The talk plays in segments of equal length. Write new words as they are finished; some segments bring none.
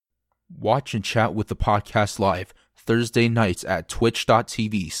Watch and chat with the podcast live Thursday nights at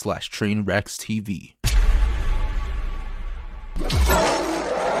twitch.tv/trainwreckstv.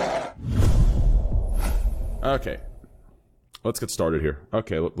 Okay, let's get started here.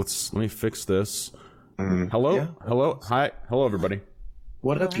 Okay, let me fix this. Hello, yeah. Hello, hi, hello everybody.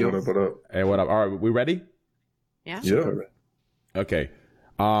 What up, yo? What up? Hey, what up? All right, we ready? Yeah. Yeah. Okay.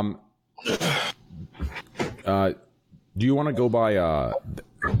 Do you want to go by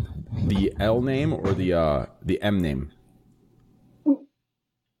the L name or the M name?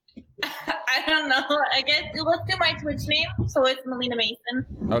 I don't know. I guess let's do my Twitch name. So it's Melina Mason.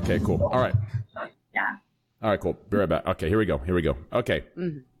 Okay, cool. All right. Yeah. All right, cool. Be right back. Okay, here we go. Okay.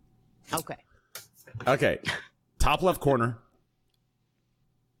 Okay. Top left corner.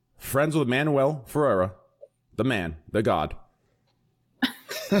 Friends with Manuel Ferreira, the man, the god.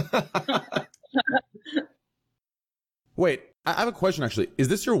 Wait, I have a question actually. Is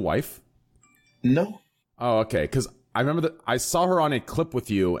this your wife? No. Oh, okay. Because I remember that I saw her on a clip with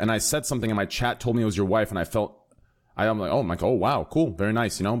you, and I said something in my chat, told me it was your wife, and I'm like, oh wow, cool, very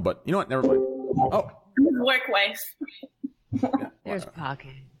nice, you know. But you know what? Never mind. Oh, I'm his work wife. There's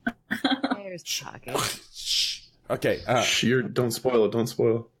Pocket. There's Pocket. okay. Don't spoil it. Don't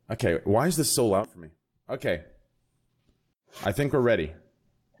spoil. Okay. Why is this so loud for me? Okay. I think we're ready.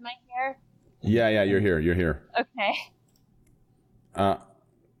 Am I here? Yeah, you're here. You're here. Okay.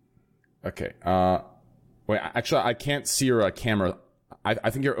 Okay. Wait, actually, I can't see your camera. I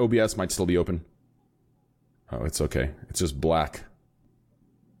think your OBS might still be open. Oh, it's okay. It's just black.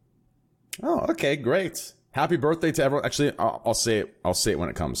 Oh, okay, great. Happy birthday to everyone. Actually, I'll say it. I'll say it when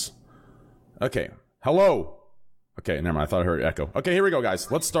it comes. Okay. Hello. Okay, never mind. I thought I heard echo. Okay, here we go,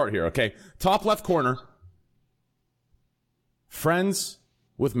 guys. Let's start here. Okay, top left corner. Friends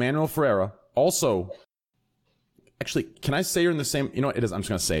with Manuel Ferreira. Also, actually, can I say you're in the same? You know, it is. I'm just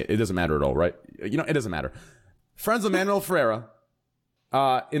gonna say it. It doesn't matter at all, right? You know, it doesn't matter. Friends with Manuel Ferreira.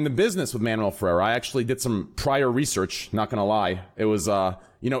 In the business with Manuel Ferreira, I actually did some prior research. Not gonna lie, it was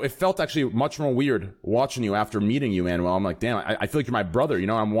it felt actually much more weird watching you after meeting you, Manuel. I'm like, damn, I feel like you're my brother. You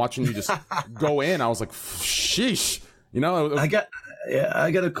know, I'm watching you just go in. I was like, sheesh. You know, I got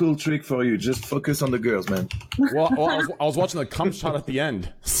a cool trick for you. Just focus on the girls, man. Well, I was watching the cum shot at the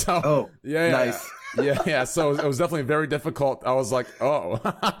end. So nice. Yeah. So it was definitely very difficult. I was like, oh.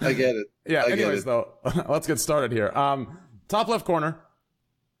 I get it. Yeah. Anyways, though, let's get started here. Top left corner.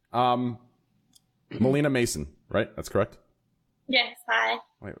 Melina Mason, right? That's correct? Yes, hi.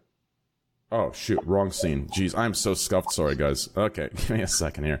 Wait. Oh, shoot. Wrong scene. Jeez, I'm so scuffed. Sorry, guys. Okay, give me a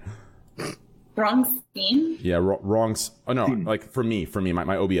second here. Wrong scene? Yeah, wrong. Oh, no. Like, for me,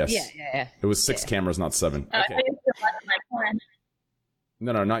 my OBS. Yeah. It was 6 cameras, not 7. I Okay. think it's watching my porn.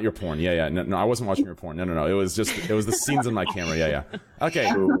 No, not your porn. Yeah. No, I wasn't watching your porn. No. It was the scenes in my camera. Yeah.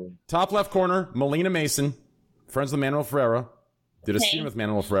 Okay. Top left corner, Melina Mason, friends with Manuel Ferreira. Did a scene with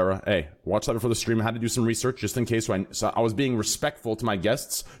Manuel Ferreira. Hey, watch that before the stream. I had to do some research just in case. So I was being respectful to my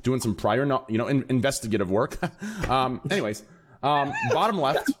guests, doing some prior, investigative work. Anyways, bottom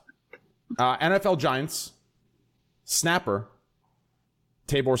left, NFL Giants, snapper,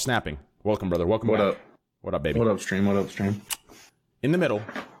 Tabor Snapping. Welcome, brother. Welcome What back. up? What up, baby? What up, stream? In the middle,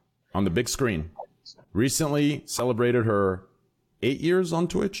 on the big screen, recently celebrated her 8 years on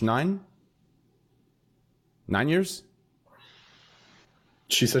Twitch. 9 years?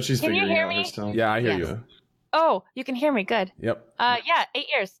 She said she's Can you figuring hear out me? her stuff. Yeah, I hear Yes. you. Oh, you can hear me. Good. Yep. Yeah, 8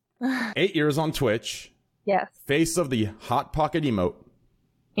 years. 8 years on Twitch. Yes. Face of the Hot Pocket emote.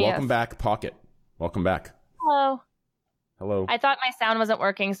 Welcome back, Pocket. Welcome back. Hello. Hello. I thought my sound wasn't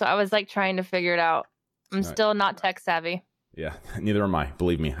working, so I was like trying to figure it out. I'm still not tech savvy. Yeah, neither am I.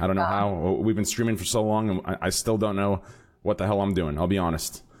 Believe me. I don't know how. We've been streaming for so long, and I still don't know what the hell I'm doing. I'll be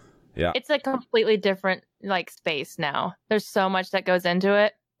honest. Yeah. It's a completely different space now. There's so much that goes into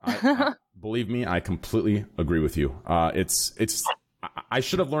it. Believe me, I completely agree with you. I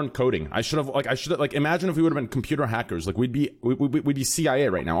should have learned coding. I should have imagine if we would have been computer hackers. Like we'd be CIA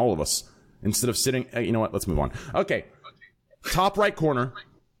right now, all of us. Instead of sitting, you know what? Let's move on. Okay. Top right corner.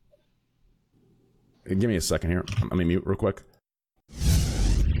 Give me a second here. Let me mute real quick.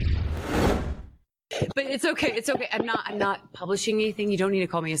 But it's okay. It's okay. I'm not publishing anything. You don't need to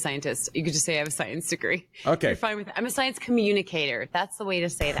call me a scientist. You could just say I have a science degree. Okay. You're fine with that. I'm a science communicator. That's the way to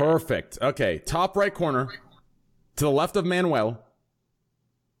say that. Perfect. Okay. Top right corner. To the left of Manuel.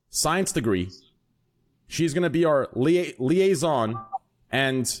 Science degree. She's going to be our liaison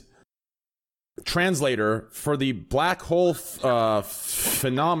and translator for the black hole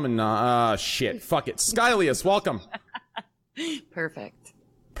phenomena. Shit. Fuck it. Skylius, welcome. Perfect.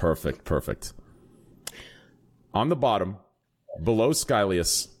 Perfect. On the bottom, below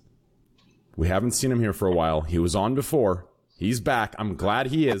Skylius, We haven't seen him here for a while. He was on before. He's back. I'm glad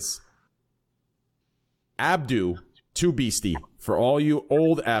he is. Abdu, too beastie. For all you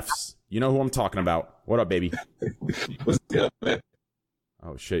old Fs, you know who I'm talking about. What up, baby? What's up, man?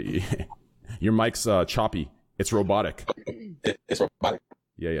 Oh, shit. Your mic's choppy. It's robotic. It's robotic.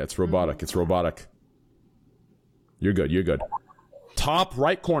 Yeah, it's robotic. It's robotic. You're good. You're good. Top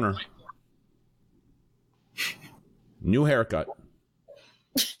right corner. New haircut.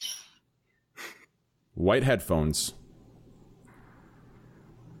 White headphones.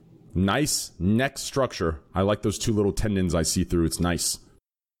 Nice neck structure. I like those two little tendons I see through. It's nice.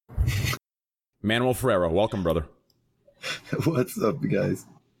 Manuel Ferreira, welcome, brother. What's up, guys?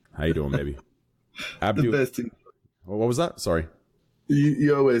 How you doing, baby? The Abdu, best thing. what was that? Sorry.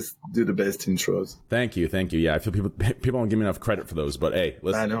 You always do the best intros. Thank you. Yeah, I feel people don't give me enough credit for those, but hey,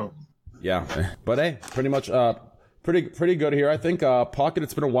 listen. I know. Yeah, but hey, pretty much, pretty good here. I think, Pocket.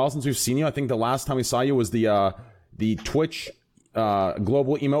 It's been a while since we've seen you. I think the last time we saw you was the Twitch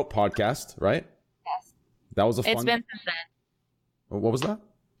Global Emote podcast, right? Yes. That was a fun. It's been since then. What was that?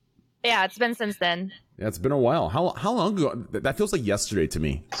 Yeah, it's been since then. Yeah, it's been a while. How long ago? That feels like yesterday to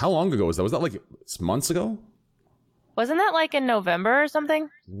me. How long ago was that? Was that like months ago? Wasn't that like in November or something?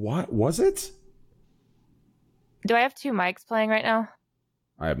 What was it? Do I have two mics playing right now?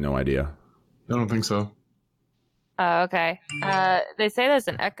 I have no idea. I don't think so. Oh, okay. They say there's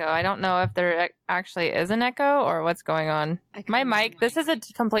an echo. I don't know if there actually is an echo or what's going on. My mic, this is a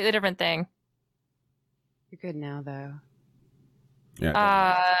completely different thing. You're good now, though. Yeah.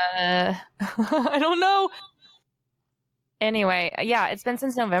 I don't know. Anyway, yeah, it's been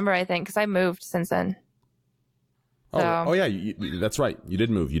since November, I think, because I moved since then. Oh yeah, that's right. You did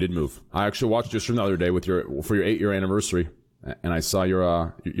move. I actually watched your stream the other day for your 8-year anniversary, and I saw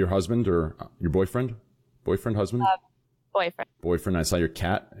your husband or your boyfriend, husband, boyfriend. I saw your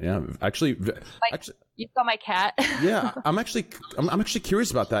cat. Yeah, actually, you saw my cat. Yeah, I'm actually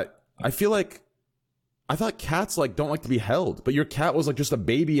curious about that. I thought cats don't like to be held, but your cat was like just a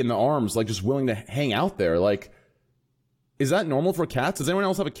baby in the arms, like just willing to hang out there. Like, is that normal for cats? Does anyone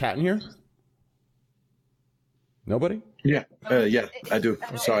else have a cat in here? Nobody? Yeah, yeah, I do.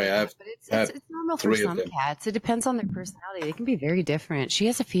 I'm sorry, I have. It's normal for some cats. It depends on their personality. They can be very different. She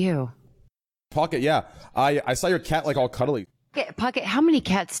has a few. Pocket, yeah. I saw your cat all cuddly. Pocket, how many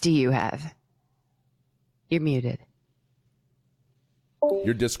cats do you have? You're muted.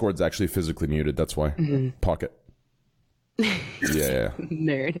 Your Discord's actually physically muted. That's why. Mm-hmm. Pocket. Yeah.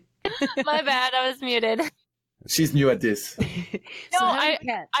 Nerd. My bad. I was muted. She's new at this. No,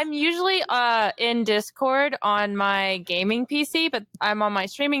 I'm usually in Discord on my gaming PC, but I'm on my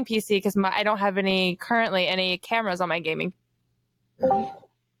streaming PC because I don't have currently any cameras on my gaming. So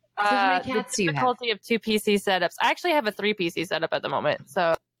how many cats do you have? Difficulty of 2 PC setups. I actually have a 3 PC setup at the moment.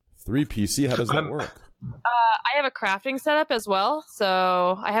 So 3 PC? How does that work? I have a crafting setup as well.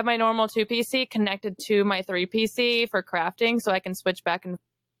 So I have my normal 2 PC connected to my 3 PC for crafting, so I can switch back and.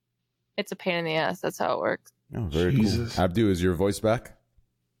 It's a pain in the ass. That's how it works. Oh, very cool. Abdu, is your voice back?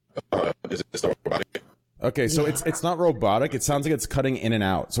 It's not robotic. Okay, so it's not robotic. It sounds like it's cutting in and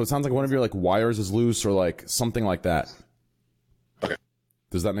out. So it sounds like one of your wires is loose or something like that. Okay.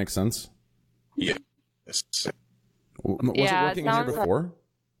 Does that make sense? Yeah. Was it working in here before?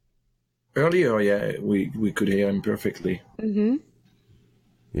 Earlier, yeah, we could hear him perfectly. Mm-hmm.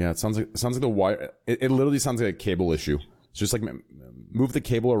 Yeah, it sounds like the wire. It literally sounds like a cable issue. It's just move the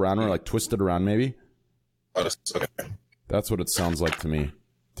cable around or twist it around maybe. Oh, that's okay. That's what it sounds like to me,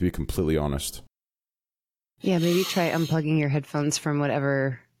 to be completely honest. Yeah, maybe try unplugging your headphones from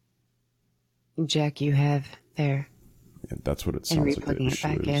whatever jack you have there. Yeah, that's what it sounds like. And replugging it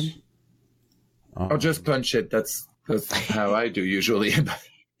back in. Or just punch it. That's how I do usually.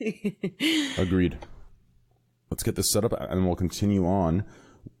 Agreed. Let's get this set up and we'll continue on.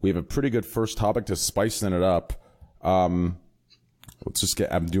 We have a pretty good first topic to spicing it up. Let's just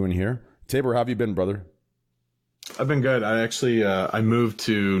get Abdu in here. Tabor, how have you been, brother? I've been good. I actually I moved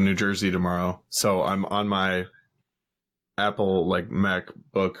to New Jersey tomorrow, so I'm on my Apple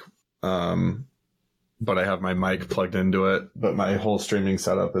MacBook, but I have my mic plugged into it. But my whole streaming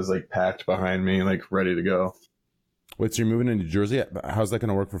setup is packed behind me, ready to go. Wait, so you're moving to New Jersey? How's that going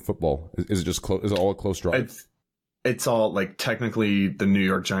to work for football? Is it just close? Is it all a close drive? It's all technically the New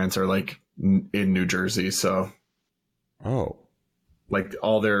York Giants are in New Jersey, so. Oh.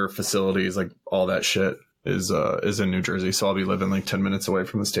 All their facilities, all that shit is in New Jersey, so I'll be living 10 minutes away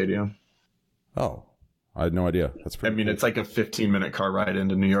from the stadium. Oh, I had no idea. That's pretty cool. It's a 15-minute car ride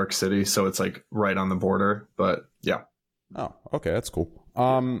into New York City, so it's right on the border, but yeah. Oh, okay, that's cool.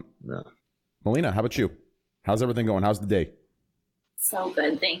 Yeah. Melina, how about you? How's everything going? How's the day? So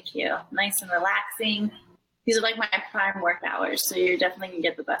good, thank you. Nice and relaxing. These are like my prime work hours, so you're definitely gonna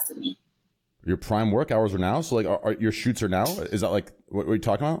get the best of me. Your prime work hours are now? So like are your shoots are now? Is that like what are you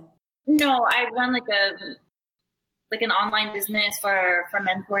talking about? No, I run like an online business for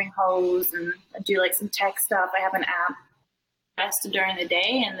mentoring hoes, and I do like some tech stuff. I have an app rest during the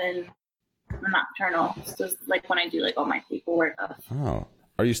day, and then I'm nocturnal. So it's like when I do like all my paperwork stuff. Oh.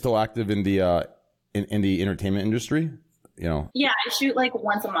 Are you still active in the in the entertainment industry? You know? Yeah, I shoot like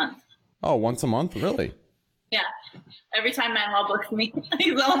once a month. Oh, once a month? Really? Yeah. Every time Manuel books me,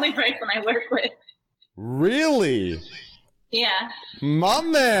 he's the only person I work with. Really? Yeah. My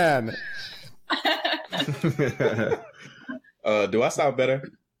man. Do I sound better?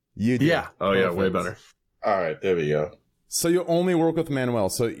 You do. Yeah. Oh yeah, way better. All right, there we go. So you only work with Manuel.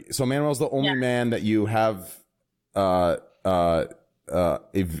 So Manuel's the only man that you have videos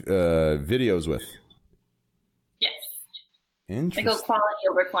with. Yes. I Interesting. go quality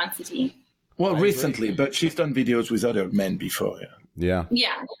over quantity. Well, recently, but she's done videos with other men before. Yeah. Yeah.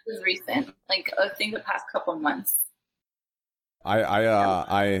 Yeah, this is recent. Like I think the past couple months.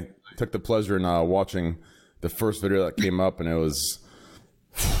 I took the pleasure in watching the first video that came up, and it was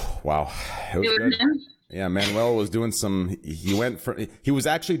wow. It was good. Yeah, Manuel was doing some. He was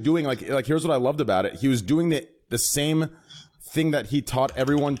actually doing like here's what I loved about it. He was doing the same thing that he taught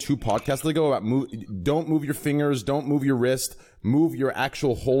everyone 2 podcasts ago about don't move your fingers, don't move your wrist, move your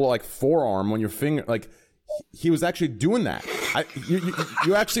actual whole like forearm when your finger like. He was actually doing that.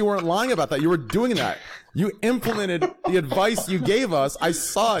 You actually weren't lying about that. You were doing that. You implemented the advice you gave us. I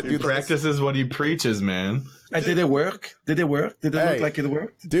saw it, dude. He practices what he preaches, man. And did it work? Did it work? Did it look like it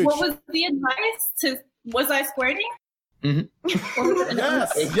worked? Dude. What was the advice? Was I squirting?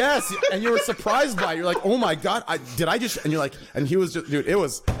 Mm-hmm. Yes. And you were surprised by it. You're like, oh my God, and you're like, and he was just, dude, it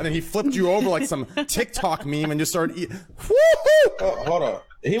was, and then he flipped you over like some TikTok meme and just started eating. Oh, hold on.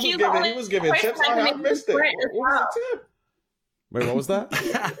 He was giving tips. I missed it. What was the tip? Wait, what was that?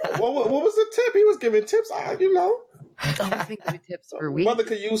 what was the tip? He was giving tips. I think the tips for weeks. Mother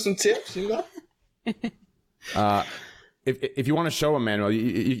could use some tips, you know? If you want to show him, Manuel,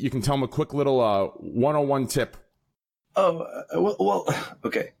 you can tell him a quick little 101 tip. Oh, well,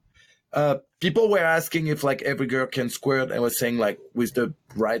 okay. People were asking if like every girl can squirt. I was saying like with the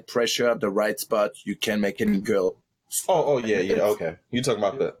right pressure at the right spot, you can make any girl. Oh, yeah, okay. You talking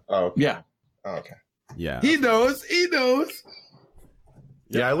about the? Oh, okay. Yeah. Oh, okay. Yeah. He knows.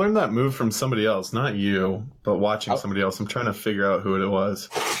 Yeah, I learned that move from somebody else, not you, but watching somebody else. I'm trying to figure out who it was.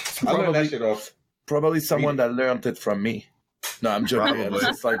 I learned that shit off. Probably someone that learned it from me. No, I'm joking. Probably. It's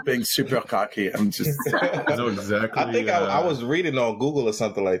just like being super cocky. I'm just. I know exactly. I think I was reading on Google or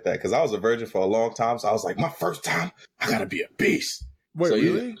something like that because I was a virgin for a long time. So I was like, my first time, I gotta be a beast. Wait, so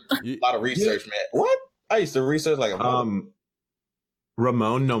really? A lot of research, man. What? I used to research like a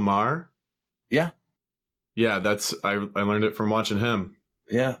Ramon Nomar. Yeah. Yeah, I learned it from watching him.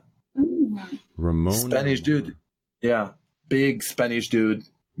 Yeah. Ramon. Spanish dude. Yeah. Big Spanish dude.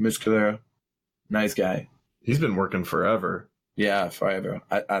 Muscular. Nice guy. He's been working forever. Yeah, forever.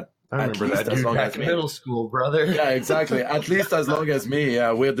 I remember that as dude long back as me. Middle school, brother. Yeah, exactly. At least as long as me.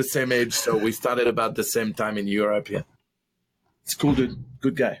 Yeah, we're the same age, so we started about the same time in Europe. Yeah. It's cool, dude.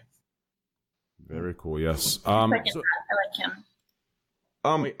 Good guy. Very cool. Yes. I like him.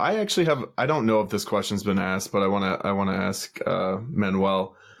 I actually have. I don't know if this question's been asked, but I want to ask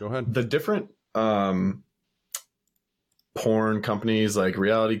Manuel. Go ahead. The different porn companies like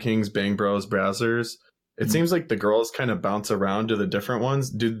Reality Kings, Bang Bros, Brazzers. It seems like the girls kind of bounce around to the different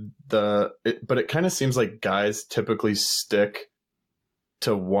ones. But it kind of seems like guys typically stick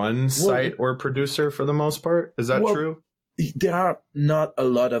to one site or producer for the most part. Is that true? There are not a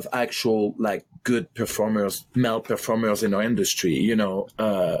lot of actual like good performers, male performers in our industry. You know,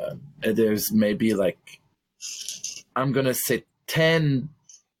 there's maybe like, I'm gonna say 10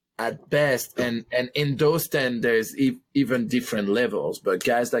 at best, and in those 10 there's even different levels, but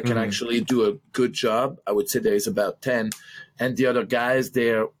guys that can actually do a good job, I would say there's about 10, and the other guys,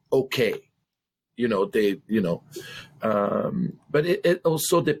 they're okay, but it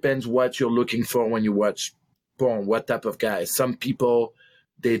also depends what you're looking for when you watch porn, what type of guys. Some people,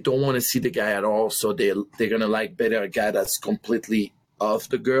 they don't want to see the guy at all, so they're gonna like better a guy that's completely off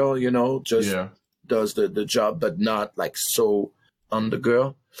the girl, just does the job but not like so on the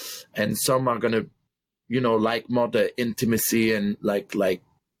girl. And some are gonna, like more the intimacy and like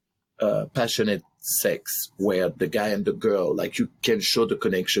passionate sex, where the guy and the girl, like you can show the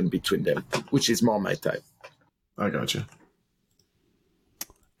connection between them, which is more my type. I got you.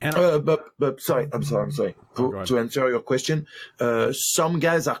 But sorry, I'm sorry. To answer your question, some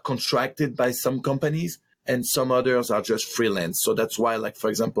guys are contracted by some companies and some others are just freelance. So that's why, like, for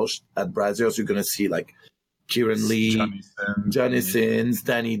example, at Brazzers, you're going to see like Kieran Lee, Johnny Sins,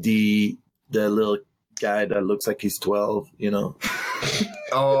 Danny D, the little guy that looks like he's 12, you know.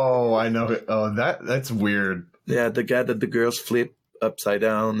 Oh, I know it. Oh, that's weird. Yeah, the guy that the girls flip upside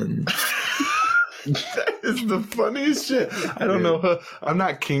down and that is the funniest shit. I don't know. I'm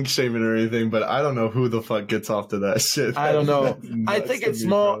not kink shaming or anything, but I don't know who the fuck gets off to that shit. I don't know. I think it's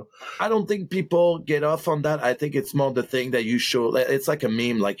more. Bro. I don't think people get off on that. I think it's more the thing that you show. It's like a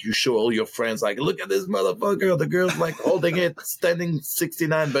meme. Like you show all your friends, like, look at this motherfucker. The girl's like holding it, standing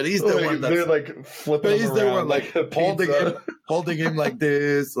 69, but he's the one that's they're like flipping. But he's the one like pizza. holding him like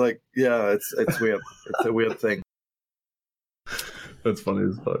this. Like, yeah, it's weird. It's a weird thing. That's funny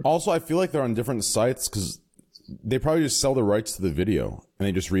as fuck. Also, I feel like they're on different sites because they probably just sell the rights to the video and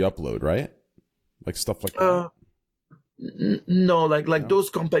they just re-upload, right? Like stuff like that. No, like those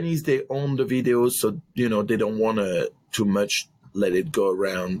companies, they own the videos, so you know they don't want to too much let it go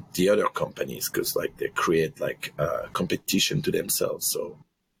around the other companies because like they create like competition to themselves. So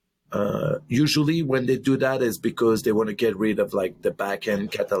usually when they do that is because they want to get rid of like the back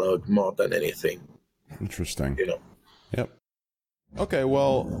end catalog more than anything. Interesting. You know. Yep. Okay,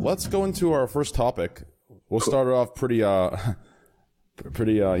 well, let's go into our first topic. We'll start it off pretty,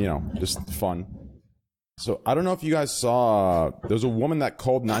 just fun. So, I don't know if you guys saw, there's a woman that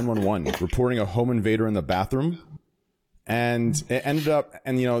called 911 reporting a home invader in the bathroom. And it ended up,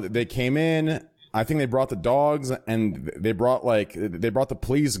 they came in, I think they brought the dogs, and they brought the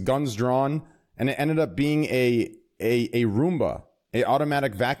police, guns drawn, and it ended up being a Roomba, a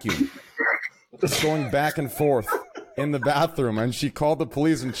automatic vacuum, just going back and forth in the bathroom, and she called the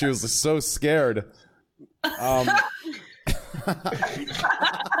police and she was so scared. That's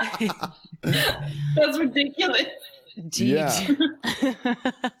ridiculous. Yeah.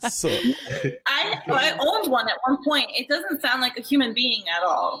 So I owned one at one point. It doesn't sound like a human being at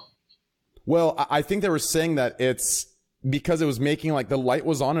all. Well, I think they were saying that it's because it was making like the light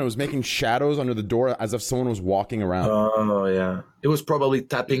was on and it was making shadows under the door as if someone was walking around. Oh yeah. It was probably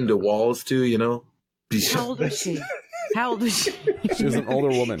tapping the walls too, you know. How old was she? How old was she? She was an older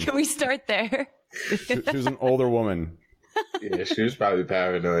woman. Can we start there? She was an older woman. Yeah, she was probably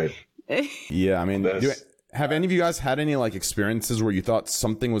paranoid. Yeah, I mean, have any of you guys had any like experiences where you thought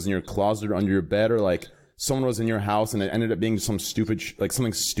something was in your closet or under your bed, or like someone was in your house and it ended up being some stupid, like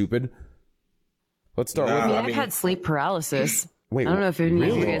something stupid? Let's start with. I've had sleep paralysis. Wait, I don't know if any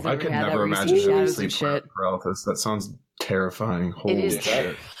of you guys I ever could had never that. imagine having Shadows sleep and shit. paralysis. That sounds terrifying. Holy is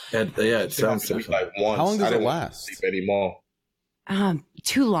shit. It sounds like once. How long does I it didn't last? sleep anymore.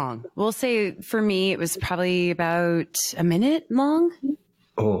 Too long. We'll say for me, it was probably about a minute long.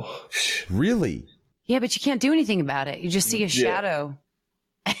 Oh, really? Yeah, but you can't do anything about it. You just see a shadow.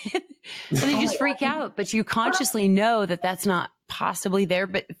 And then you just freak out, but you consciously know that that's not possibly there,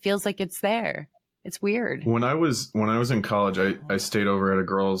 but it feels like it's there. It's weird. When I was in college, I stayed over at a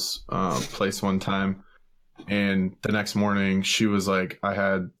girl's place one time, and the next morning she was like, I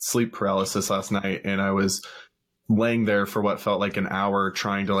had sleep paralysis last night, and I was laying there for what felt like an hour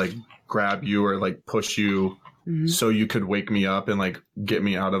trying to like grab you or like push you so you could wake me up and like get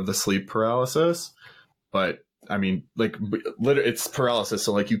me out of the sleep paralysis. But I mean, like, literally, it's paralysis,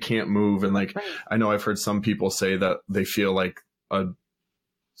 so like you can't move. And like, I know I've heard some people say that they feel like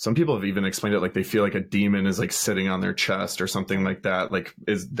some people have even explained it like they feel like a demon is like sitting on their chest or something like that. Like,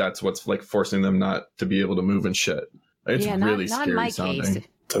 that's what's like forcing them not to be able to move and shit. It's really not scary in my sounding. case.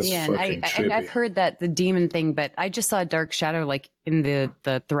 That's and I've heard that the demon thing, but I just saw a dark shadow like in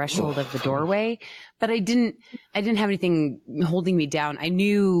the threshold of the doorway. But I didn't have anything holding me down. I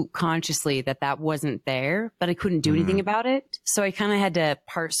knew consciously that wasn't there, but I couldn't do anything about it. So I kind of had to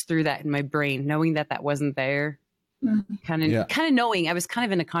parse through that in my brain, knowing that wasn't there. Kind of knowing I was kind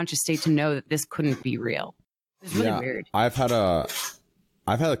of in a conscious state to know that this couldn't be real. It was really weird. I've had a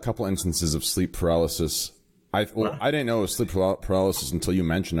couple instances of sleep paralysis. I didn't know it was sleep paralysis until you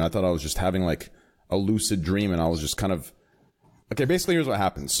mentioned it. I thought I was just having like a lucid dream, and I was just kind of okay. Basically, here's what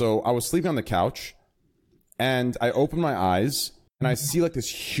happened. So I was sleeping on the couch, and I open my eyes, and I see like this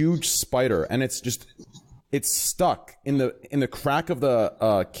huge spider, and it's stuck in the crack of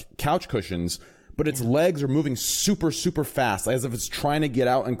the couch cushions, but its legs are moving super, super fast, as if it's trying to get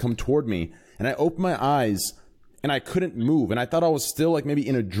out and come toward me. And I opened my eyes, and I couldn't move, and I thought I was still like maybe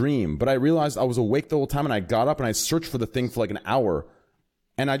in a dream, but I realized I was awake the whole time, and I got up and I searched for the thing for like an hour,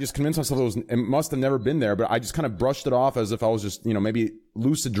 and I just convinced myself it must have never been there, but I just kind of brushed it off as if I was just, maybe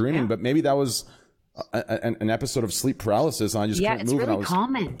lucid dreaming, but maybe that was an episode of sleep paralysis, and I just couldn't move. It's really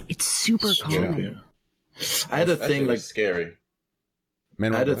common. It's super common. Yeah. I had a thing like scary.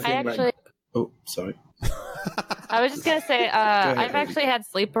 Man, I had a thing actually, like. Oh, sorry. I was just gonna say, I've actually had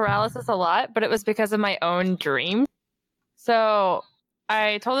sleep paralysis a lot, but it was because of my own dream. So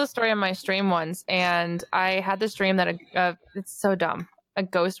I told this story on my stream once, and I had this dream that it's so dumb. A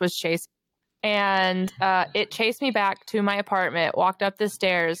ghost was chasing, and it chased me back to my apartment, walked up the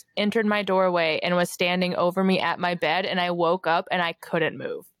stairs, entered my doorway, and was standing over me at my bed. And I woke up and I couldn't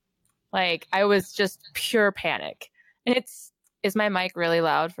move. Like, I was just pure panic. And is my mic really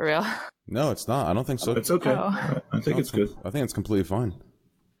loud for real? No, it's not. I don't think so. It's okay. Oh. I think it's good. I think it's completely fine.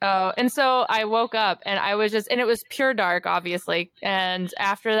 Oh, and so I woke up and I was and it was pure dark, obviously. And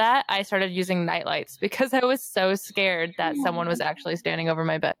after that, I started using nightlights because I was so scared that someone was actually standing over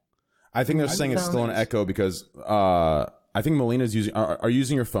my bed. I think they're saying it's still an echo because I think Melina's using. Are you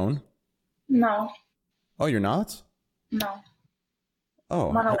using your phone? No. Oh, you're not? No. Oh.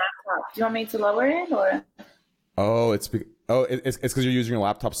 I'm on a laptop. Do you want me to lower it or? Oh, it's because you're using your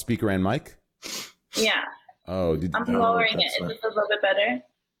laptop speaker and mic. Yeah. Oh, I'm lowering it. Is it a little bit better?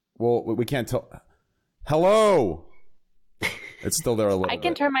 Well, we can't tell. Hello. It's still there a little. I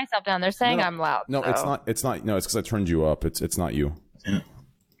can turn myself down. They're saying I'm loud. No, so. it's not. It's not. No, it's because I turned you up. It's not you. Yeah.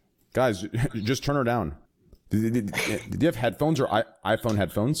 Guys, just turn her down. Did you have headphones or iPhone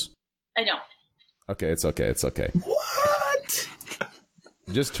headphones? I don't. Okay, it's okay. It's okay. What?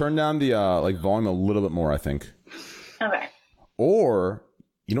 Just turn down the volume a little bit more, I think. Okay. Or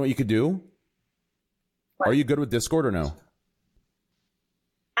you know what you could do? What? Are you good with Discord or no?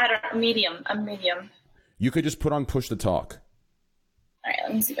 I don't. Medium. I'm medium. You could just put on push to talk. All right.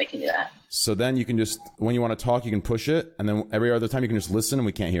 Let me see if I can do that. So then you can just, when you want to talk, you can push it, and then every other time you can just listen, and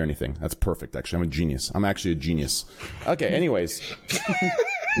we can't hear anything. That's perfect. Actually, I'm a genius. I'm actually a genius. Okay. Anyways,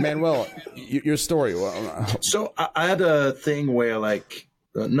 Manuel, your story. So I had a thing where, like,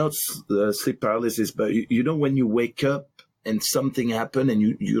 not sleep paralysis, but you know when you wake up and something happened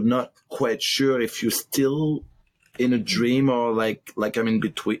and you're not quite sure if you're still in a dream or like I'm in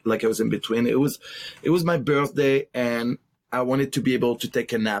between, like I was in between. It was my birthday and I wanted to be able to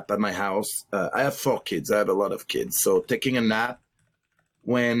take a nap at my house. I have 4 kids. I have a lot of kids. So taking a nap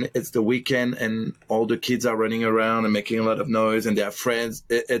when it's the weekend and all the kids are running around and making a lot of noise and they have friends,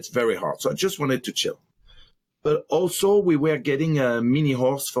 it's very hard. So I just wanted to chill. But also we were getting a mini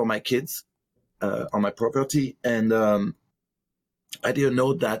horse for my kids on my property. And I didn't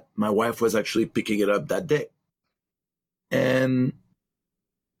know that my wife was actually picking it up that day. And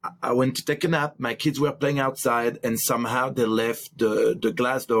I went to take a nap. My kids were playing outside and somehow they left the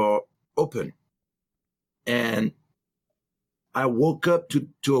glass door open. And I woke up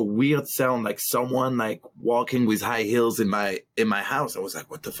to a weird sound, like someone like walking with high heels in my house. I was like,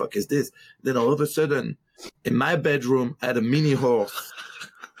 what the fuck is this? Then all of a sudden, in my bedroom, I had a mini horse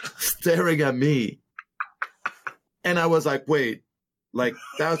staring at me. And I was like, wait, like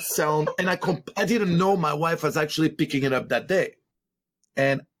that sound. And I didn't know my wife was actually picking it up that day.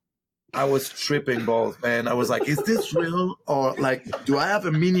 And I was tripping balls, man. I was like, is this real? Or like, do I have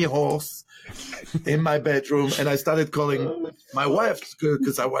a mini horse in my bedroom? And I started calling my wife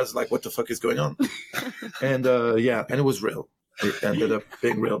because I was like, what the fuck is going on? And and it was real. It ended up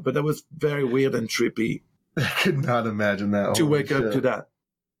being real. But that was very weird and trippy. I could not imagine that. To wake up to that.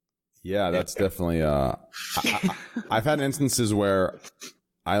 Yeah, that's definitely. I've had instances where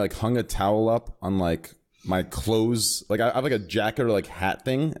I like hung a towel up on like my clothes. Like I have like a jacket or like hat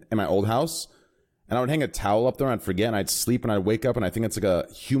thing in my old house, and I would hang a towel up there and I'd forget and I'd sleep and I'd wake up and I think it's like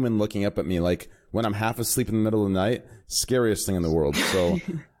a human looking up at me like when I'm half asleep in the middle of the night. Scariest thing in the world. So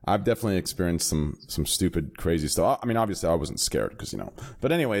I've definitely experienced some stupid, crazy stuff. I mean, obviously I wasn't scared because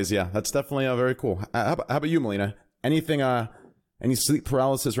But anyways, yeah, that's definitely very cool. How about you, Melina? Anything? Any sleep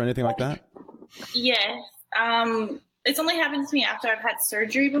paralysis or anything like that? Yes. It's only happened to me after I've had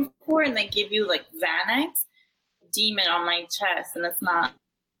surgery before, and they give you like Xanax, demon on my chest, and it's not.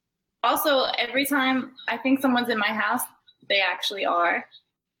 Also, every time I think someone's in my house, they actually are.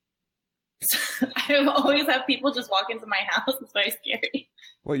 I always have people just walk into my house. It's very scary.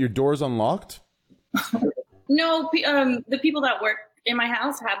 What, your door's unlocked? No, the people that work in my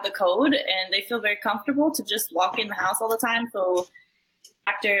house have the code, and they feel very comfortable to just walk in the house all the time. So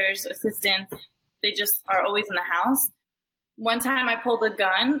actors, assistants, they just are always in the house. One time I pulled a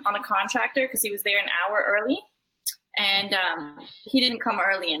gun on a contractor because he was there an hour early, and he didn't come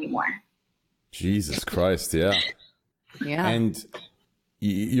early anymore. Jesus Christ, yeah. Yeah. And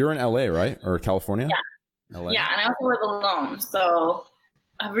you're in LA, right? Or California? Yeah. LA? Yeah, and I also live alone, so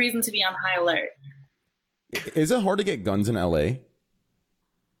I have reason to be on high alert. Is it hard to get guns in LA?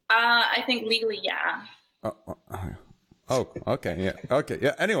 I think legally, yeah. Oh, okay, yeah, okay,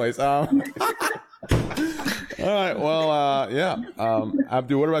 yeah. Anyways, all right, well, yeah.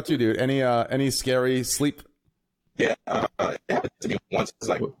 Abdu, what about you, dude? Any scary sleep Yeah, it happened to me once. It's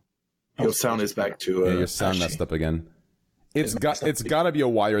like your sound is back to Yeah, your sound Ashley. messed up again. It's got to be a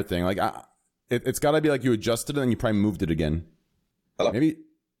wire thing. Like it's got to be like you adjusted it and you probably moved it again. Hello? Maybe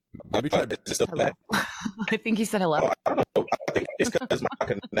try. Is it still bad? I think he said hello. I don't know. I think it's because my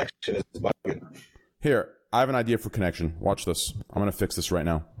connection is bugging. Here, I have an idea for connection. Watch this. I'm gonna fix this right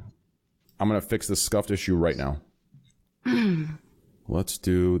now. I'm gonna fix this scuffed issue right now. Let's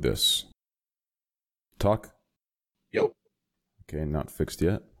do this. Talk. Yo, Okay, not fixed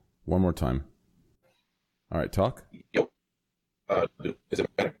yet. One more time. All right, talk. yo. Is it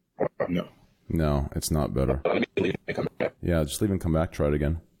better? No. No, it's not better. Let me leave and come back. Yeah, just leave and come back. Try it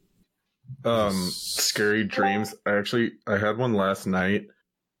again. Scary dreams. I had one last night,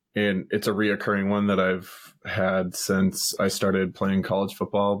 and it's a reoccurring one that I've had since I started playing college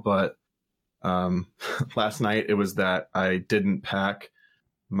football. But last night it was that I didn't pack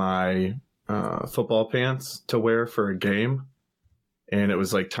my football pants to wear for a game, and it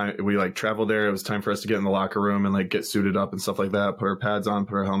was like time we like traveled there. It was time for us to get in the locker room and like get suited up and stuff like that, put our pads on,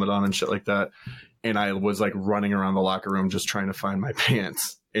 put our helmet on and shit like that. And I was like running around the locker room just trying to find my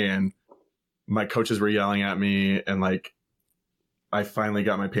pants, and my coaches were yelling at me, and like I finally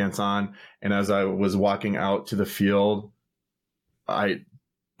got my pants on. And as I was walking out to the field,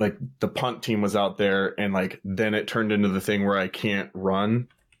 the punt team was out there, and like then it turned into the thing where I can't run,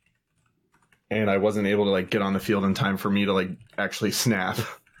 and I wasn't able to like get on the field in time for me to like actually snap.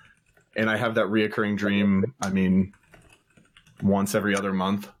 And I have that reoccurring dream, I mean, once every other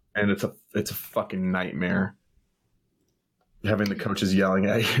month, and it's a fucking nightmare having the coaches yelling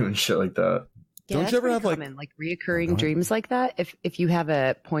at you and shit like that. Yeah, Don't that's you ever pretty have, common, like reoccurring dreams like that? If you have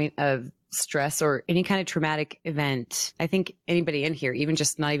a point of stress or any kind of traumatic event, I think anybody in here, even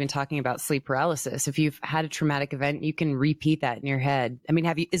just not even talking about sleep paralysis, if you've had a traumatic event, you can repeat that in your head. I mean,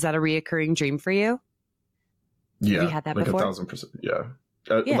 is that a reoccurring dream for you? Yeah, Have you had that like before? 1,000%. Yeah.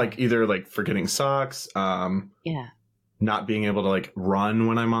 Yeah. Like either like forgetting socks, Yeah. not being able to like run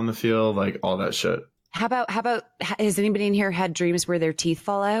when I'm on the field, like all that shit. How about, has anybody in here had dreams where their teeth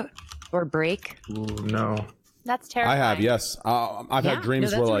fall out or break? Ooh, no. That's I terrifying. have, yes. I've had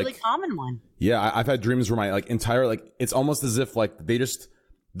dreams no, that's where a like really common one. yeah, I've had dreams where my like entire like it's almost as if like they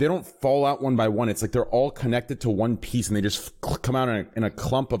don't fall out one by one. It's like they're all connected to one piece and they just come out in a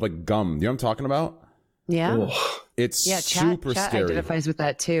clump of like gum. You know what I'm talking about? Yeah. It's Yeah, super chat scary. identifies with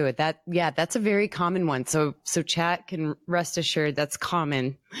that too. That's a very common one. So chat can rest assured that's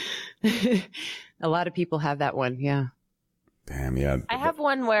common. A lot of people have that one. Yeah. Damn, yeah. I have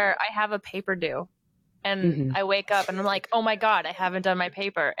one where I have a paper due, and I wake up and I'm like, oh my God, I haven't done my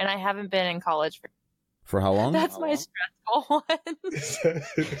paper, and I haven't been in college For how long? That's my stressful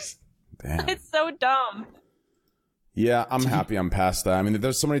one. Damn. It's so dumb. Yeah, I'm happy I'm past that. I mean,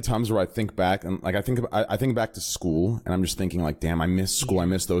 there's so many times where I think back and like I think back to school and I'm just thinking like, damn, I miss school. I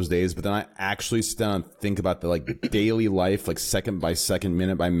miss those days. But then I actually sit down and think about the like daily life, like second by second,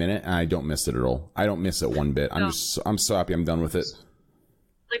 minute by minute, and I don't miss it at all. I don't miss it one bit. I'm so happy I'm done with it.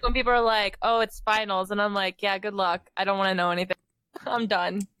 Like when people are like, "Oh, it's finals," and I'm like, "Yeah, good luck. I don't want to know anything. I'm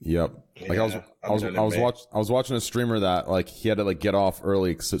done." Yep. Like I was watching a streamer that like he had to like get off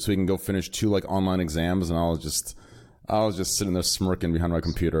early so he can go finish 2 like online exams, and I was just sitting there smirking behind my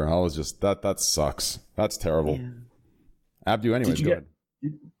computer. I was just that sucks. That's terrible. Yeah. Abdu, anyways, go ahead.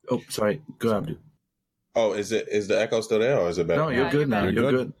 Oh, sorry. Go Abdu. Oh, is the echo still there or is it better? No, you're good now.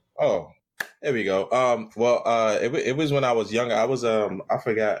 You're good. Oh, there we go. It was when I was younger. I was I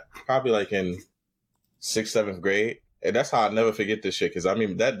forgot, probably like in 6th, 7th grade. And that's how I never forget this shit. Cause I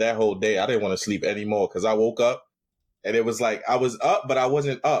mean, that whole day I didn't want to sleep anymore. Cause I woke up and it was like, I was up, but I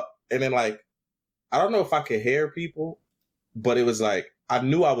wasn't up. And then like, I don't know if I could hear people, but it was like, I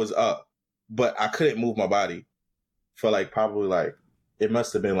knew I was up, but I couldn't move my body for like, probably like, it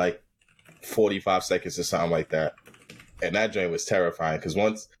must've been like 45 seconds or something like that. And that dream was terrifying. Cause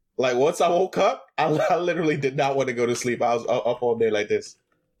once I woke up, I literally did not want to go to sleep. I was up all day like this.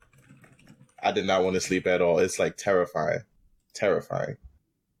 I did not want to sleep at all. It's like terrifying. Terrifying.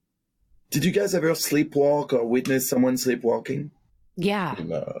 Did you guys ever sleepwalk or witness someone sleepwalking? Yeah.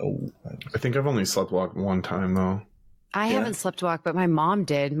 No. I think I've only sleptwalked one time though. I haven't sleptwalked, but my mom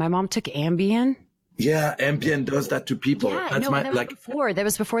did. My mom took Ambien. Yeah, Ambien does that to people. Yeah, That's that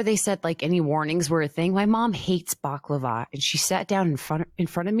was before they said like any warnings were a thing. My mom hates baklava, and she sat down in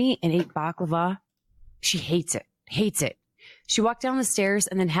front of me and ate baklava. She hates it. She walked down the stairs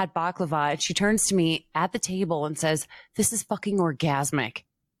and then had baklava, and she turns to me at the table and says, "This is fucking orgasmic."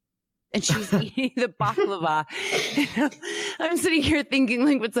 And she's eating the baklava. I'm sitting here thinking,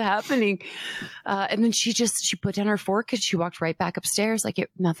 like, what's happening? And then she put down her fork and she walked right back upstairs like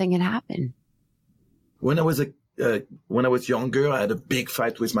nothing had happened. When I was a when I was younger, I had a big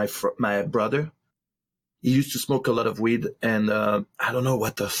fight with my brother. He used to smoke a lot of weed, and I don't know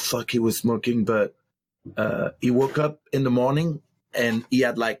what the fuck he was smoking, but he woke up in the morning and he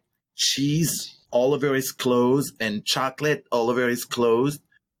had like cheese all over his clothes and chocolate all over his clothes.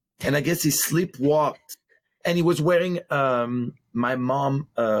 And I guess he sleepwalked, and he was wearing my mom,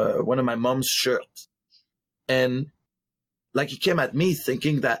 one of my mom's shirts. And like he came at me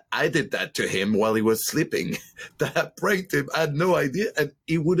thinking that I did that to him while he was sleeping, that I pranked him. I had no idea. And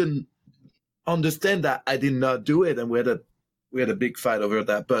he wouldn't understand that I did not do it. And we had a big fight over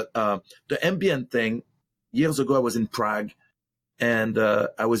that. But the ambient thing, years ago, I was in Prague, and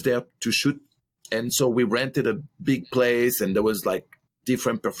I was there to shoot. And so we rented a big place, and there was like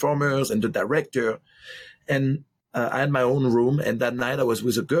different performers and the director. And I had my own room. And that night I was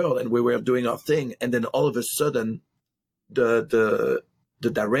with a girl, and we were doing our thing. And then all of a sudden, the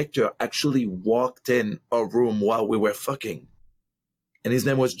director actually walked in our room while we were fucking. And his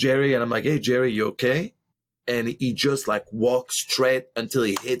name was Jerry. And I'm like, hey, Jerry, you okay? And he just like walked straight until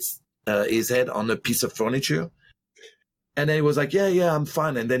he hits his head on a piece of furniture. And then he was like, yeah, I'm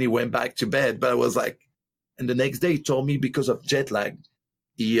fine. And then he went back to bed. But I was like, and the next day he told me because of jet lag,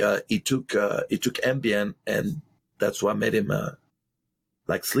 he took Ambien, and that's what made him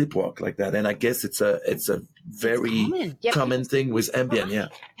like sleepwalk like that. And I guess it's a very common thing with Ambien. Yeah.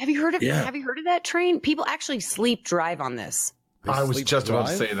 Have you heard of that train? People actually sleep drive on this. I was just about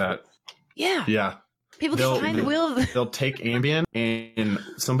to say that. Yeah. Yeah. People just behind the wheel. They'll take Ambien, and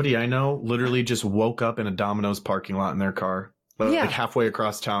somebody I know literally just woke up in a Domino's parking lot in their car, like halfway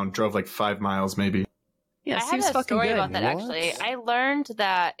across town, drove like 5 miles maybe. Yeah, I had a story about that actually. I learned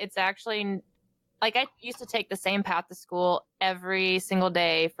that it's actually like I used to take the same path to school every single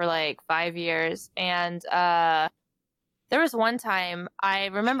day for like 5 years, and there was one time I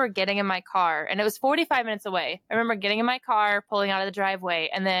remember getting in my car, and it was 45 minutes away. I remember getting in my car, pulling out of the driveway,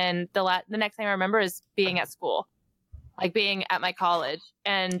 and then the next thing I remember is being at school, like being at my college,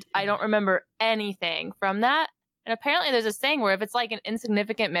 and I don't remember anything from that. And apparently there's a saying where if it's like an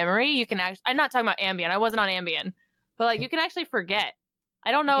insignificant memory, you can actually, I'm not talking about Ambien. I wasn't on Ambien, but like you can actually forget.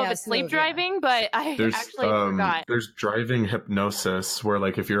 I don't know if it's sleep driving, but I actually forgot. There's driving hypnosis where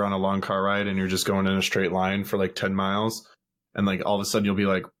like if you're on a long car ride and you're just going in a straight line for like 10 miles and like all of a sudden you'll be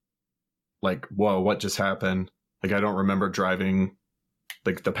like, whoa, what just happened? Like I don't remember driving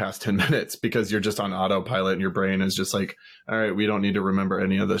like the past 10 minutes because you're just on autopilot and your brain is just like, all right, we don't need to remember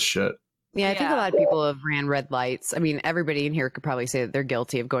any of this shit. Yeah, I think a lot of people have ran red lights. I mean, everybody in here could probably say that they're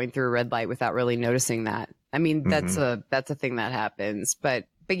guilty of going through a red light without really noticing that. I mean, that's a thing that happens. But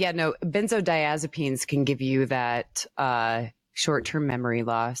yeah, no, benzodiazepines can give you that short-term memory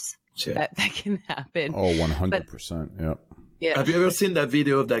loss. Sure. That can happen. Oh, 100%. Yep. Yeah. Have you ever seen that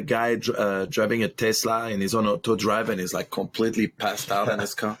video of that guy driving a Tesla and he's on auto drive and he's like completely passed out in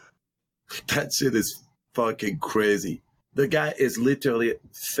his car? That shit is fucking crazy. The guy is literally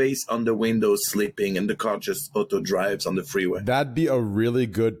face on the window sleeping and the car just auto drives on the freeway. That'd be a really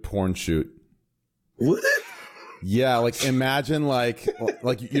good porn shoot. Would it? Yeah, like imagine like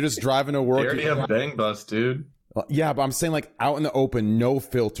you're just driving to work. They already have Bang Bus, dude. Yeah, but I'm saying like out in the open, no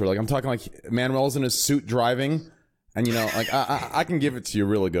filter. Like I'm talking like Manuel's in his suit driving, and you know, like I can give it to you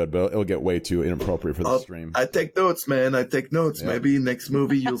really good, but it'll get way too inappropriate for the stream. I take notes, man. I take notes. Yep. Maybe next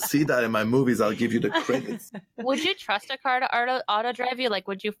movie you'll see that in my movies. I'll give you the credits. Would you trust a car to auto drive you? Like,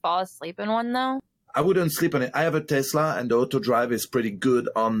 would you fall asleep in one though? I wouldn't sleep on it. I have a Tesla, and the auto drive is pretty good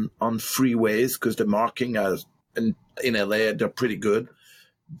on freeways because the marking in LA they're pretty good.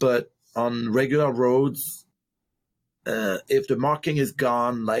 But on regular roads, if the marking is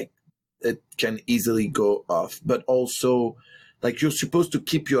gone, like it can easily go off. But also, like you're supposed to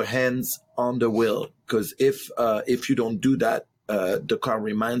keep your hands on the wheel because if you don't do that, the car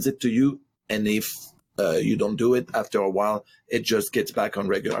reminds it to you, and if you don't do it after a while, it just gets back on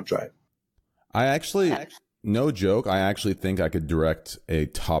regular drive. I actually, no joke, I actually think I could direct a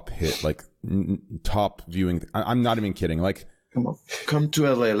top hit, like top viewing. I'm not even kidding. Like, come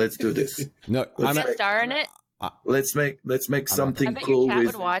to LA. Let's do this. No, I'm a star in it. Let's make something cool.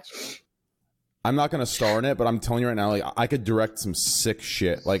 Would watch. I'm not gonna star in it, but I'm telling you right now, like I could direct some sick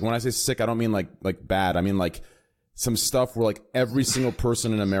shit. Like when I say sick, I don't mean like bad. I mean like some stuff where like every single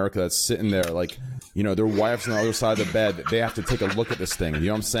person in America that's sitting there, like, you know, their wife's on the other side of the bed, they have to take a look at this thing. You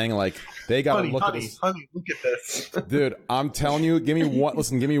know what I'm saying? Like they gotta look at this. Honey, look at this. Dude, I'm telling you, give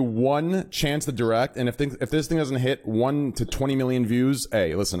me one chance to direct, and if this thing doesn't hit 1 to 20 million views,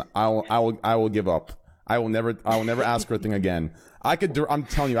 hey, listen, I will give up. I will never ask for a thing again. I'm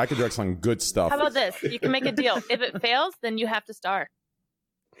telling you, I could direct some good stuff. How about this? You can make a deal. If it fails, then you have to star.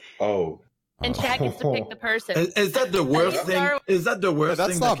 Oh. and Chad gets to pick the person. Is that the worst thing? Is that the worst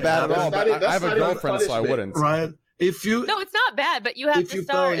That's thing? not that bad at can all. happen? But I have a girlfriend, so I wouldn't. Right? If you No, it's not bad, but you have if to you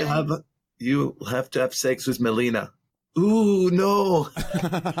start. fell, you have to have sex with Melina. Ooh, no.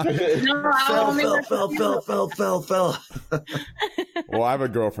 No, Fell. Well, I have a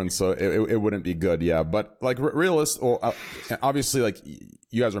girlfriend, so it wouldn't be good. Yeah, but like realistic. Well, obviously, like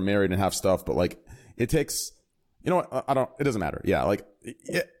you guys are married and have stuff, but like it takes. You know what? I don't. It doesn't matter. Yeah, like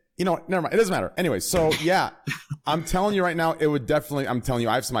you know what? Never mind. It doesn't matter. Anyway, so yeah, I'm telling you right now, it would definitely. I'm telling you,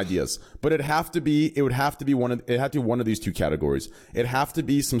 I have some ideas, but it'd have to be. It would have to be one of. It had to be one of these two categories. It'd have to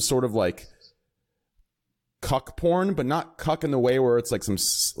be some sort of like cuck porn, but not cuck in the way where it's like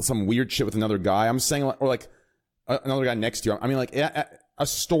some weird shit with another guy. I'm saying like, or like another guy next to you. I mean like a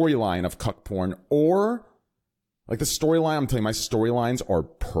storyline of cuck porn, or like the storyline. I'm telling you, my storylines are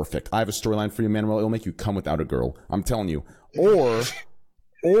perfect. I have a storyline for you, Manuel. It'll make you come without a girl. I'm telling you.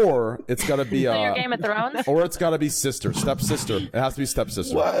 Or it's got to be So your Game of Thrones? or it's got to be stepsister. It has to be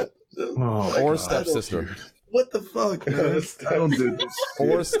stepsister. What? Or stepsister. What the fuck, man? I don't do this.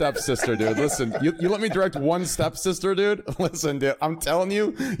 Or stepsister, dude. Listen, you let me direct one stepsister, dude. Listen, dude, I'm telling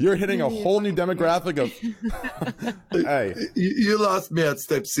you, you're hitting a whole new demographic of. Hey, You lost me at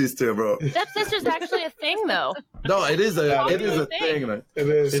stepsister, bro. Stepsister's actually a thing, though. No, it is a thing, man. It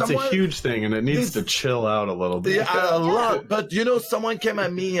is. It's a huge thing, and it needs to chill out a little bit. Yeah, a lot. But you know, someone came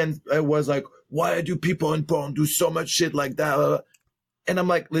at me and was like, "Why do people in porn do so much shit like that?" And I'm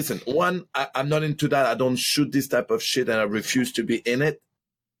like, listen, one, I'm not into that. I don't shoot this type of shit, and I refuse to be in it.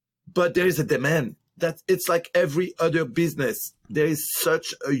 But there is a demand. It's like every other business. There is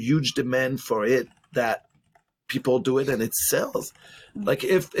such a huge demand for it that people do it and it sells. Like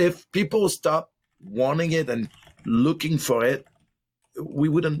if people stop wanting it and looking for it, we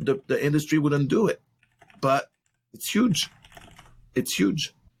wouldn't. The industry wouldn't do it. But it's huge. It's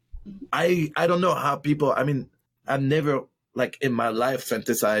huge. I don't know how people. I mean, I've never. Like in my life,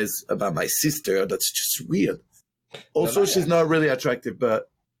 fantasize about my sister. That's just weird. Also, she's not really attractive, but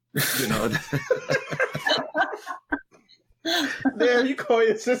you know. Damn, you call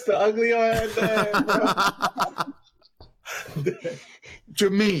your sister ugly on that, bro. To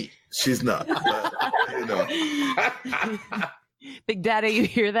me, she's not. But, you know. Big Daddy, you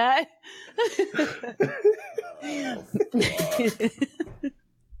hear that?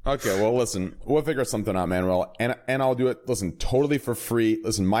 okay, well, listen, we'll figure something out, Manuel, and I'll do it. Listen, totally for free.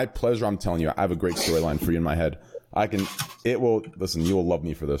 Listen, my pleasure. I'm telling you, I have a great storyline for you in my head. Listen, you will love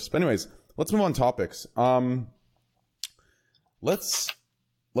me for this. But anyways, let's move on topics.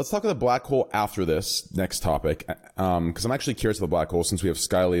 Let's talk about the black hole after this next topic. Because I'm actually curious about the black hole since we have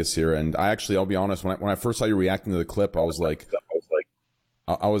Skylius here, and I'll be honest, when I first saw you reacting to the clip, I was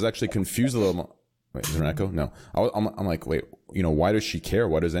actually confused a little. Wait, is there an echo? No. I'm like, wait, you know, why does she care?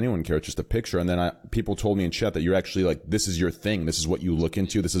 Why does anyone care? It's just a picture. And then people told me in chat that you're actually like, this is your thing. This is what you look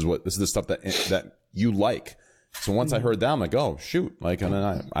into. This is the stuff that you like. So once I heard that, I'm like, oh shoot. Like, and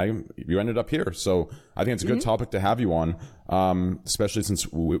then you ended up here. So I think it's a good topic to have you on. Especially since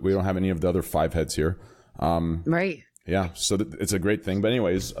we don't have any of the other five heads here. Right. Yeah. So it's a great thing. But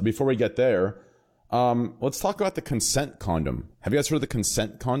anyways, before we get there, let's talk about the consent condom. Have you guys heard of the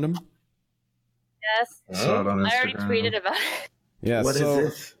consent condom? Yes. Saw it on I already Instagram. tweeted about it. Yeah. What is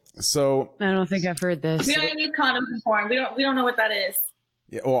this? So I don't think I've heard this. We don't need condoms in porn. We don't know what that is.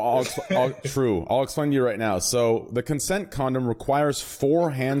 yeah, well, true. I'll explain to you right now. So the consent condom requires 4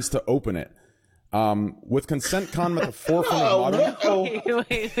 hands to open it. With consent condom at the forefront of modern.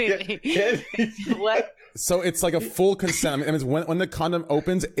 Wait. What? So it's like a full consent. I mean, when the condom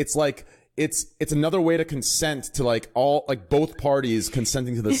opens, it's like it's another way to consent to like both parties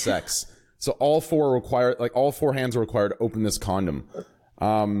consenting to the sex. So all 4 hands are required to open this condom.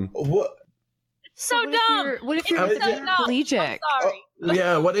 What? So What dumb. if you're It's so dumb. paraplegic? I'm sorry.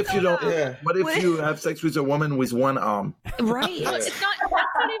 Yeah. What if you don't? Yeah. What if you have sex with a woman with one arm? Right. But it's not. That's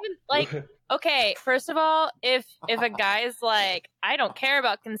not even like. Okay, first of all, if a guy's like, I don't care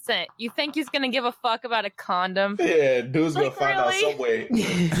about consent, you think he's gonna give a fuck about a condom? Yeah, dude's gonna Like, find out really? some way.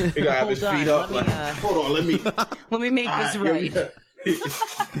 He gonna have his Hold on, feet up. let me, Like, hold on, let me. Let me make this right.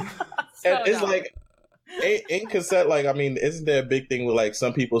 And it's dumb. like in consent, like, I mean, isn't there a big thing with like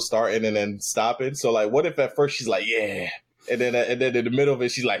some people starting and then stopping? So like, what if at first she's like, yeah, and then in the middle of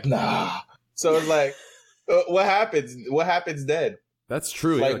it she's like, nah. So it's like, what happens? What happens then? That's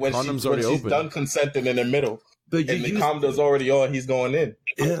true. Like Yeah, the when condom's she's already done open. consenting in the middle, But and the condom's already on, he's going in.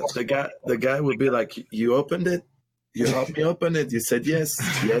 Yeah, the guy would be like, "You opened it. You helped me open it. You said yes,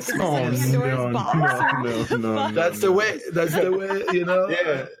 yes." Oh, yes. no. That's the way. That's the way. You know.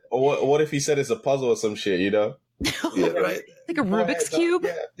 Yeah. Or what if he said it's a puzzle or some shit? You know. Yeah, right. Like a Rubik's Cube?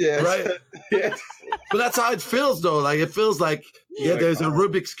 Yeah. Right. Yeah. But that's how it feels, though. Like, it feels like, there's a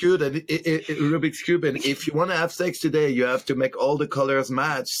Rubik's Cube, and if you want to have sex today, you have to make all the colors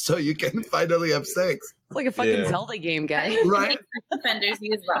match so you can finally have sex. It's like a fucking Zelda game, guy. Right. Offenders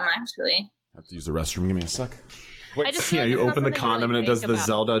use them, actually. I have to use the restroom. Give me a sec. I just feel Yeah, like you it's not open the something to condom really and it does think the about.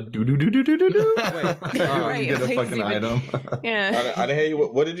 Zelda do do do do do do do. Right, You get a like, fucking even- item. Yeah. I didn't hear you.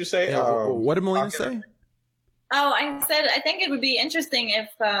 What did you say? What did Melina say? Oh, I said I think it would be interesting if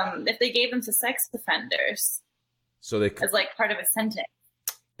they gave them to sex offenders So they as like part of a sentence.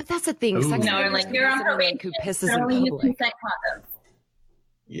 But that's the thing. Ooh. Sex No, offenders like you're on are someone probation. who pisses You in only use public. consent condoms.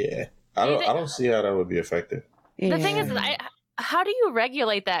 Yeah. I don't see how that would be effective. The thing is, how do you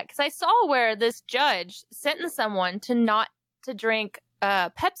regulate that? Because I saw where this judge sentenced someone to not to drink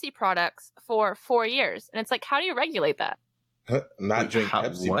Pepsi products for 4 years, and it's like, how do you regulate that? Not drink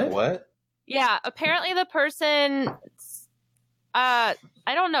Pepsi. What? Yeah, apparently the person, I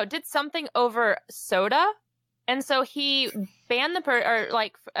don't know, did something over soda, and so he banned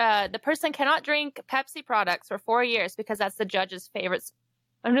the person cannot drink Pepsi products for 4 years because that's the judge's favorite.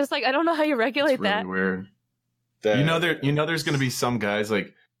 I'm just like, I don't know how you regulate It's really that. weird. That- There's gonna be some guys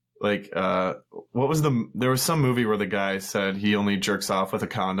like what was there was some movie where the guy said he only jerks off with a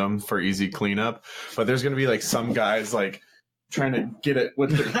condom for easy cleanup, but there's gonna be like some guys like trying to get it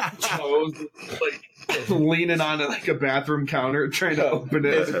with their toes, like leaning on like a bathroom counter trying to open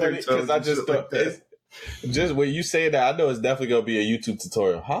it. It's with their funny toes because I and just shit like thought that. it's just when you say that, I know it's definitely gonna be a YouTube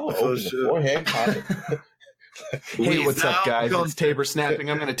tutorial. How to open sure. the forehand condom. Hey, what's up, guys? Now- It's Tabor Snapping.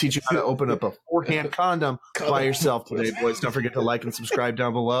 I'm going to teach you how to open up a forehand condom by yourself today, boys. Don't forget to like and subscribe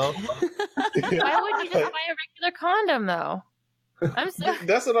down below. Why wouldn't you just buy a regular condom though? I'm so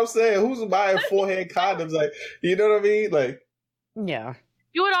That's what I'm saying. Who's buying forehand condoms? Like, you know what I mean? Like, Yeah.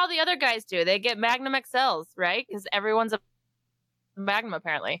 do what all the other guys do. They get Magnum XLs, right? Because everyone's a Magnum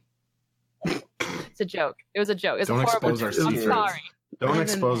apparently. It's a joke. It was a joke. It's Don't a horrible expose our joke. I'm secrets. sorry. Don't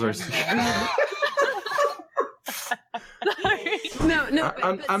expose our No,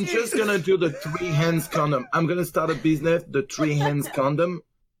 I'm just gonna do the 3 hands condom. I'm gonna start a business, the 3 hands condom,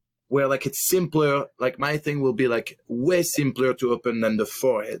 where like it's simpler. Like my thing will be like way simpler to open than the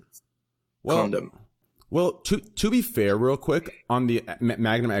forehead condom. Well, to be fair, real quick on the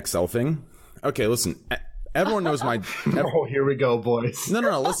Magnum XL thing. Okay, listen. Everyone knows my. Oh, here we go, boys.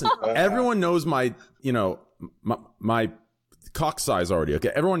 No. Listen, everyone knows my. My cock size already. Okay,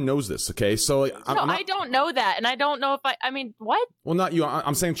 everyone knows this. Okay, so like, I'm not, I don't know that, and I don't know if I mean, what? well, not you.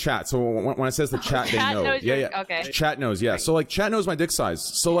 I'm saying chat. So when it says the chat, they Chat know. knows Yeah, your- yeah. okay. Chat knows. Yeah. So like, chat knows my dick size.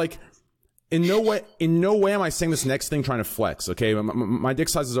 So like, in no way am I saying this next thing trying to flex. Okay, my dick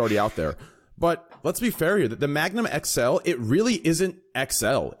size is already out there. But let's be fair here. The Magnum XL, it really isn't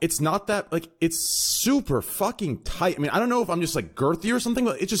XL. It's not that, like, it's super fucking tight. I mean, I don't know if I'm just like girthy or something,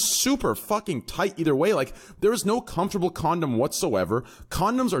 but it's just super fucking tight either way. Like, there is no comfortable condom whatsoever.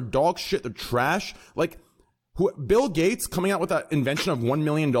 Condoms are dog shit. They're trash. Like, Bill Gates coming out with that invention of $1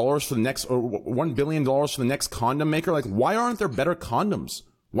 million for the next, or $1 billion for the next condom maker. Like, why aren't there better condoms?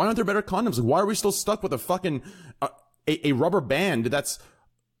 Why aren't there better condoms? Like, why are we still stuck with a fucking, a rubber band that's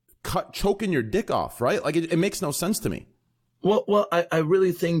choking your dick off, right? Like, it makes no sense to me. Well, I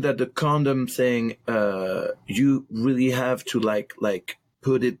really think that the condom thing, you really have to like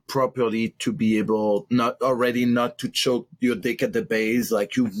put it properly to be able not to choke your dick at the base.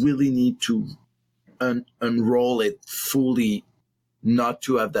 Like, you really need to unroll it fully, not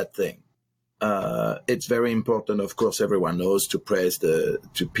to have that thing. It's very important, of course, everyone knows to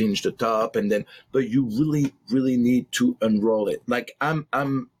to pinch the top but you really, really need to unroll it. Like, I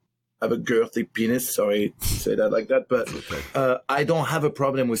have a girthy penis, sorry to say that like that, but I don't have a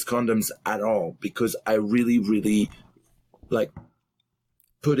problem with condoms at all because I really, really like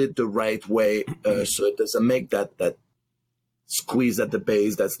put it the right way so it doesn't make that squeeze at the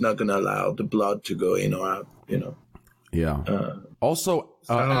base that's not going to allow the blood to go in or out, Yeah. Also,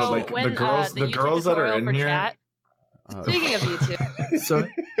 I don't know, like when, the YouTube girls that are tutorial in for here. chat- Speaking of YouTube,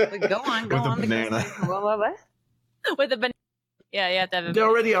 Sorry? Go on. With the banana. What? with the banana, yeah, you have to have a There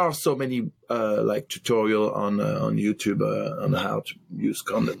already are so many like tutorial on YouTube on how to use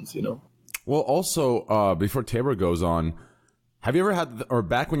condoms, well, also, before Tabor goes on, have you ever had, or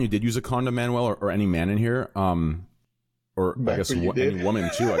back when you did use a condom, Manuel, or any man in here, or Back I guess when you did. any woman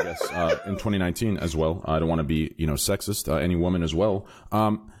too, I guess, in 2019 as well. I don't want to be, sexist, any woman as well.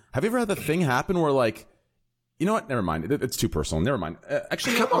 Have you ever had the thing happen where, like, you know what? Never mind. It's too personal. Never mind.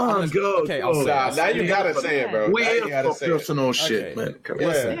 Actually, Come I'm on, gonna- go. Okay, go. I'll say it. Nah, now you gotta say it, bro. Now We you here gotta for say it. personal shit, Okay. man. Come on.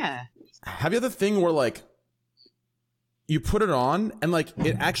 Yeah. Yeah. Have you had the thing where, like, you put it on and, like,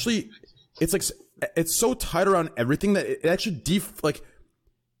 it actually, it's like it's so tight around everything that it actually like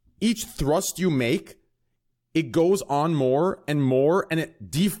each thrust you make, it goes on more and more, and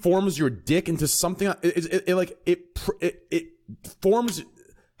it deforms your dick into something. It forms.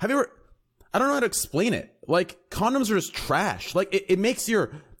 Have you ever? I don't know how to explain it. Like, condoms are just trash. Like, it makes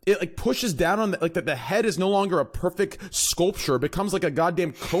it like pushes down on the head is no longer a perfect sculpture. It becomes like a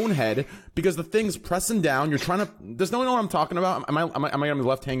goddamn cone head because the thing's pressing down. You're trying to. Does no one know what I'm talking about? Am I gonna be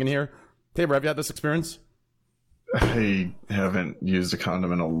left hanging here? Tabor, have you had this experience? I haven't used a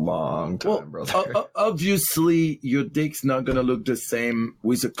condom in a long time, brother. Obviously, your dick's not gonna look the same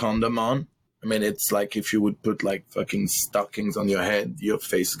with a condom on. I mean, it's like if you would put like fucking stockings on your head, your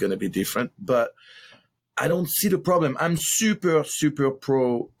face is gonna be different. But I don't see the problem. I'm super, super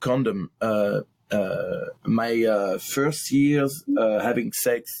pro condom. My first years having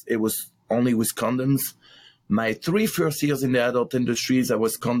sex, it was only with condoms. My 3 first years in the adult industries, I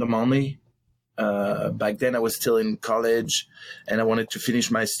was condom only. Back then I was still in college and I wanted to finish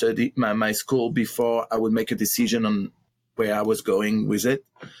my school before I would make a decision on where I was going with it.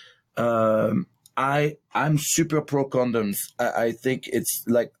 I'm super pro condoms. I think it's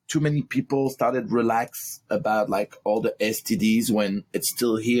like too many people started relax about like all the STDs when it's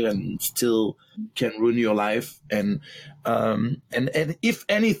still here and still can ruin your life. And if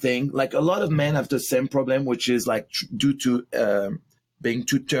anything, like a lot of men have the same problem, which is like due to, being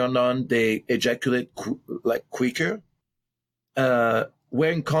too turned on, they ejaculate quicker.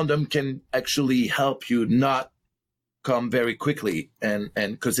 Wearing condom can actually help you not come very quickly, and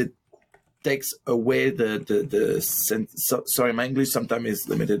because it takes away sorry, my English sometimes is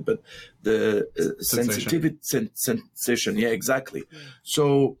limited, but the sensation. Yeah, exactly.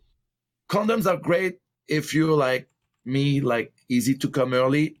 So condoms are great if you're like me, like easy to come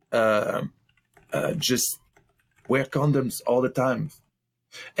early. Just wear condoms all the time.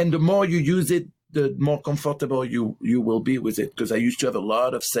 And the more you use it, the more comfortable you will be with it. Because I used to have a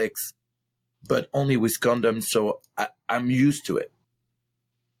lot of sex, but only with condoms, so I'm used to it.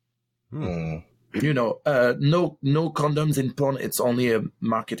 You know, no condoms in porn. It's only a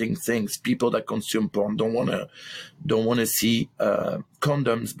marketing thing. People that consume porn don't wanna see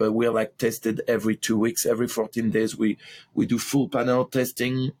condoms. But we're like tested every 2 weeks, every 14 days. We do full panel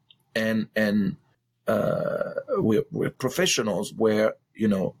testing, and we're professionals. Where, you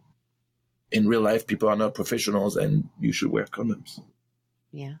know, in real life, people are not professionals, and you should wear condoms.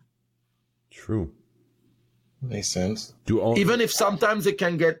 Yeah. True. Makes sense. Even if sometimes it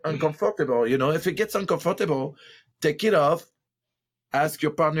can get uncomfortable, you know, if it gets uncomfortable, take it off, ask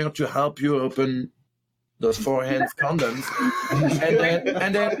your partner to help you open those 4 hands condoms,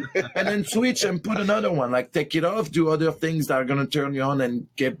 and then switch and put another one. Like, take it off, do other things that are gonna turn you on and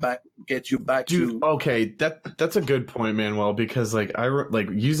get you back. Dude, okay, that's a good point, Manuel, because like like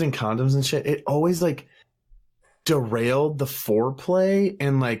using condoms and shit, it always like derailed the foreplay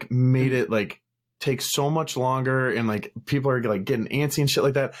and like made it like take so much longer, and like people are like getting antsy and shit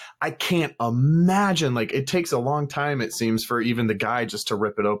like that. I can't imagine, like, it takes a long time, it seems, for even the guy just to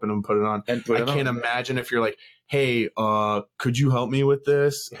rip it open and put it on. I can't imagine if you're like, hey, could you help me with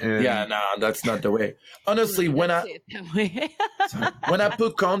this? And yeah, no, that's not the way. Honestly, when I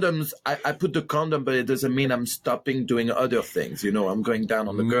put condoms, I put the condom, but it doesn't mean I'm stopping doing other things. You know, I'm going down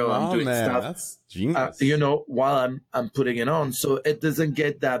on the girl, I'm doing stuff. That's genius. You know, while I'm putting it on, so it doesn't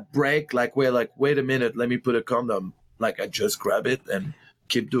get that break. Like, we're like, wait a minute, let me put a condom. Like, I just grab it and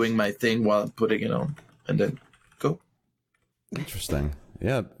keep doing my thing while I'm putting it on, and then go. Interesting.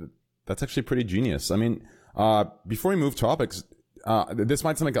 Yeah, that's actually pretty genius. I mean, before we move topics, this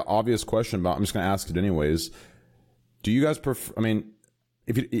might sound like an obvious question, but I'm just going to ask it anyways. Do you guys prefer? I mean,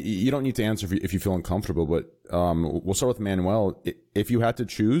 if you don't need to answer if you feel uncomfortable, but we'll start with Manuel. If you had to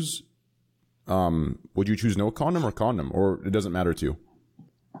choose, would you choose no condom, or it doesn't matter to you?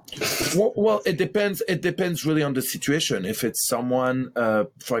 Well, it depends. It depends really on the situation. If it's someone,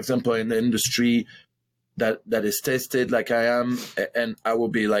 for example, in the industry that is tested like I am, and I will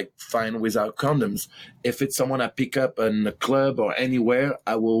be like fine without condoms. If it's someone I pick up in a club or anywhere,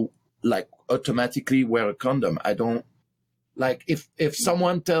 I will like automatically wear a condom. I don't like if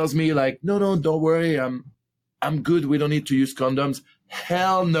someone tells me like, no, don't worry, I'm good, we don't need to use condoms.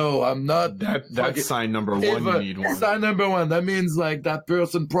 Hell no, I'm not. That's sign number one. You need one. Sign number one. That means like that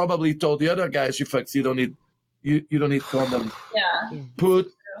person probably told the other guy she fucks. You don't need condoms.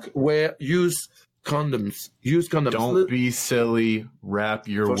 Yeah. Use condoms. Use condoms. Don't be silly. Wrap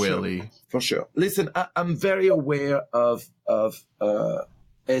your willy. For sure. Listen, I'm very aware of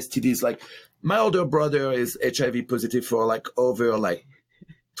STDs. Like, my older brother is HIV positive for like over like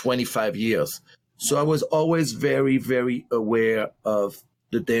 25 years. So I was always very, very aware of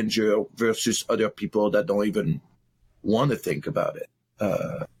the danger versus other people that don't even want to think about it.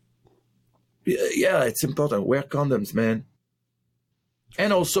 Yeah, it's important. Wear condoms, man.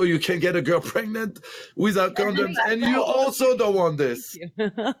 And also, you can get a girl pregnant without condoms, and you also don't want this.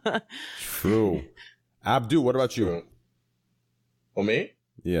 True. Abdu, what about you? For me?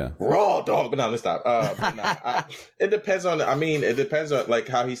 Yeah. Raw dog, but no, let's stop. It depends on. I mean, it depends on like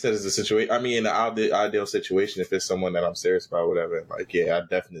how he says the situation. I mean, in the ideal situation, if it's someone that I'm serious about, whatever. Like, yeah, I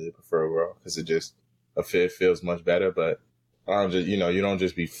definitely prefer raw because it just feels much better. But I'm just, you don't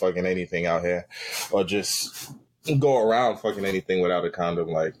just be fucking anything out here, or just go around fucking anything without a condom.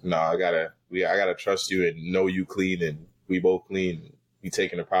 Like, no, I gotta trust you and know you clean, and we both clean. We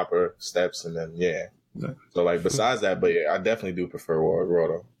taking the proper steps, and then yeah. So like besides that, but yeah, I definitely do prefer raw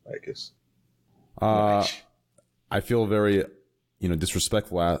though. Like it's. I feel very,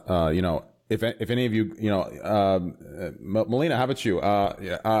 disrespectful. If any of you, Melina, how about you?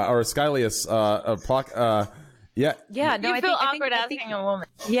 Or Skylius, yeah. Yeah, no, I feel awkward asking a woman.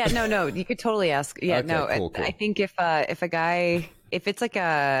 Yeah, no, you could totally ask. Yeah, Okay, no, cool. I think if a guy, if it's like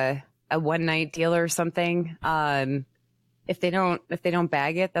a one night deal or something, if they don't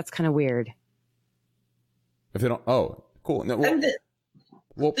bag it, that's kind of weird. If they don't, oh, cool. No, well, in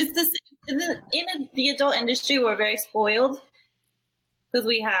the adult industry, we're very spoiled because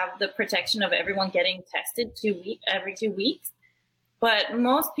we have the protection of everyone getting tested every 2 weeks. But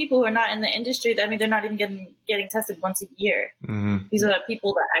most people who are not in the industry, I mean, they're not even getting tested once a year. Mm-hmm. These are the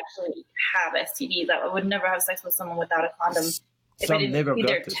people that actually have STDs that would never have sex with someone without a condom if Some I didn't never see got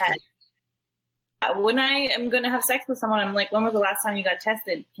their tested. test. When I am going to have sex with someone, I'm like, when was the last time you got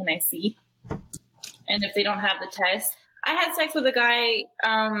tested? Can I see? And if they don't have the test, I had sex with a guy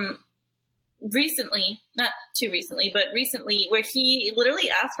recently, not too recently, but recently, where he literally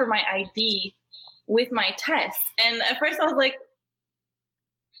asked for my ID with my test. And at first I was like,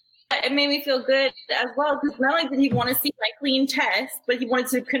 it made me feel good as well, because not only did he want to see my clean test, but he wanted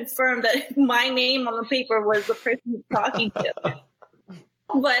to confirm that my name on the paper was the person he's talking to.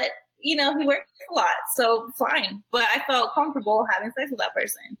 But, he works a lot, so fine. But I felt comfortable having sex with that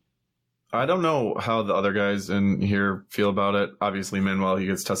person. I don't know how the other guys in here feel about it. Obviously, Manuel, he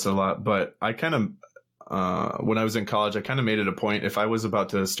gets tested a lot, but I kind of, when I was in college, I kind of made it a point. If I was about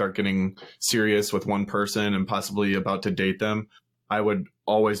to start getting serious with one person and possibly about to date them, I would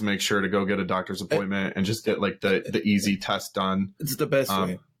always make sure to go get a doctor's appointment and just get like the easy test done. It's the best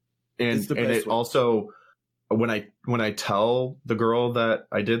way. And it also, when I tell the girl that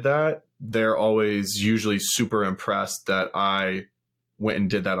I did that, they're always usually super impressed that I went and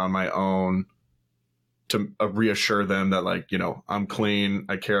did that on my own to reassure them that, like, I'm clean.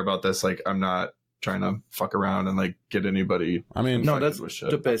 I care about this. Like, I'm not trying to fuck around and like get anybody. I mean, No, that's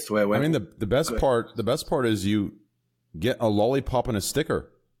the best way. I mean, the best part is you get a lollipop and a sticker.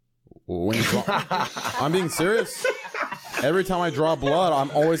 When you I'm being serious. Every time I draw blood, I'm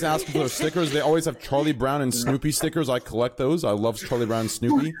always asking for those stickers. They always have Charlie Brown and Snoopy stickers. I collect those. I love Charlie Brown and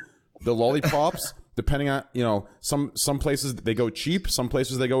Snoopy. The lollipops, depending on, some places they go cheap, some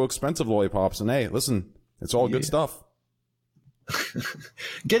places they go expensive lollipops. And hey, listen, it's all good stuff.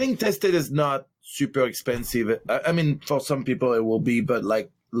 Getting tested is not super expensive. I mean, for some people it will be, but like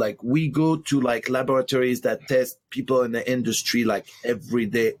we go to like laboratories that test people in the industry like every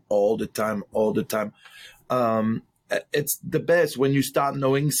day, all the time. It's the best when you start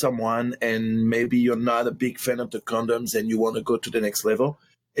knowing someone and maybe you're not a big fan of the condoms and you want to go to the next level.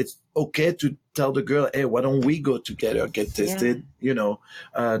 It's okay to tell the girl, hey, why don't we go together, get tested? Yeah.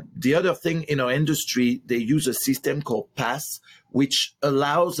 The other thing in our industry, they use a system called PASS, which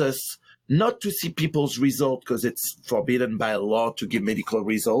allows us not to see people's results because it's forbidden by law to give medical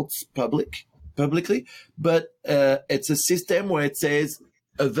results publicly. But it's a system where it says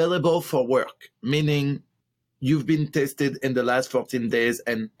available for work, meaning you've been tested in the last 14 days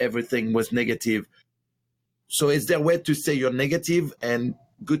and everything was negative. So is there a way to say you're negative and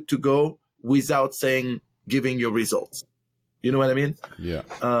good to go without giving your results? You know what I mean? Yeah.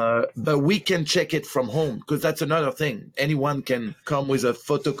 But we can check it from home because that's another thing. Anyone can come with a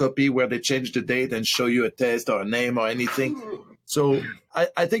photocopy where they change the date and show you a test or a name or anything. So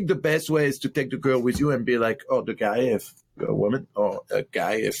I think the best way is to take the girl with you and be like, oh, the guy, if you're a woman, or a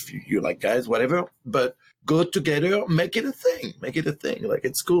guy, if you like guys, whatever. But go together, make it a thing. Like,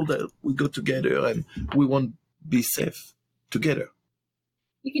 it's cool that we go together and we want to be safe together.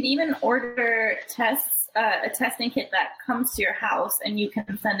 You can even order a testing kit that comes to your house, and you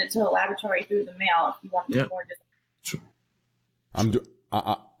can send it to a laboratory through the mail if you want to order. Sure. I'm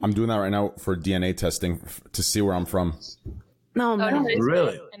doing that right now for DNA testing to see where I'm from. No, Oh, man. did you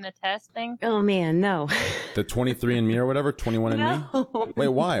Really? say in the test thing? Oh man, no. The 23andMe or whatever, 21andMe. No. Wait,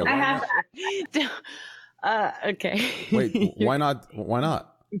 why? I Why have not? Okay. Wait, why not? Why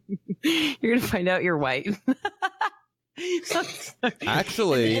not? You're gonna find out you're white.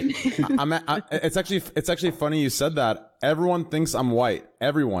 Actually, it's actually funny you said that. Everyone thinks I'm white.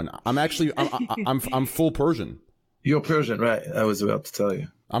 Everyone. I'm full Persian. You're Persian, right? I was about to tell you.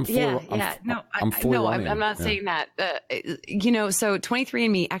 I'm full. I'm fully Iranian. I'm not saying that. So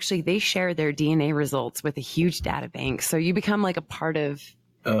 23andMe, actually, they share their DNA results with a huge data bank. So you become like a part of,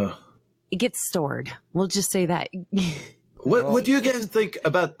 it gets stored. We'll just say that. What do you guys think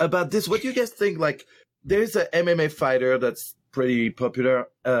about this? What do you guys think? Like, there's an MMA fighter that's pretty popular.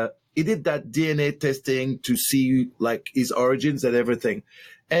 He did that DNA testing to see like his origins and everything.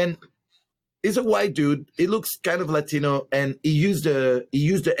 And he's a white dude. He looks kind of Latino, and he used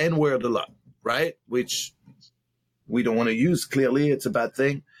the N-word a lot, right? Which we don't want to use. Clearly, it's a bad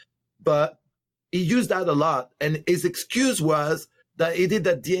thing. But he used that a lot, and his excuse was that he did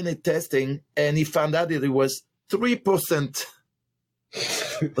that DNA testing, and he found out that it was 3%.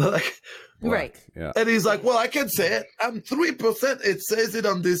 Like, Right. Yeah. and he's like, "Well, I can say it. I'm 3%. It says it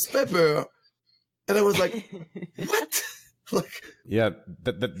on this paper." And I was like, "What?" Like, Yeah,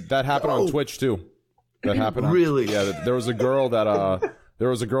 that happened on Twitch too. That happened. Really? Yeah, there was a girl that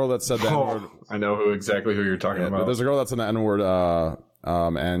said the N-word. I know exactly who you're talking about. There's a girl that said the N-word,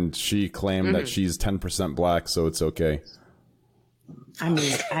 and she claimed that she's 10% black, so it's okay. I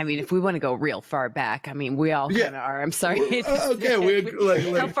mean, if we want to go real far back, I mean, we all kind of are. I'm sorry. okay, we're like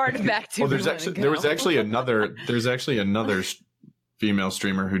How far back do Well, we want to go? there was actually another female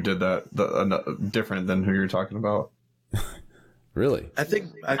streamer who did that, different than who you're talking about. Really? I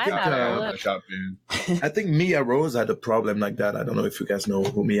think Got banned. I think Mia Rose had a problem like that. I don't know if you guys know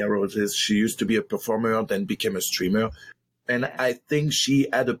who Mia Rose is. She used to be a performer, then became a streamer. And I think she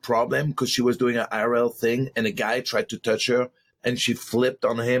had a problem because she was doing an IRL thing, and a guy tried to touch her, and she flipped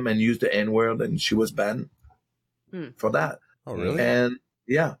on him and used the N-word, and she was banned for that. Oh, really? And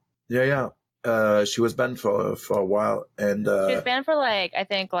yeah. She was banned for a while, and She was banned for I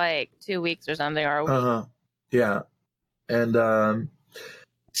think 2 weeks or something, or a week. yeah. And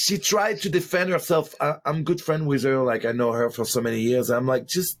she tried to defend herself. I'm good friend with her. Like, I know her for so many years. I'm like,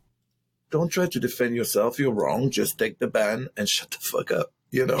 just don't try to defend yourself. You're wrong. Just take the ban and shut the fuck up.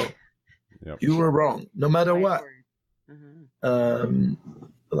 You know, You were wrong, no matter what.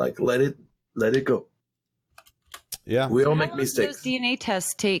 Like, let it go. Yeah. We all How make long do mistakes. those DNA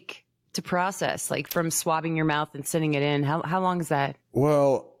tests take to process, like from swabbing your mouth and sending it in? How long is that?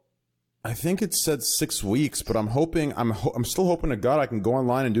 Well, I think it said 6 weeks, but I'm still hoping to God I can go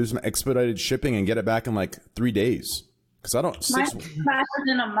online and do some expedited shipping and get it back in 3 days. Because I don't. Mine was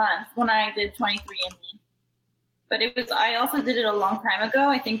in a month when I did 23andMe. But I also did it a long time ago.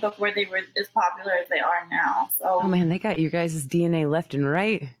 I think before they were as popular as they are now. So. Oh man, they got your guys' DNA left and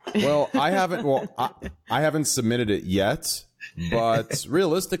right. Well, I haven't submitted it yet, but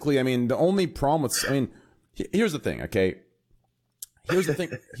realistically, I mean, the only problem with, here's the thing, okay? Here's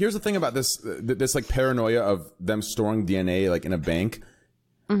the thing about this paranoia of them storing DNA in a bank.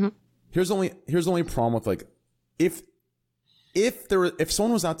 Mm-hmm. Here's the only problem with if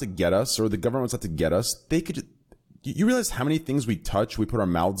someone was out to get us, or the government was out to get us, they could. You realize how many things we touch, we put our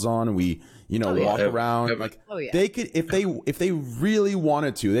mouths on, and we walk around. They could, if they really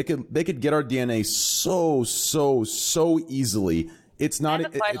wanted to, they could get our DNA so easily. It's not. I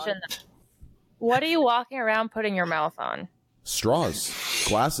have a question. What are you walking around putting your mouth on? Straws,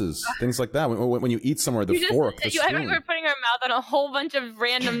 glasses, things like that. When you eat somewhere, the fork, the spoon. I think we're putting our mouth on a whole bunch of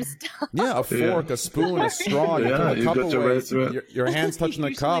random stuff. Yeah, a fork, a spoon, a straw. You throw the cup away. Your hands touching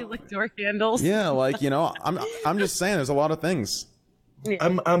the cup. Like door handles. Yeah, I'm just saying, there's a lot of things.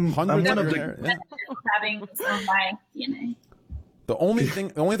 I'm one of the having some of my DNA. The only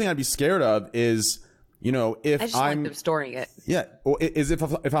thing I'd be scared of is, if I'm like storing it. Yeah, is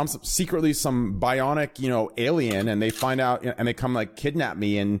if I'm secretly some bionic, alien, and they find out and they come kidnap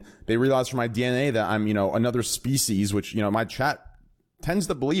me, and they realize from my DNA that I'm, another species, which my chat tends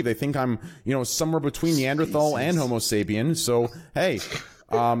to believe. They think I'm, somewhere between Neanderthal and Homo sapien. So hey,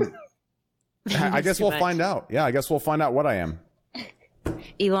 I guess we'll find out. Yeah, I guess we'll find out what I am.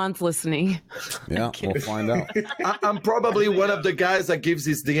 Elon's listening. Yeah, we'll find out. I'm probably one of the guys that gives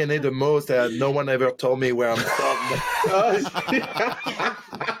his DNA the most. No one ever told me where I'm from.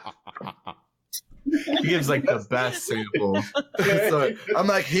 He gives the best sample. So I'm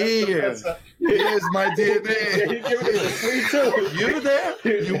like, here's my DNA. You there?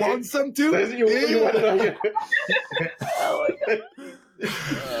 You want some too? You want to know? Oh my God.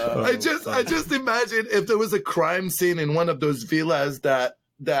 I just imagine if there was a crime scene in one of those villas that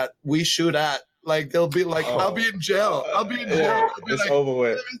we shoot at, like they'll be like, I'll be in jail. I'll be in jail. Yeah, Be it's like, over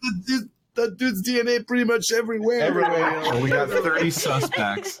with. That dude's DNA pretty much everywhere. Well, we got 30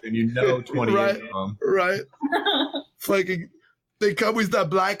 suspects, and 28 Right. of them. Right. Fucking, they come with that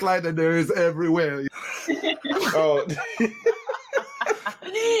black light and there is everywhere. Oh,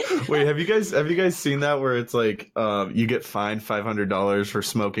 Wait, have you guys seen that where it's like you get fined $500 for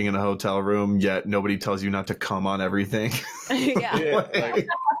smoking in a hotel room, yet nobody tells you not to cum on everything? Yeah. yeah. Like,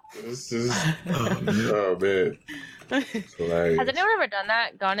 this is, oh man. It's hilarious. Has anyone ever done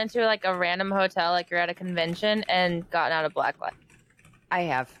that? Gone into like a random hotel, like you're at a convention, and gotten out a black light? I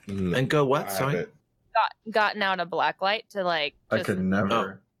have. Mhm. And go what? I Sorry. haven't. Gotten out a black light to like. I Just, could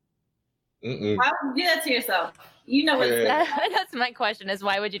never. Mm-mm. Why would you do that to yourself? You know what it's Yeah. like. That's my question: is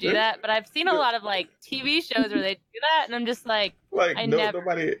why would you do that? But I've seen a lot of like TV shows where they do that, and I'm just like, Like I never-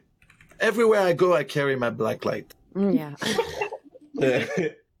 nobody. Everywhere I go, I carry my black light. Yeah.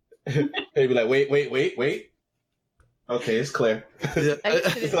 They'd be like, wait. Okay, it's clear. Yeah.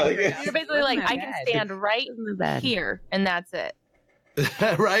 It's like, you're basically like, Not I can bad. stand right Isn't bad. here, and that's it.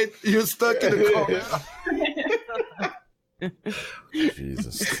 Right? You're stuck in a corner.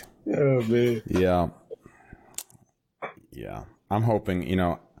 Jesus. oh man. Yeah. I'm hoping,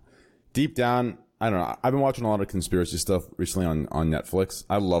 deep down, I don't know. I've been watching a lot of conspiracy stuff recently on Netflix.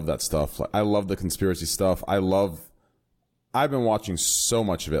 I love that stuff. Like, I love the conspiracy stuff. I've been watching so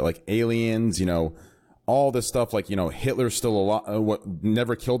much of it, like aliens, all this stuff, like, Hitler's still alive,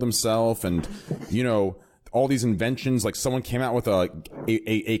 never killed himself. And, all these inventions, like someone came out with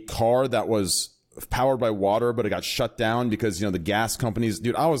a car that was powered by water, but it got shut down because, the gas companies,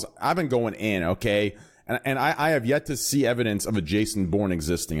 dude, I've been going in. Okay. And I have yet to see evidence of a Jason Bourne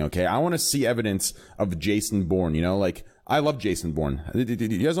existing, okay? I want to see evidence of Jason Bourne, like, I love Jason Bourne. You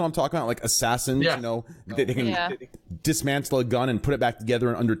guys know what I'm talking about? Like, assassins, Yeah. they can Yeah. dismantle a gun and put it back together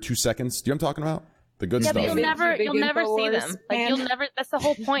in under 2 seconds. Do you know what I'm talking about? The good Yeah, but stuff. you'll never see them. Like you'll never. That's the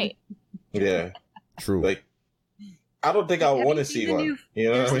whole point. Yeah. True. Like, I don't think I want to see one.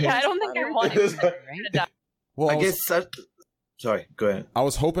 You know what I mean? Yeah, I don't think I want to. Well, I guess sorry, go ahead. I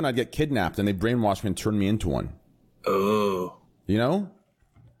was hoping I'd get kidnapped and they brainwashed me and turned me into one. Oh. You know?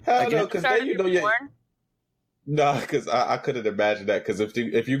 Hell no, because then No, because I couldn't imagine that. Because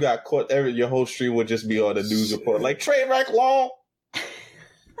if you got caught, your whole stream would just be on the news report, like train wreck law.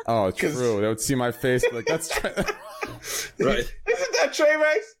 Oh, it's true. They would see my face, like, that's Right. Isn't that train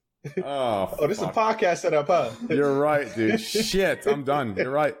wrecks? Oh, Oh, this is a podcast setup, huh? You're right, dude. Shit, I'm done. You're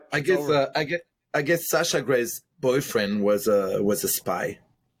right. I guess Sasha Gray's boyfriend was a spy.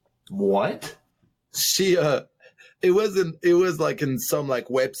 What? She it was like in some like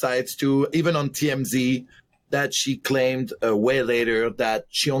websites too, even on TMZ, that she claimed way later that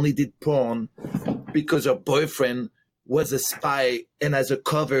she only did porn because her boyfriend was a spy, and as a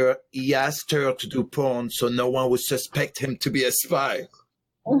cover he asked her to do porn so no one would suspect him to be a spy.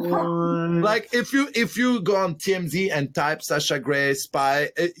 Like if you go on TMZ and type Sasha Grey spy,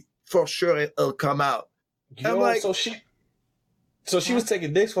 for sure it'll come out. Yo, I'm like, so she was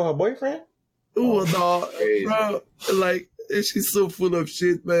taking dicks for her boyfriend? ooh, no, bro, like she's so full of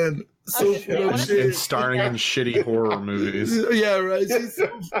shit, man. So full of And shit. starring in shitty horror movies. Yeah, right. She's so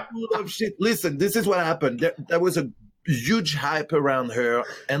full of shit. Listen, this is what happened. There was a huge hype around her,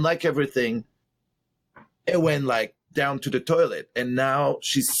 and like everything, it went like down to the toilet. And now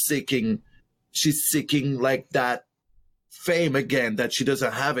she's seeking like that fame again that she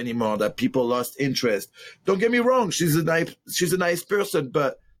doesn't have anymore. That people lost interest. Don't get me wrong. She's a nice person,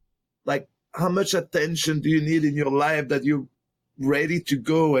 but like, how much attention do you need in your life that you're ready to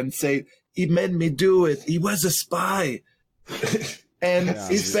go and say, he made me do it. He was a spy. And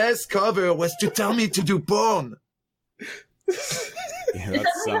his best cover was to tell me to do porn. Yeah, that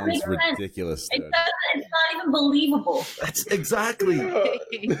sounds ridiculous, dude. It's not even believable. That's exactly.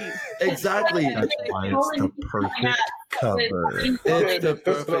 Exactly. That's why it's the perfect cover. It's the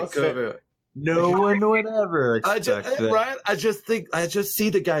perfect cover. No one would ever expect that. Right? I just see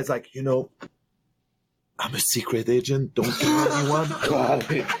the guys like, I'm a secret agent. Don't tell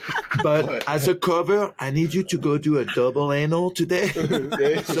anyone. But as a cover, I need you to go do a double anal today,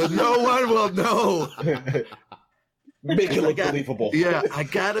 so no one will know. Make it look believable. Yeah, I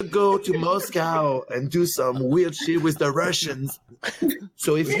gotta go to Moscow and do some weird shit with the Russians.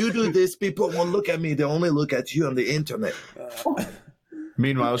 So if you do this, people won't look at me. They only look at you on the internet.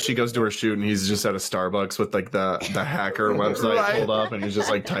 Meanwhile, she goes to her shoot and he's just at a Starbucks with like the hacker website Right. pulled up and he's just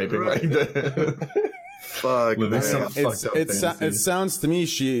like typing Right. like that. Fuck, Living man. some fucked up It fantasy. sounds to me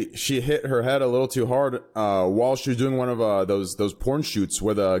she hit her head a little too hard while she was doing one of those porn shoots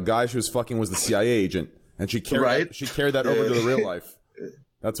where the guy she was fucking was the CIA agent, and she carried that over to the real life.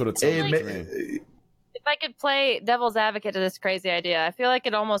 That's what it sounds Hey, like to me. If I could play devil's advocate to this crazy idea, I feel like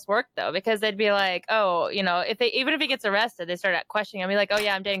it almost worked though, because they'd be like, oh, you know, even if he gets arrested, they start questioning him. Be like, oh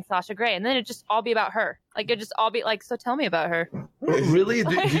yeah, I'm dating Sasha Grey, and then it'd just all be about her. Like it'd just all be like, so tell me about her. Really?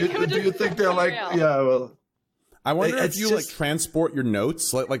 Do you think they're like, yeah, well, I wonder if it's you just- like transport your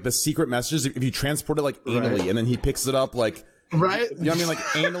notes, like the secret messages, if you transport it like anally, and then he picks it up like, right? you know what I mean, like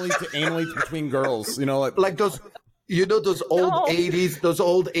anally between girls, you know, Like those, you know, those old No.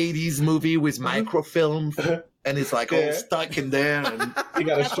 80s movie with microfilm, and it's like all Yeah. stuck in there, and He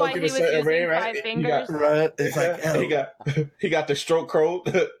got a That's why stroke he in a was certain using way, 5 right? He fingers. got, right? It's like, he got the stroke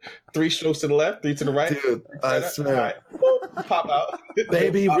code. 3 strokes to the left, 3 to the right. dude, I swear. All right. Boop, pop out.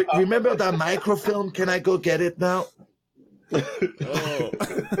 Baby, remember that microfilm? Can I go get it now?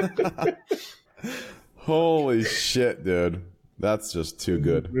 holy shit, dude, that's just too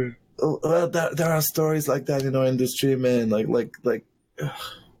good. Well, there are stories like that in our industry, man. Like,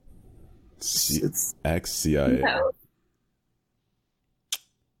 it's Ex-CIA. No.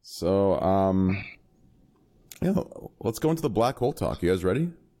 So, yeah, let's go into the black hole talk. You guys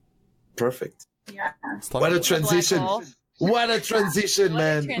ready? perfect. Yeah. Let's talk What a about- transition! hole. What a transition, What a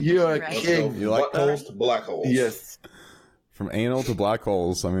man! transition, You're a right? king. You like holes to black holes. Yes. From anal to black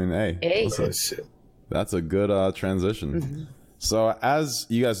holes. I mean, hey, Hey. Oh shit. that's a good transition. So, as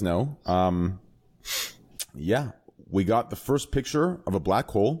you guys know, yeah, we got the first picture of a black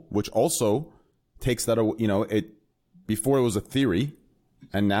hole, which also takes that, you know, it before it was a theory,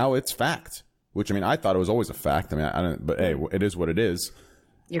 and now it's fact. Which, I mean, I thought it was always a fact. I mean, I don't, but hey, it is what it is.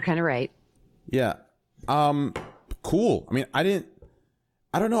 You're kind of right. Yeah. Cool. I mean, I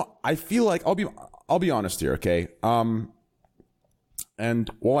don't know. I feel like I'll be honest here. Okay. And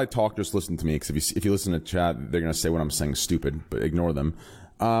while I talk, just listen to me. Cause if you listen to chat, they're going to say what I'm saying is stupid, but ignore them.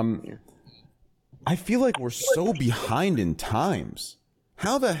 I feel like we're so behind in times.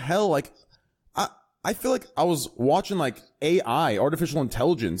 How the hell, like, I feel like I was watching like AI, artificial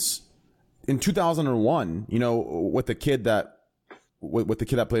intelligence in 2001, you know, with the kid that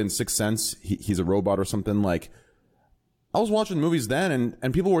played in Sixth Sense. He's a robot or something. Like, I was watching movies then,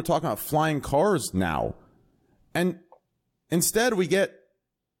 and people were talking about flying cars now. And instead, we get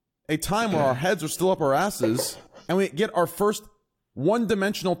a time where our heads are still up our asses, and we get our first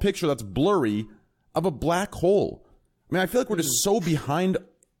one-dimensional picture that's blurry of a black hole. I mean, I feel like we're just so behind.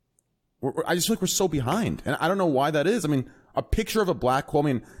 I just feel like we're so behind, and I don't know why that is. I mean, a picture of a black hole, I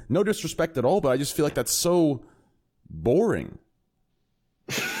mean, no disrespect at all, but I just feel like that's so boring.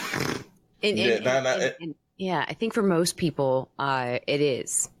 Yeah, I think for most people, it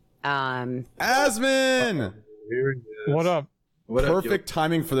is. Asmin! What up? What up, Perfect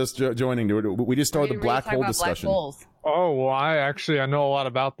timing for this joining, dude. We just started the black hole discussion. Oh, well, I know a lot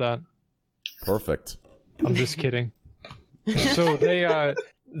about that. Perfect. I'm just kidding. So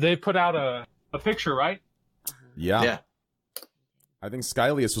they put out a picture, right? Yeah. Yeah. I think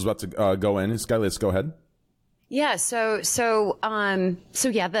Skylius was about to go in. Skylius, go ahead. Yeah, so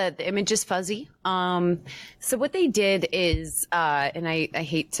yeah, the image is fuzzy. So what they did is, and I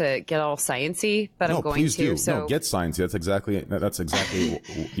hate to get all sciencey, but No, I'm going please to. do. So No, get science. That's exactly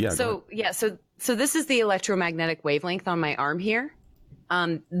yeah. go ahead. So this is the electromagnetic wavelength on my arm here.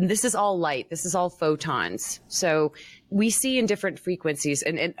 This is all light. This is all photons. So we see in different frequencies,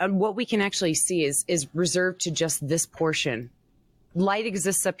 and what we can actually see is reserved to just this portion. Light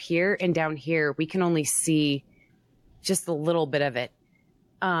exists up here, and down here we can only see just a little bit of it.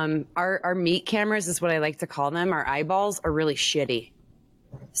 Our meat cameras is what I like to call them. Our eyeballs are really shitty.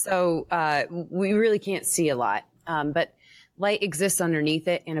 So we really can't see a lot. But light exists underneath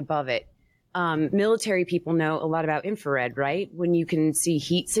it and above it. Military people know a lot about infrared, right? When you can see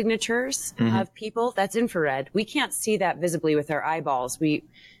heat signatures of people, that's infrared. We can't see that visibly with our eyeballs. We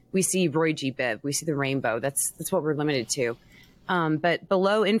see Roy G. Biv. We see the rainbow. That's what we're limited to. But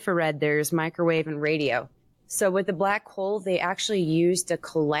below infrared, there's microwave and radio. So with the black hole, they actually used a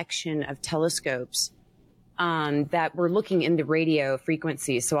collection of telescopes that were looking in the radio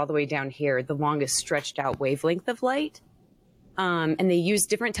frequencies. So all the way down here, the longest stretched out wavelength of light. And they used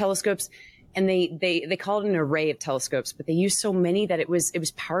different telescopes, and they called it an array of telescopes, but they used so many that it was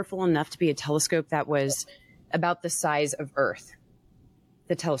powerful enough to be a telescope that was about the size of Earth.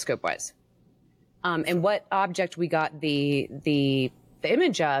 The telescope was. And what object we got the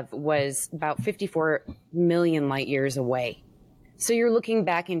image of was about 54 million light years away. So you're looking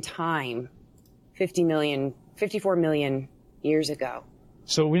back in time 54 million years ago.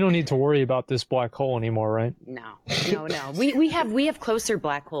 So we don't need to worry about this black hole anymore, right? No. We have closer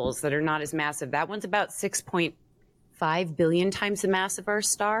black holes that are not as massive. That one's about 6.5 billion times the mass of our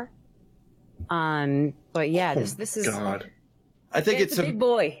star. But yeah, this is. God. I think it's a big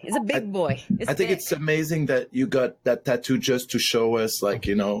boy. It's a big boy. I think it's amazing that you got that tattoo just to show us, like,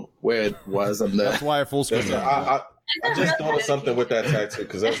 you know, where it was on the. That's why I full screen. I just thought of something with that tattoo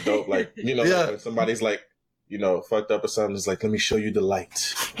because that's dope. Like, you know, like when somebody's like, you know, fucked up or something, it's like, let me show you the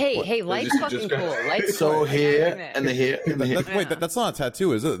light. Hey, light's fucking cool. Light's so cool. here and the here and the here. Wait, that's not a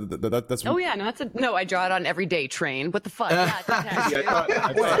tattoo, is it? That's. Oh yeah, no, I draw it on every day. Train. What the fuck? Yeah, it's a tattoo.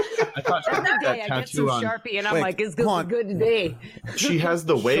 I thought every day I get some Sharpie and I'm like, it's good today. She has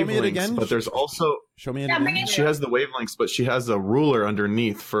the wavelengths, but there's also show me it again. She has the wavelengths, but she has a ruler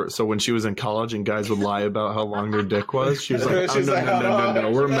underneath so when she was in college and guys would lie about how long their dick was, she was like, oh, no,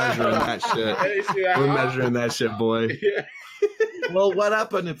 we're measuring that shit. We're measuring that shit, boy. Well, what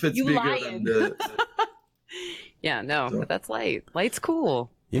happened if it's bigger lying. than the? Yeah, no, but that's light. Light's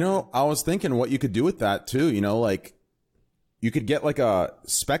cool. You know, I was thinking what you could do with that too. You know, like you could get like a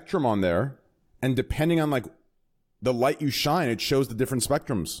spectrum on there, and depending on like the light you shine, it shows the different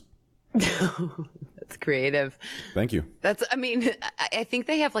spectrums. That's creative. Thank you. I think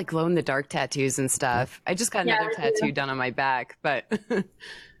they have like glow in the dark tattoos and stuff. I just got another tattoo done on my back, but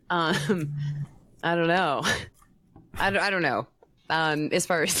I don't know. I don't know. As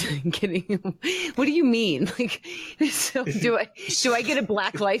far as getting, what do you mean? Like, so do I get a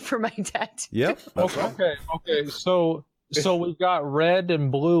black light for my tattoo? Yep. Okay. So we've got red and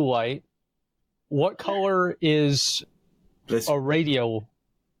blue light. What color is a radio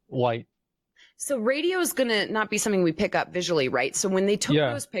light? So radio is going to not be something we pick up visually, right? So when they took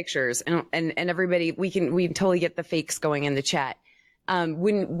those pictures and everybody, we can totally get the fakes going in the chat.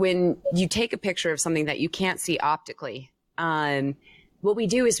 When you take a picture of something that you can't see optically, what we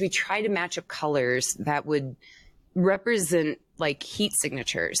do is we try to match up colors that would represent like heat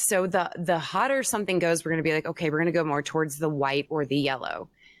signatures. So the hotter something goes, we're going to be like, okay, we're going to go more towards the white or the yellow.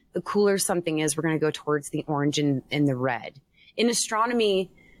 The cooler something is, we're going to go towards the orange and the red. In astronomy,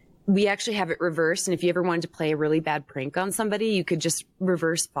 we actually have it reversed. And if you ever wanted to play a really bad prank on somebody, you could just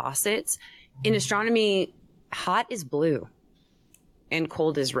reverse faucets. In astronomy, hot is blue and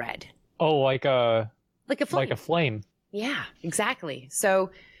cold is red. Oh, like a flame. Like a flame. Yeah, exactly.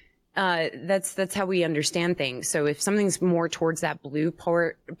 So that's how we understand things. So if something's more towards that blue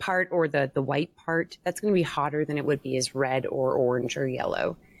part or the white part, that's going to be hotter than it would be as red or orange or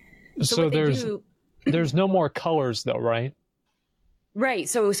yellow. So there's no more colors though, right? Right.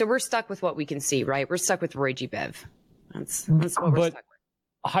 So we're stuck with what we can see, right? We're stuck with Roy G. Biv. That's what we're stuck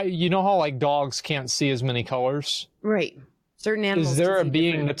with. You know how like dogs can't see as many colors? Right. Certain animals. Is there a can see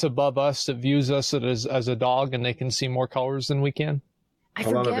being different. that's above us that views us as a dog and they can see more colors than we can? I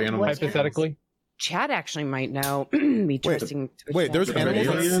forget what hypothetically. Chad actually might know. Wait, there's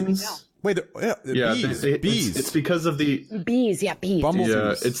animals. Wait, bees. It's because of the bees. Yeah, bees.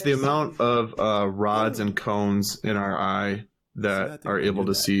 Yeah, it's the amount of rods and cones in our eye that are able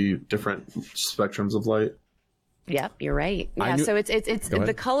to see different spectrums of light. Yep, you're right. Yeah, so it's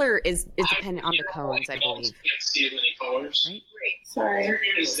the color is dependent on the cones, I believe. Can't see as many colors. Right? Sorry.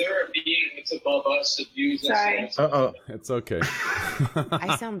 Is there a being that's above us that views us? Uh-oh. It's okay.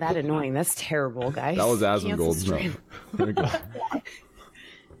 I sound that annoying. That's terrible, guys. That was Asmongold. No. There we go.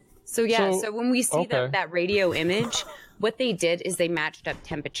 So so when we see that radio image, what they did is they matched up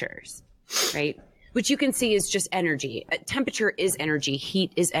temperatures, right? Which you can see is just energy. Temperature is energy.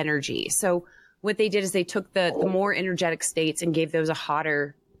 Heat is energy. So what they did is they took the more energetic states and gave those a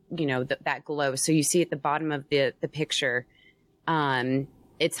hotter, that glow. So you see at the bottom of the picture,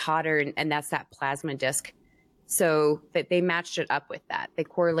 it's hotter, and that's that plasma disk. So that they matched it up with that. They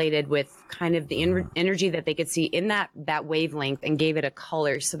correlated with kind of the energy that they could see in that wavelength and gave it a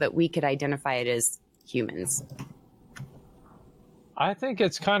color so that we could identify it as humans. I think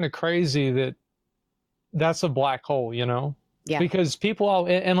it's kind of crazy that that's a black hole, Yeah. Because people,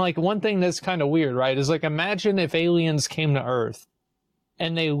 and like one thing that's kind of weird, right, is like imagine if aliens came to Earth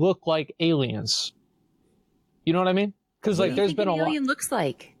and they look like aliens. You know what I mean? Because like there's been a lot. Alien looks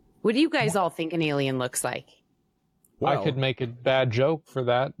like. What do you guys all think an alien looks like? I could make a bad joke for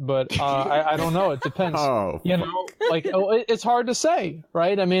that, but I don't know. It depends. It's hard to say,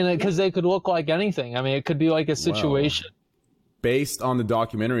 right? I mean, because they could look like anything. I mean, it could be like a situation. Based on the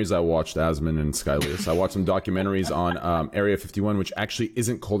documentaries I watched, Asmon and Skylius, I watched some documentaries on Area 51, which actually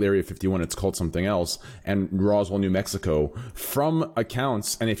isn't called Area 51, it's called something else, and Roswell, New Mexico, from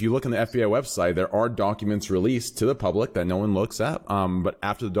accounts. And if you look on the FBI website, there are documents released to the public that no one looks at. But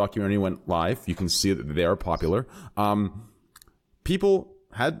after the documentary went live, you can see that they are popular. People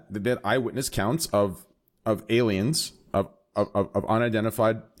had eyewitness counts of aliens, of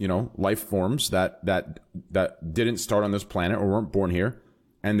unidentified, life forms that didn't start on this planet or weren't born here,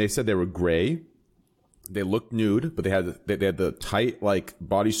 and they said they were gray. They looked nude, but they had the tight like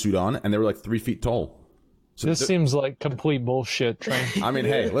bodysuit on, and they were like 3 feet tall. So this seems like complete bullshit, Trent. I mean,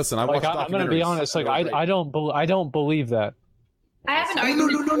 hey, listen, I watched documentaries. I'm going to be honest. Like, I don't believe that. I have an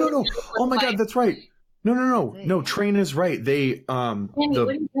argument. No. Oh my God, that's right. No. Train is right. They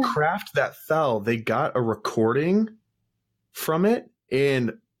the craft that fell, they got a recording from it,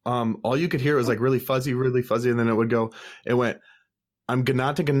 and all you could hear was like really fuzzy, and then it went, I'm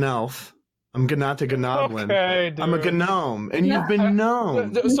Gnata Gnalf. I'm Gnata Gnadwin. Okay, I'm a gnome, and you've been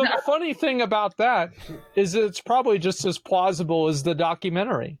known. So the funny thing about that is it's probably just as plausible as the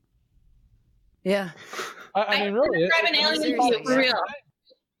documentary. Yeah. I mean, really. An alien for real.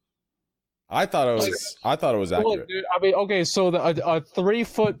 I thought it was accurate. Look, dude, I mean, okay, so a 3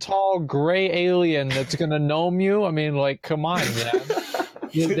 foot tall gray alien that's gonna gnome you. I mean, like, come on, man.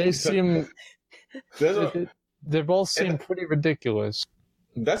 They seem. They both seem pretty ridiculous.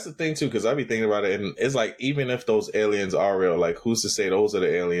 That's the thing too, because I be thinking about it, and it's like, even if those aliens are real, like, who's to say those are the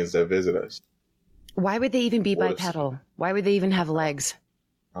aliens that visit us? Why would they even be bipedal? Why would they even have legs?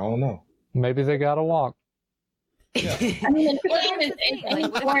 I don't know. Maybe they gotta walk. Yeah. I mean, an alien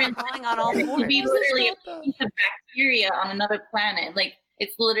is falling on all fours. It could be literally a piece of bacteria on another planet. Like,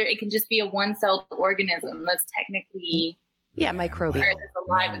 it can just be a one-celled organism that's technically microbial.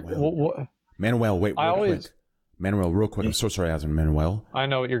 Alive. Manuel, wait. Manuel, real quick. I'm so sorry, Manuel. I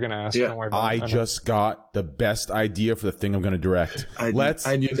know what you're going to ask. Don't worry about it. I just got the best idea for the thing I'm going to direct. I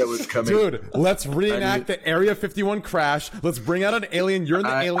knew that was coming. Dude, let's reenact the Area 51 crash. Let's bring out an alien. You're in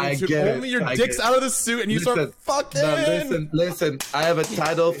the alien suit. Only your dick's out of the suit, and you start fucking. No, listen. I have a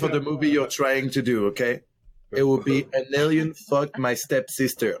title for the movie you're trying to do, okay? It will be An Alien Fucked My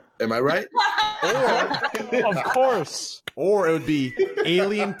Stepsister. Am I right? Of course. Or it would be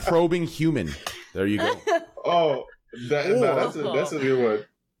Alien Probing Human. There you go. Oh, that's a good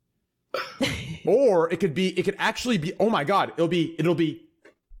one. Or it could actually be, oh my God, it'll be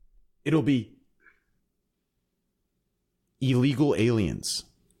Illegal Aliens.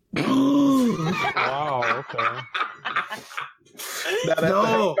 Wow, okay.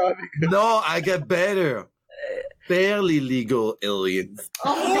 No, I get better. Barely legal aliens.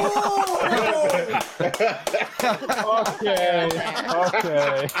 Okay.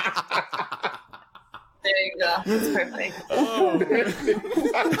 There you go. That's perfect. Okay.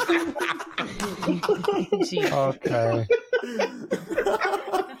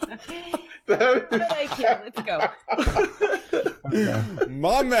 Let's go. Okay.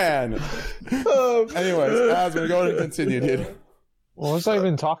 My man. Anyways, as we're going to continue, dude. What was I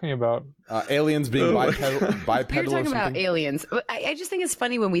even talking about? Aliens being bipedal. We were talking about aliens. I just think it's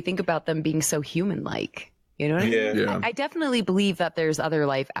funny when we think about them being so human-like. You know what I mean? Yeah. I definitely believe that there's other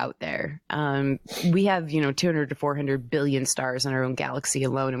life out there. We have, 200 to 400 billion stars in our own galaxy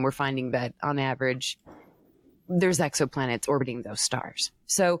alone, and we're finding that on average, there's exoplanets orbiting those stars.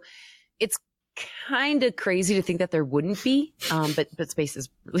 So it's kind of crazy to think that there wouldn't be, but space is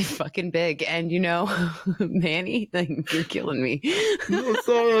really fucking big. And Manny, you're killing me. No,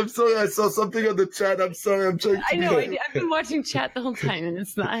 I'm sorry. I saw something on the chat. I'm sorry. I'm trying to. I know. I've been watching chat the whole time, and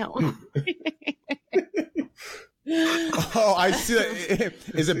it's not helping. Oh, I see that.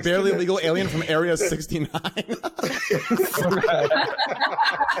 Is it Barely Legal Alien from Area 69? I'm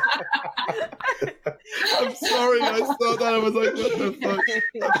sorry. I saw that. I was like, what the fuck?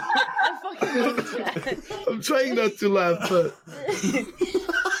 I'm trying not to laugh, but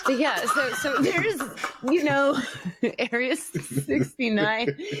yeah. So there's, Area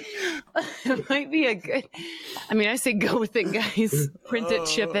 69. It might be a good. I mean, I say go with it, guys. Print it,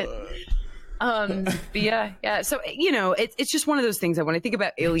 ship it. But yeah. So, it's just one of those things that when I think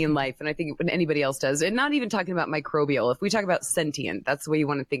about alien life, and I think when anybody else does, and not even talking about microbial, if we talk about sentient, that's the way you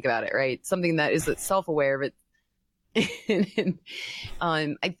want to think about it, right? Something that is self-aware of it.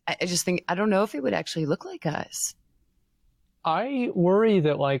 I just think, I don't know if it would actually look like us. I worry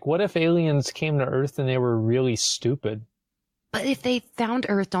that, what if aliens came to Earth and they were really stupid? But if they found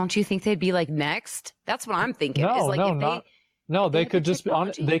Earth, don't you think they'd be next? That's what I'm thinking. No, they could just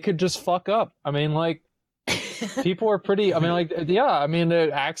fuck up. I mean, people are pretty. I mean,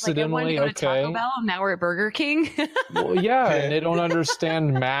 accidentally. Like Taco Bell, and now we're at Burger King. Well, yeah, and they don't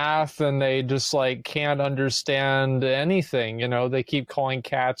understand math, and they just can't understand anything. They keep calling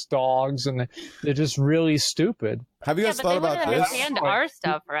cats dogs, and they're just really stupid. Have you guys thought about this? They understand our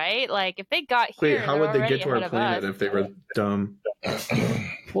stuff, right? If they got here, wait, how would they get to our planet if they were dumb?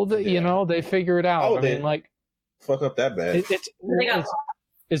 Well, they figure it out. Oh, fuck up that bad.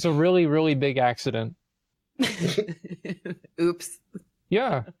 it's a really, really big accident. Oops.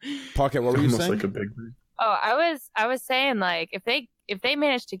 Yeah. Pocket, what were you Almost saying? like a big thing. Oh, I was saying, like, if they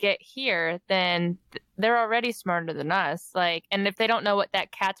manage to get here, then they're already smarter than us. Like, and if they don't know what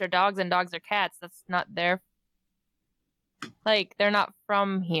that cats are dogs and dogs are cats, that's not their. Like, they're not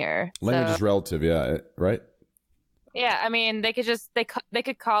from here. Language so. is relative, yeah, right? Yeah, I mean, they could just they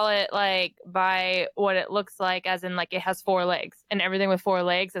could call it like by what it looks like, as in like it has 4 legs, and everything with 4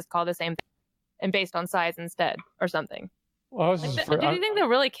 legs is called the same thing, and based on size instead or something. Well, Do you think they'll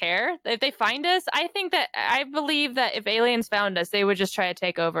really care if they find us? I believe that if aliens found us, they would just try to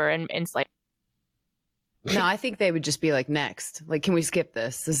take over and enslave. No, I think they would just be like, next. Like, can we skip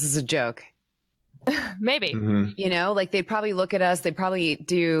this? This is a joke. Maybe. Mm-hmm. You know, like they'd probably look at us. They'd probably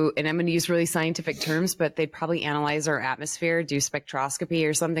do, and I'm going to use really scientific terms, but they'd probably analyze our atmosphere, do spectroscopy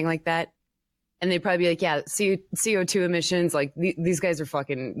or something like that. And they'd probably be like, yeah, CO2 emissions, like these guys are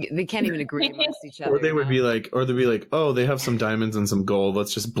fucking, they can't even agree amongst each other. Or they would be like, oh, they have some diamonds and some gold.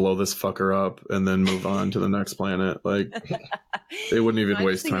 Let's just blow this fucker up and then move on to the next planet. Like, they wouldn't even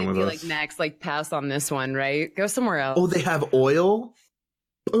waste time with us. Like, next, like, pass on this one, right? Go somewhere else. Oh, they have oil?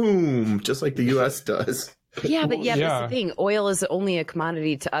 Boom. Just like the U.S. does. Yeah, but that's the thing. Oil is only a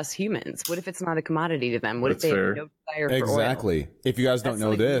commodity to us humans. What if it's not a commodity to them? What That's if they fair. have no desire for Exactly. oil? If you guys don't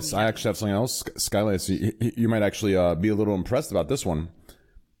know this, I actually have something else, Skylight. So you might actually be a little impressed about this one.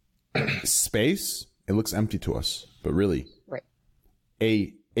 Space, it looks empty to us, but really, right?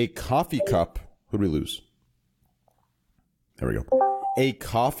 A coffee cup. Who do we lose? There we go. A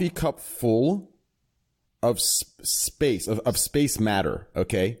coffee cup full of space of space matter.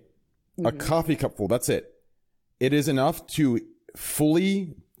 Okay, a coffee cup full. That's it. It is enough to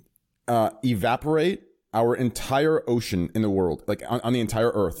fully evaporate our entire ocean in the world, like on the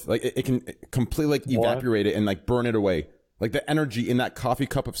entire Earth. Like it can completely like evaporate it and like burn it away. Like the energy in that coffee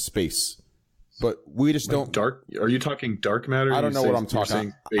cup of space. But we just don't. Dark? Are you talking dark matter? I don't know what I'm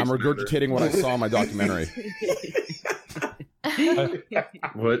talking. I'm regurgitating what I saw in my documentary.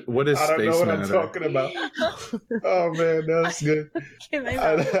 What is space matter? I don't know what I'm talking about. Oh man, that's good.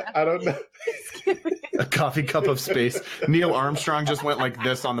 I don't know. A coffee cup of space. Neil Armstrong just went like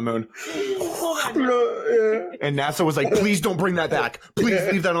this on the moon. And NASA was like, please don't bring that back. Please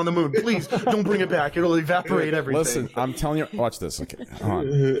leave that on the moon. Please don't bring it back. It'll evaporate everything. Listen, I'm telling you. Watch this. Okay, hold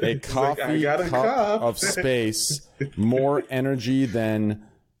on. A coffee cup of space, more energy than.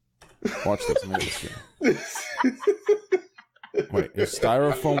 Watch this. Let me get this here. Wait, is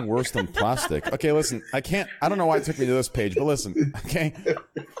styrofoam worse than plastic? Okay, listen, I don't know why it took me to this page, but listen, okay?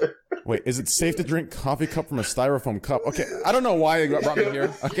 Wait, is it safe to drink coffee cup from a styrofoam cup? Okay, I don't know why you brought me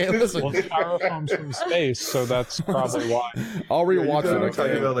here. Okay, listen. Well, styrofoam's from space, so that's probably why. I'll rewatch it. I'm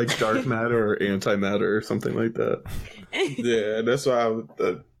talking about like dark matter or antimatter or something like that. Yeah, that's what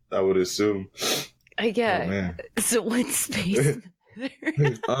I would assume. Yeah. Oh, so what's space?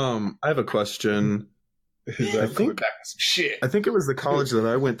 I have a question. I think it was the college that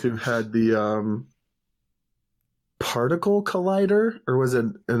I went to had the particle collider, or was it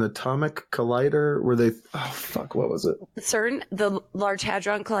an atomic collider? Where they? Oh fuck! What was it? CERN, the Large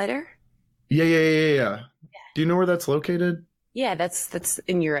Hadron Collider. Yeah. Do you know where that's located? Yeah, that's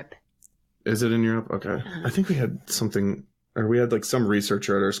in Europe. Is it in Europe? Okay. I think we had something, or we had like some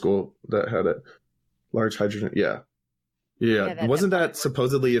researcher at our school that had it. Large Hadron. Yeah. Wasn't that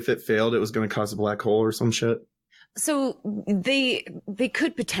supposedly if it failed, it was going to cause a black hole or some shit? So they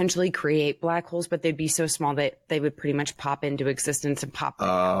could potentially create black holes, but they'd be so small that they would pretty much pop into existence and pop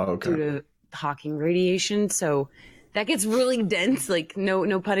out due to Hawking radiation. So that gets really dense, like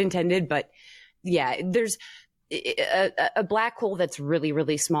no pun intended. But yeah, there's a black hole that's really,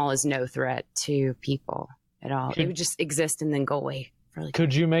 really small is no threat to people at all. It would just exist and then go away.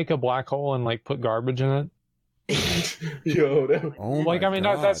 Could you make a black hole and like put garbage in it? Yo, like I mean,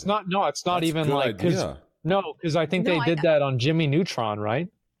 that's not. No, it's not even like because I think they did that on Jimmy Neutron, right?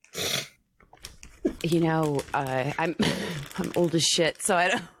 You know, I'm old as shit, so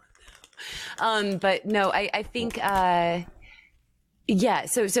I don't. But no, I think. Yeah.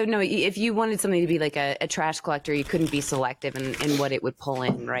 So no, if you wanted something to be like a trash collector, you couldn't be selective in what it would pull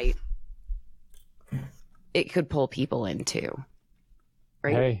in, right? It could pull people in too.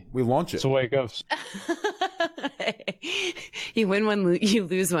 Right? Hey, we launch it. That's the way it goes. You win one, you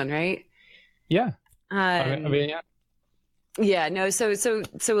lose one, right? Yeah. Yeah. Yeah. No. So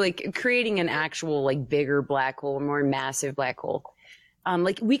like creating an actual like bigger black hole, more massive black hole.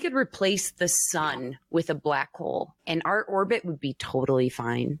 Like we could replace the sun with a black hole, and our orbit would be totally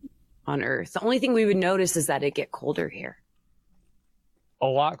fine on Earth. The only thing we would notice is that it get colder here. A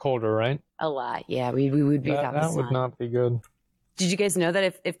lot colder, right? A lot. Yeah. We would be that would not be good. Did you guys know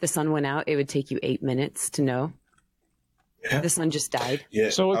that if the sun went out, it would take you 8 minutes to know? Yeah. The sun just died. Yeah.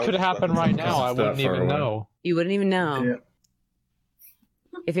 So it could happen right now. I wouldn't even know. You wouldn't even know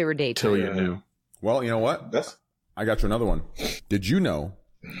if it were daytime. Till you knew. Well, you know what? I got you another one. Did you know,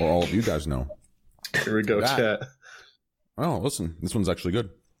 or all of you guys know? Here we go, chat. Oh, listen, this one's actually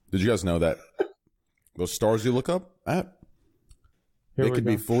good. Did you guys know that those stars you look up at, they could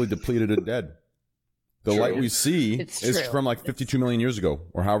be fully depleted and dead? The light we see is from like 52 million years ago,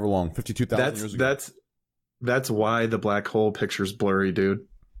 or however long, 52,000 years ago. That's why the black hole picture's blurry, dude.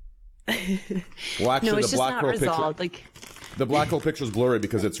 Well, actually, no, it's the just black not hole resolved. picture. The black hole picture is blurry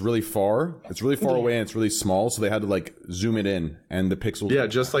because it's really far. It's really far away and it's really small, so they had to like zoom it in, and the pixels. Yeah,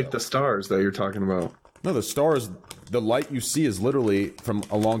 just like the stars that you're talking about. No, the stars. The light you see is literally from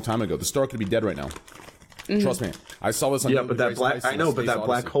a long time ago. The star could be dead right now. Trust me, I saw this on. Yeah, but that black. I know, but that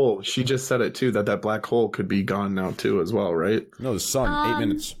black hole. She just said it too. That black hole could be gone now too, as well, right? No, the sun. 8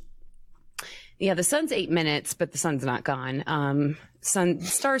 minutes. Yeah, the sun's 8 minutes, but the sun's not gone.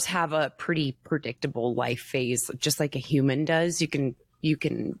 Stars have a pretty predictable life phase, just like a human does. You can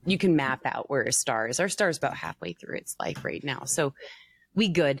map out where a star is. Our star's about halfway through its life right now, so we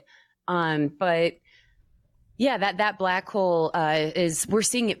good. But yeah, that black hole we're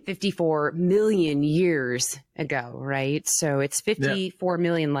seeing it 54 million years ago, right? So it's 54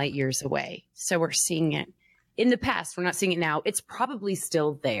 million light years away. So we're seeing it in the past. We're not seeing it now. It's probably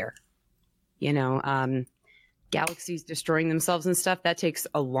still there. You know, galaxies destroying themselves and stuff, that takes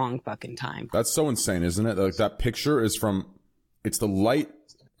a long fucking time. That's so insane, isn't it? Like that picture is it's the light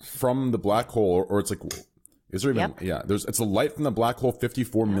from the black hole, or it's like, is there even, it's the light from the black hole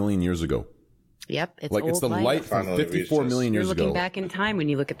 54 million years ago. Yep. It's like, old it's the light from 54 million years ago. You're looking back in time when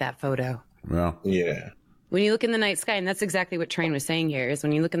you look at that photo. Yeah. Yeah. When you look in the night sky, and that's exactly what Train was saying here, is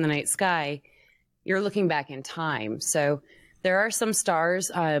when you look in the night sky, you're looking back in time. So there are some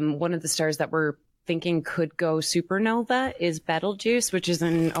stars. One of the stars that we're thinking could go supernova is Betelgeuse, which is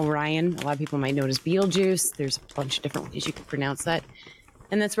in Orion. A lot of people might know it as Betelgeuse. There's a bunch of different ways you can pronounce that.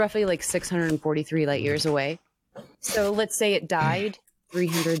 And that's roughly like 643 light years away. So let's say it died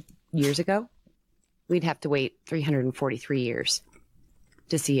 300 years ago. We'd have to wait 343 years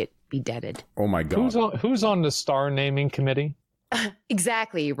to see it be deaded. Oh my God. Who's on the star naming committee?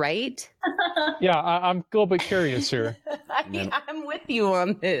 Exactly, right? Yeah, I'm a little bit curious here. I'm with you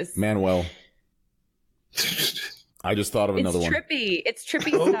on this. Manuel. I just thought of another one. It's trippy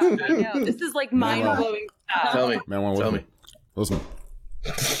stuff. I know. This is like mind-blowing stuff. Tell me. Manuel, Tell me. Listen.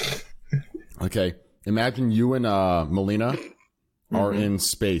 Okay. Imagine you and Melina are in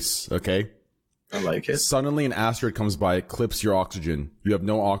space, okay? I like it. Suddenly an asteroid comes by, it clips your oxygen. You have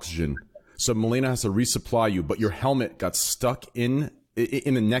no oxygen. So Melina has to resupply you, but your helmet got stuck in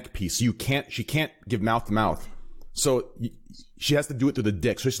the neck piece. So she can't give mouth to mouth. So she has to do it through the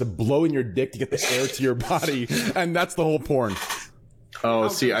dick. So she has to blow in your dick to get the air to your body. And that's the whole porn. Oh,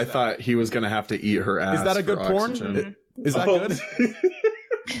 see, I thought he was going to have to eat her ass. Is that a good porn? Is that good?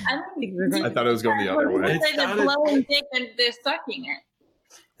 I thought it was going the other way. It's like a blowing dick and they're sucking it.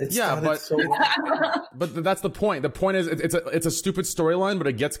 But that's the point. The point is it's a stupid storyline, but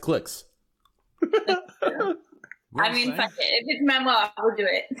it gets clicks. I mean, fuck it. If it's Memo, I will do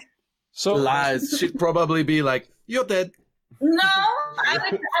it. So lies. She'd probably be like, "You're dead." No, I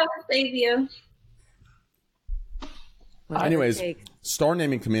would save you. Anyways, star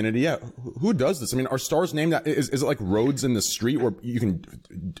naming community. Yeah, who does this? I mean, are stars named? Is it like roads in the street where you can,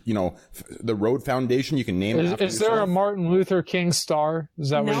 the road foundation? You can name it. Is there a Martin Luther King star?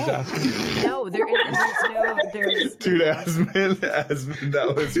 Is that what he's asking? No, there is. Dude, Asmund,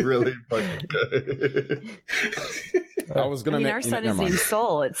 that was really fucking good. I was gonna. our son is named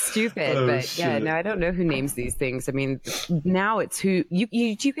Soul. It's stupid, but yeah, no, I don't know who names these things. I mean, now it's who you.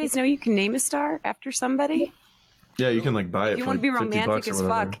 Do you guys know you can name a star after somebody? Yeah, you can buy it. If you want to be romantic as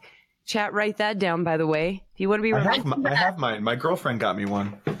fuck, chat, write that down. By the way, if you want to be romantic, I have mine. My girlfriend got me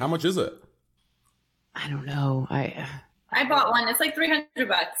one. How much is it? I don't know. I bought one. It's like $300.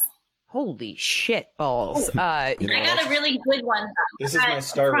 Holy shit balls! I got a really good one. This is my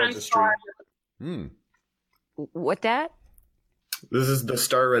star registry. What that? This is the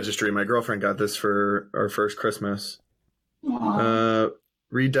star registry. My girlfriend got this for our first Christmas.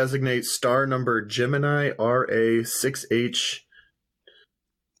 Redesignate star number Gemini RA6H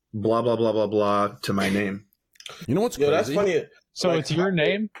blah blah blah blah blah to my name. You know what's crazy? That's funny. So it's your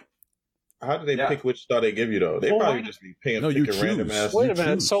name? How do they pick which star they give you though? They probably just be paying random ass. Wait a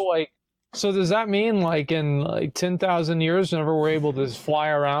minute. So does that mean in 10,000 years, whenever we're able to fly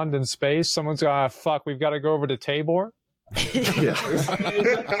around in space, someone's got we've got to go over to Tabor? Yeah. Is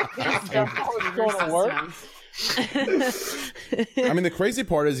that how it's going to work? I mean, the crazy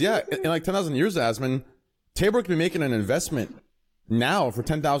part is, yeah, in like 10,000 years, Asmon, Tabor could be making an investment now for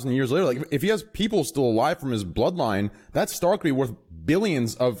 10,000 years later. Like, if he has people still alive from his bloodline, that star could be worth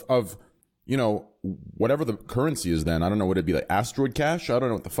billions of you know, whatever the currency is then. I don't know what it'd be, like asteroid cash? I don't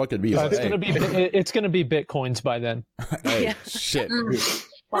know what the fuck it'd be. It's gonna be Bitcoins by then. Hey, shit. It's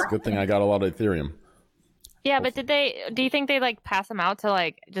a good thing I got a lot of Ethereum. Yeah, but do you think they like pass them out to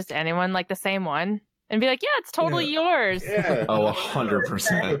like just anyone, like the same one? And be like, yeah, it's totally yours. Yeah. Oh,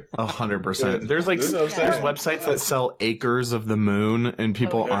 100%. 100%. There's like there's websites that sell acres of the moon and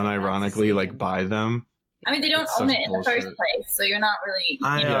people unironically like buy them. I mean, they don't own it in the first place, so you're not really.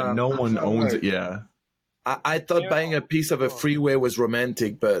 Yeah, no one owns it. Yeah. I thought buying a piece of a freeway was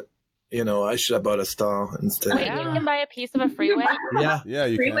romantic, but you know, I should have bought a star instead. Wait, you can buy a piece of a freeway? Yeah,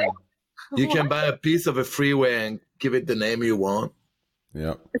 you can. You can buy a piece of a freeway and give it the name you want.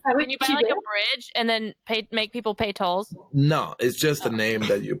 Yeah. Can you buy like a bridge and then make people pay tolls? No, it's just a name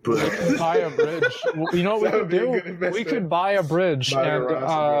that you put. Buy a bridge. You know what we could do? We could buy a bridge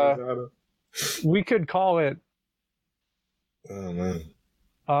and we could call it. Oh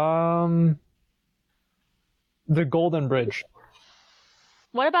man. The Golden Bridge.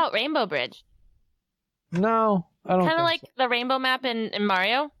 What about Rainbow Bridge? No, I don't. Kind of think like the rainbow map in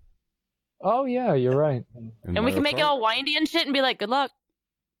Mario. Oh yeah, you're right. And we can make it all windy and shit and be like, good luck.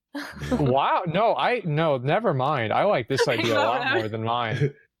 Wow, no, never mind. I like this idea a lot more than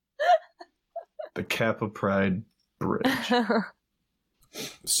mine. The Kappa Pride Bridge.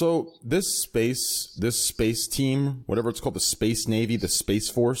 So this space team, whatever it's called, the Space Navy, the Space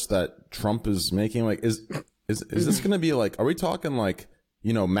Force that Trump is making, like, is this going to be like? Are we talking like,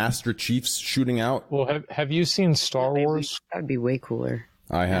 you know, Master Chiefs shooting out? Well, have you seen Star Wars? That would be way cooler.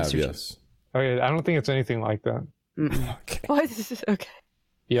 I have, Master yes. Okay, I don't think it's anything like that. Okay. What? Okay.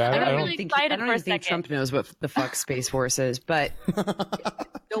 Yeah, I don't really think excited I don't for a even think second. Trump knows what the fuck Space Force is, but it's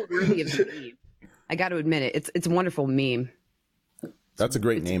so worthy of the meme. I got to admit it. It's a wonderful meme. That's a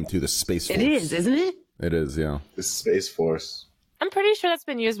great name too, the Space Force. It is, isn't it? It is, yeah. The Space Force. I'm pretty sure that's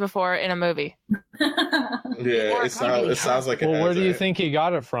been used before in a movie. Yeah, it sounds like it. Well, where do you think he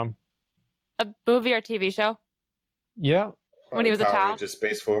got it from? A movie or TV show? Yeah. When he was a Power child? Rangers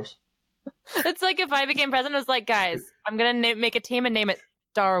Space Force. It's like if I became president, I was like, guys, I'm going to make a team and name it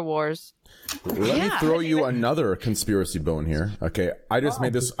Star Wars. Let me throw you another conspiracy bone here. Okay, I just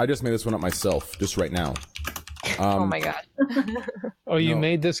made this one up myself just right now. Oh my god. Oh, you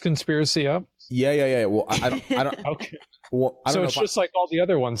made this conspiracy up? Yeah. Well, I don't. Okay. Well, I don't so know it's just like all the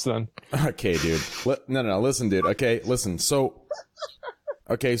other ones then. Okay, dude. No. Listen, dude. Okay, listen. So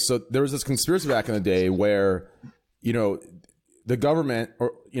there was this conspiracy back in the day where, you know, the government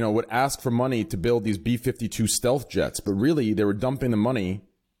would ask for money to build these B-52 stealth jets, but really they were dumping the money,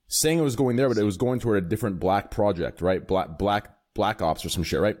 saying it was going there, but it was going toward a different black project, right? Black Ops or some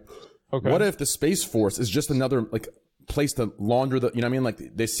shit, right? Okay. What if the Space Force is just another like place to launder the, you know what I mean?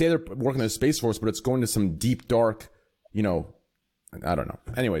 Like they say they're working in the Space Force, but it's going to some deep dark, you know, I don't know.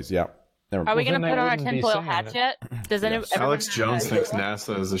 Anyways, yeah. Are we going to put on our tinfoil hats yet? Does anyone? Alex Jones thinks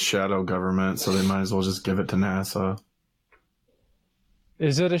NASA is a shadow government, so they might as well just give it to NASA.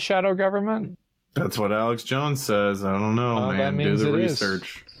 Is it a shadow government? That's what Alex Jones says. I don't know, man. Do the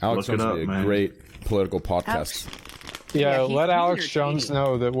research. Alex Jones would be a great political podcast. Yeah, let Alex Jones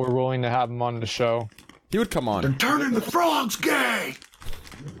know that we're willing to have him on the show. He would come on. They're turning the frogs gay.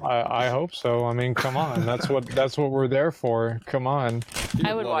 I hope so. I mean, come on. That's what we're there for. Come on.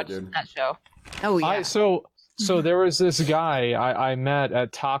 I would watch that show. Oh yeah. So there was this guy I met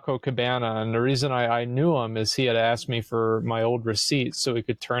at Taco Cabana, and the reason I knew him is he had asked me for my old receipts so he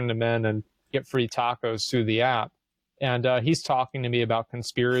could turn them in and get free tacos through the app. And he's talking to me about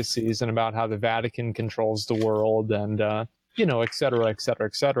conspiracies and about how the Vatican controls the world and, you know, et cetera, et cetera,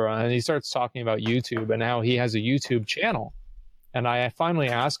 et cetera. And he starts talking about YouTube and how he has a YouTube channel. And I finally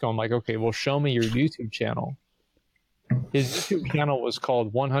asked him, like, okay, well, show me your YouTube channel. His YouTube channel was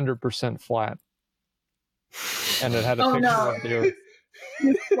called 100% Flat. And it had a picture of the Earth.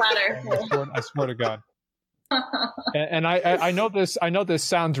 I swear to God. And I know this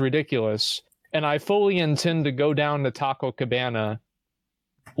sounds ridiculous. And I fully intend to go down to Taco Cabana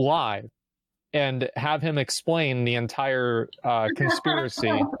live and have him explain the entire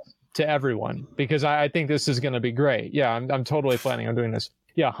conspiracy to everyone, because I think this is going to be great. Yeah, I'm totally planning on doing this.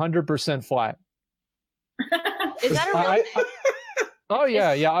 Yeah, 100% flat. Is that a real Oh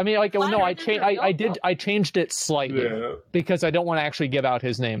yeah. I mean, like, no, I changed it slightly because I don't want to actually give out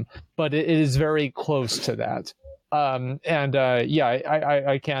his name, but it is very close to that. I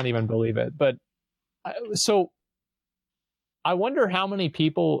can't even believe it. But so I wonder how many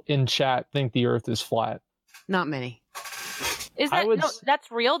people in chat think the Earth is flat. Not many. Is that no?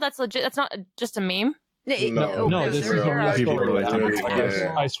 That's real. That's legit. That's not just a meme. No, this is people relate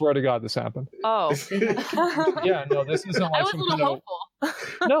to. I swear to God, this happened. Oh, yeah, no, this isn't like I was some a little kind of,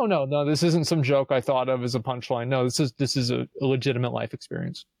 hopeful. no, this isn't some joke I thought of as a punchline. No, this is a legitimate life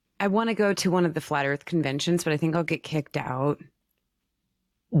experience. I want to go to one of the Flat Earth conventions, but I think I'll get kicked out.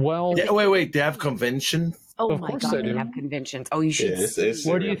 Well, yeah, wait, they have convention? Oh of my course God, they do. have conventions. Oh, you should.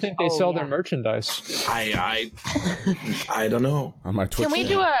 Where do you think they sell their merchandise? I don't know. On my Twitch. Can we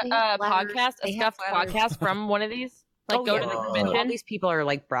do a Flat podcast, a scuffed podcast from one of these? Like go to the All convention? these people are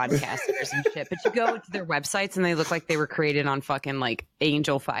like broadcasters and shit, but you go to their websites and they look like they were created on fucking like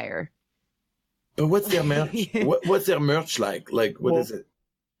Angel Fire. But what's their merch? What's their merch like? Like, what is it?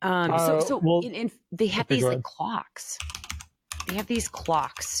 They have these like clocks. They have these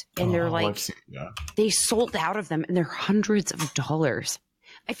clocks, and they're like, they sold out of them, and they're hundreds of dollars.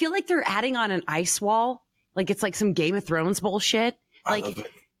 I feel like they're adding on an ice wall, like it's like some Game of Thrones bullshit.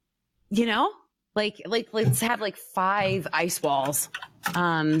 Like, you know, like let's have like 5 ice walls.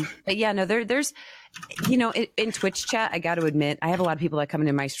 But yeah, no, there's, you know, in Twitch chat, I got to admit, I have a lot of people that come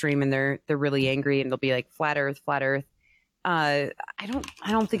into my stream and they're really angry, and they'll be like, flat Earth. I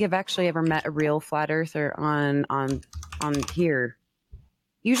don't think I've actually ever met a real flat earther on here.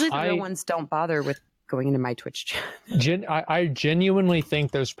 Usually the real ones don't bother with going into my Twitch chat. I genuinely think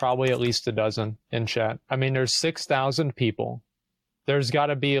there's probably at least a dozen in chat. I mean, there's 6,000 people. There's got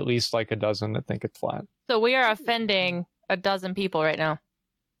to be at least like a dozen that think it's flat. So we are offending a dozen people right now.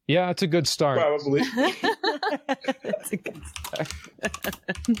 Yeah, it's a good start. Probably. It's a good start.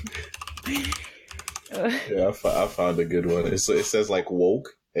 Yeah, I found a good one. It says like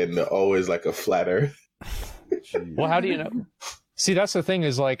woke, and always like a flat Earth. Well, how do you know? See, that's the thing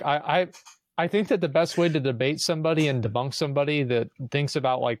is like I think that the best way to debate somebody and debunk somebody that thinks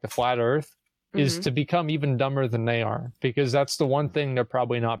about like the flat Earth is to become even dumber than they are, because that's the one thing they're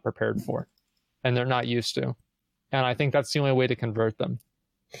probably not prepared for, and they're not used to. And I think that's the only way to convert them.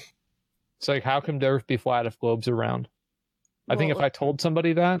 It's like, how can the Earth be flat if globes are round? I think if I told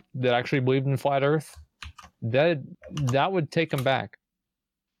somebody that actually believed in flat Earth, that would take them back.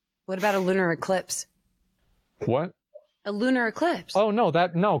 What about a lunar eclipse? What? A lunar eclipse? Oh no,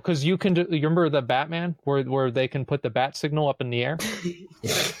 because you can do. You remember the Batman where they can put the bat signal up in the air?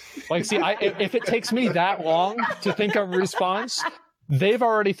 Like, see, if it takes me that long to think of a response, they've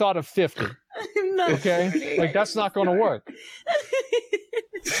already thought of 50. Okay, like that's not going to work.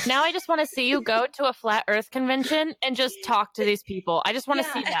 Now I just want to see you go to a flat Earth convention and just talk to these people. I just want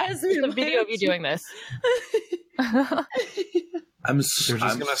to see that. Just a video of you doing this. They're just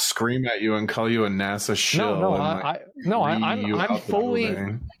gonna scream at you and call you a NASA shill.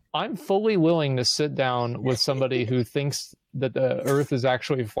 I'm fully willing to sit down with somebody who thinks that the Earth is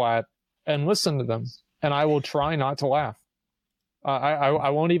actually flat and listen to them, and I will try not to laugh. I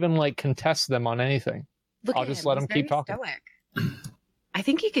won't even like contest them on anything. I'll just let them keep talking. Stoic. I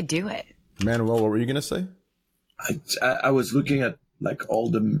think he could do it. Manuel, what were you gonna say? I was looking at like all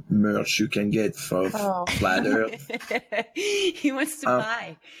the merch you can get for Flat Earth. He wants to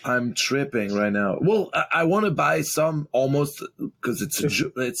buy. I'm tripping right now. Well, I want to buy some almost because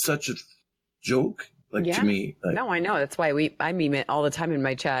it's such a joke. Like to me. Like, no, I know. That's why I meme it all the time in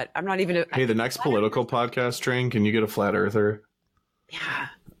my chat. I'm not even. Hey, the next political podcast train, can you get a flat earther? Yeah.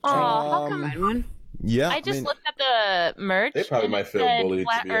 Oh, how come? Find one? Yeah. I just looked at the merch. They probably might feel bullied.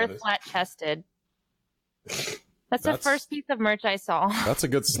 Flat to be Earth, honest. flat chested. That's the first piece of merch I saw. That's a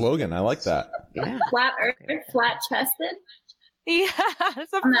good slogan. I like that. Yeah. Flat Earth, flat chested. Yeah,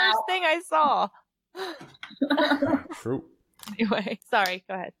 that's the first thing I saw. True. Anyway, sorry.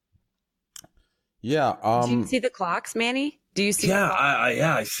 Go ahead. Yeah. Do you see the clocks, Manny? Do you see? Yeah,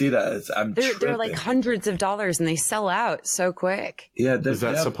 I see that. They're like hundreds of dollars, and they sell out so quick. Yeah, is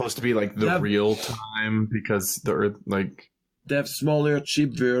that supposed to be like the real time? Because the Earth, like, they have smaller,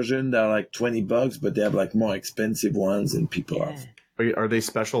 cheap version that are like $20, but they have like more expensive ones, and people are they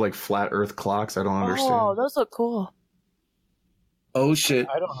special like flat Earth clocks? I don't understand. Oh, those look cool. Oh shit!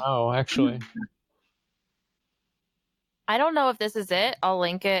 I don't know, actually. I don't know if this is it. I'll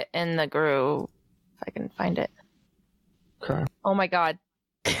link it in the group if I can find it. Okay. Oh my god.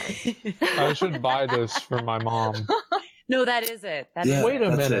 I should buy this for my mom. No, that is it. Wait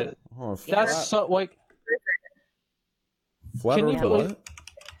a minute. Oh, that's so like. Flat Earth what?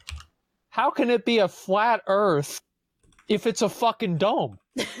 How can it be a flat Earth if it's a fucking dome?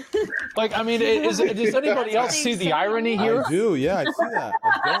 Like, I mean, does anybody else see the irony here? I do, yeah, I see that.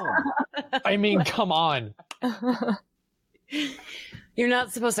 A dome. I mean, come on. You're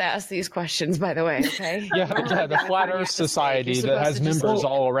not supposed to ask these questions, by the way, okay? Yeah, the Flat Earth Society that has members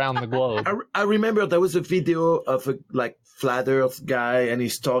all around the globe. I remember there was a video of a flat Earth guy, and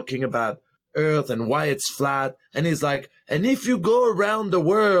he's talking about Earth and why it's flat, and he's like, and if you go around the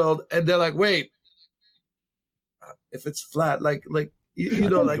world, and they're like, wait, if it's flat, you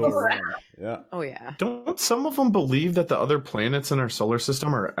know, like, yeah. Oh yeah. Don't some of them believe that the other planets in our solar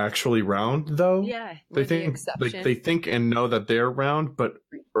system are actually round, though? Yeah, they think they think and know that they're round, but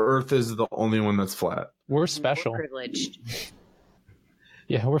Earth is the only one that's flat. We're special. We're privileged.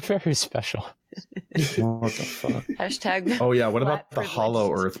 Yeah, we're very special. What the fuck? Hashtag. Oh yeah, what about the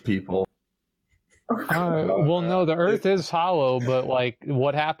hollow Earth people? Well, no, the Earth is hollow, but like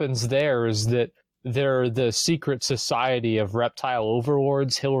what happens there is that they're the secret society of reptile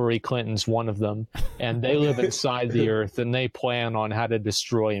overlords. Hillary Clinton's one of them, and they live inside the Earth, and they plan on how to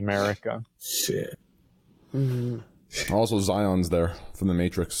destroy America. Shit. Mm-hmm. Also, Zion's there from the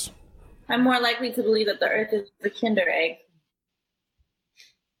Matrix. I'm more likely to believe that the Earth is the Kinder Egg.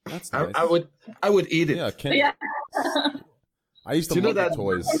 That's nice. I would eat it. Yeah, Yeah. I used to love the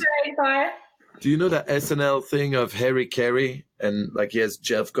toys. Kinder Egg bar. Do you know that SNL thing of Harry Carey, and he has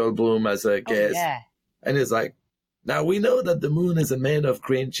Jeff Goldblum as a guest, and he's like, now we know that the moon is made of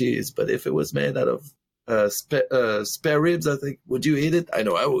cream cheese, but if it was made out of spare ribs, I think, would you eat it? I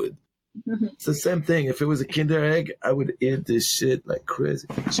know I would. It's the same thing. If it was a Kinder Egg, I would eat this shit like crazy.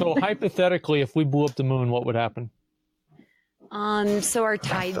 So hypothetically, if we blew up the moon, what would happen? So our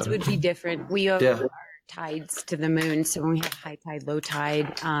tides would be different. We owe our tides to the moon, so when we have high tide, low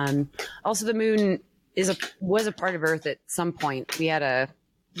tide. Also, the moon was a part of Earth at some point. We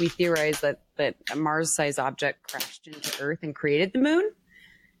theorized that a Mars-sized object crashed into Earth and created the moon,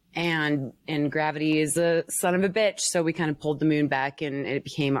 and gravity is a son of a bitch. So we kind of pulled the moon back, and it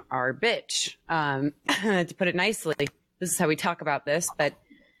became our bitch. To put it nicely, this is how we talk about this, but.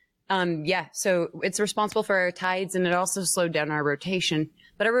 So it's responsible for our tides, and it also slowed down our rotation.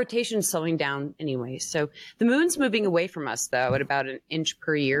 But our rotation is slowing down anyway. So the moon's moving away from us, though, at about an inch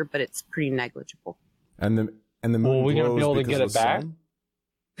per year, but it's pretty negligible. And the moon Well, are we going to be able to get it back?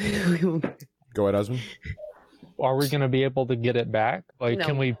 Go ahead, husband. Are we going to be able to get it back? Like, No.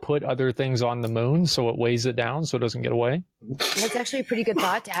 Can we put other things on the moon so it weighs it down so it doesn't get away? That's actually a pretty good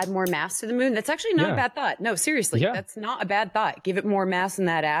thought, to add more mass to the moon. That's actually not a bad thought. No, seriously, that's not a bad thought. Give it more mass in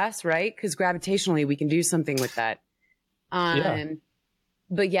that ass, right? Because gravitationally, we can do something with that.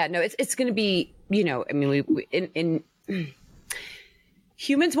 But yeah, no, it's going to be, I mean,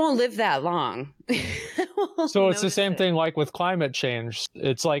 humans won't live that long. So it's the same thing like with climate change.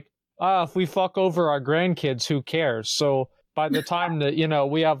 It's like, if we fuck over our grandkids, who cares? So by the time that,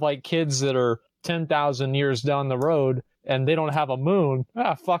 we have like kids that are 10,000 years down the road and they don't have a moon,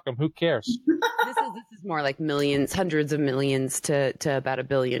 fuck them, who cares? This is more like millions, hundreds of millions to about 1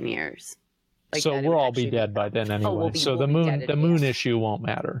 billion years. Like so we'll all be dead by then anyway. So the moon issue won't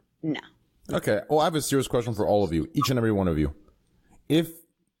matter. No. Okay. Well, I have a serious question for all of you, each and every one of you.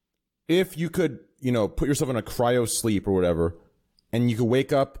 If you could, put yourself in a cryo sleep or whatever, and you could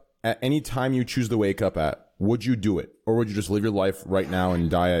wake up at any time you choose to wake up at, would you do it? Or would you just live your life right now and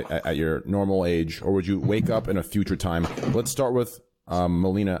die at your normal age? Or would you wake up in a future time? Let's start with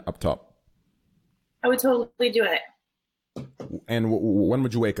Melina up top. I would totally do it. And when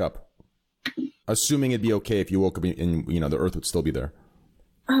would you wake up? Assuming it'd be okay if you woke up and, the Earth would still be there.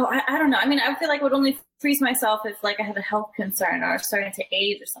 Oh, I don't know. I mean, I feel like I would only freeze myself if I had a health concern or starting to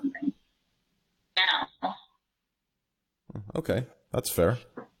age or something. Now. Okay, that's fair.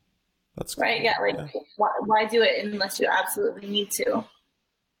 That's right. Yeah, why do it unless you absolutely need to?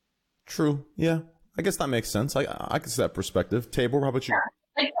 True. Yeah, I guess that makes sense. I can see that perspective. Tabor, how about you?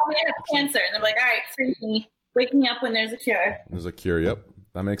 Yeah. Like, I have cancer, and they're like, all right, freeze me. Wake me up when there's a cure. There's a cure. Yep,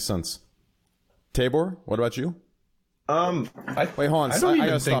 that makes sense. Tabor, what about you? Wait, hold on. I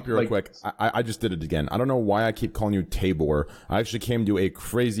gotta stop you real quick. I just did it again. I don't know why I keep calling you Tabor. I actually came to a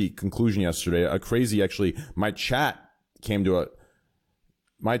crazy conclusion yesterday. My chat came to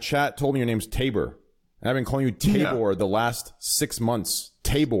my chat told me your name's Tabor. And I've been calling you Tabor the last 6 months.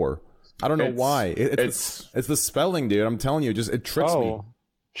 Tabor. I don't know why. It's the spelling, dude. I'm telling you, it tricks me.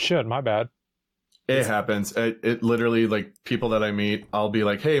 Shit, my bad. It happens. It literally, people that I meet, I'll be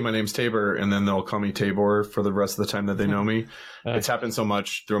like, hey, my name's Tabor, and then they'll call me Tabor for the rest of the time that they know me. It's happened so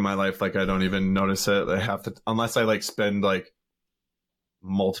much through my life, I don't even notice it. I have to, unless I spend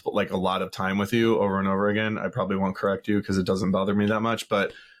multiple, a lot of time with you over and over again, I probably won't correct you because it doesn't bother me that much.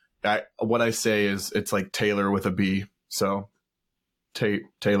 But what I say is it's like Taylor with a B. So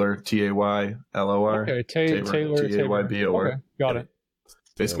Taylor, Taylor. Okay, Taylor, Taybor. Okay, got it.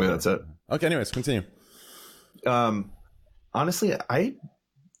 Basically, that's it. Okay, anyways, continue. honestly, I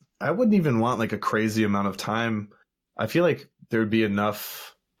wouldn't even want like a crazy amount of time. I feel like there'd be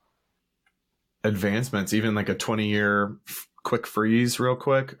enough advancements, even like a 20-year quick freeze real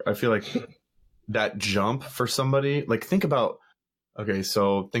quick. I feel like that jump for somebody, like think about the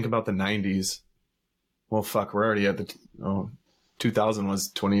 90s. Well, fuck, we're already at 2000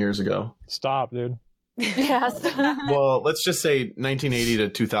 was 20 years ago. Stop, dude. Yes. Well, let's just say 1980 to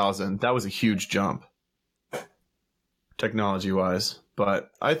 2000. That was a huge jump, technology-wise.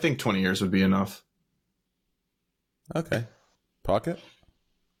 But I think 20 years would be enough. Okay. Pocket?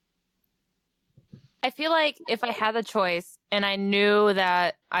 I feel like if I had the choice and I knew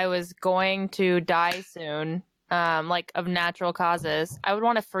that I was going to die soon, like of natural causes, I would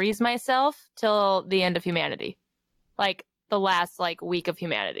want to freeze myself till the end of humanity. Like the last like week of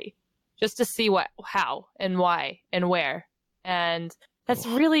humanity. Just to see how and why and where. And that's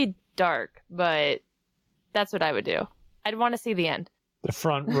really dark, but that's what I would do. I'd want to see the end. The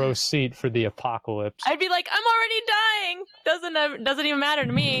front row seat for the apocalypse. I'd be like, I'm already dying. Doesn't even matter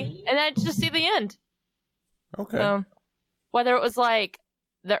to me. And I'd just see the end. Okay. So, whether it was like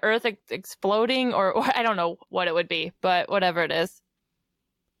the Earth exploding or I don't know what it would be, but whatever it is.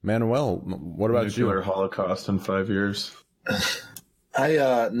 Manuel, what about you? Nuclear Holocaust in 5 years.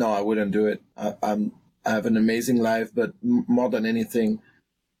 No, I wouldn't do it. I have an amazing life, but more than anything,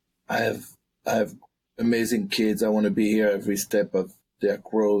 I have amazing kids. I want to be here every step of their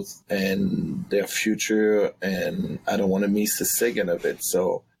growth and their future, and I don't want to miss a second of it.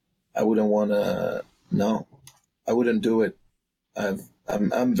 So I wouldn't want to. No, I wouldn't do it.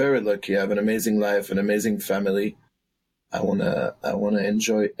 I'm very lucky. I have an amazing life, an amazing family. I wanna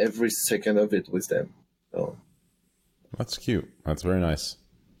enjoy every second of it with them. So. That's cute. That's very nice.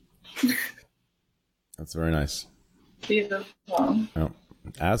 That's very nice. Beautiful. Oh.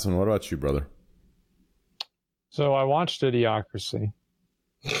 Aslan, what about you, brother? So I watched Idiocracy.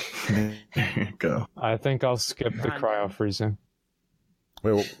 Go. I think I'll skip the cryo freezing.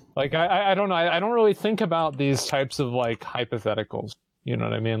 Wait, well, like I don't know. I don't really think about these types of like hypotheticals. You know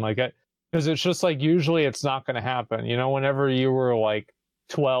what I mean? Like, because it's just like usually it's not going to happen. You know, whenever you were like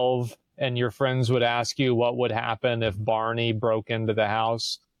 12 and your friends would ask you what would happen if Barney broke into the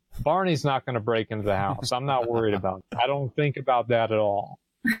house, Barney's not going to break into the house. I'm not worried about it. I don't think about that at all.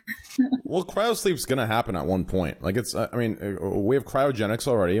 Well, cryosleep's going to happen at one point. Like it's, I mean, we have cryogenics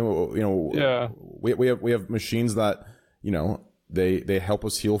already. You know, yeah. We have machines that, you know, they help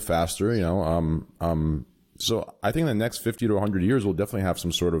us heal faster. You know, so I think in the next 50 to 100 years, we'll definitely have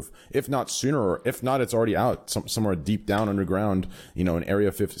some sort of, if not sooner, or if not, it's already out somewhere deep down underground, you know, in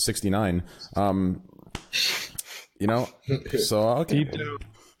Area 69. You know, so okay. Deep down.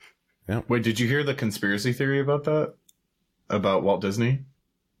 Yeah. Wait, did you hear the conspiracy theory about that? About Walt Disney?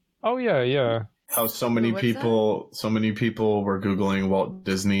 Oh yeah. How so many people were Googling Walt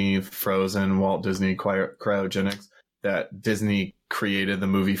Disney Frozen, Walt Disney cryogenics, that Disney created the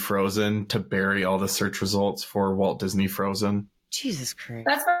movie Frozen to bury all the search results for Walt Disney Frozen. Jesus Christ.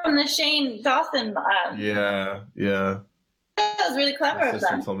 That's from the Shane Dawson. Yeah. That was really clever My of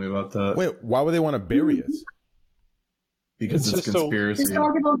sister them. told me about that. Wait, why would they want to bury it? Because it's conspiracy.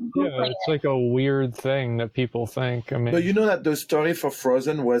 It's like a weird thing that people think. I mean, but you know that the story for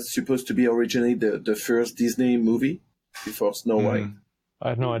Frozen was supposed to be originally the first Disney movie before Snow White. I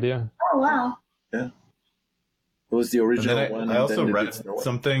had no idea. Oh wow! Yeah, it was the original one. I also read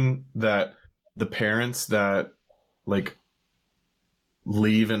something that the parents that like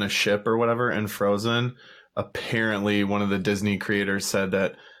leave in a ship or whatever in Frozen, apparently one of the Disney creators said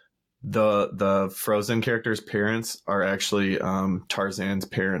that the Frozen character's parents are actually Tarzan's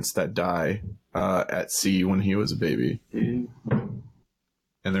parents that die at sea when he was a baby. And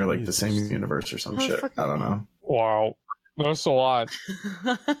they're like the same universe or some shit. I don't know. Wow. That's a lot.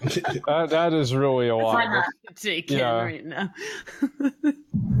 that is really a lot. Right now.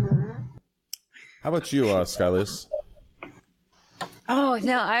 How about you, Skyless? Oh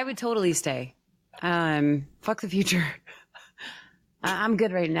no, I would totally stay. Fuck the future. I'm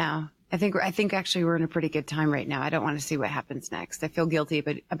good right now. I think actually we're in a pretty good time right now. I don't want to see what happens next. I feel guilty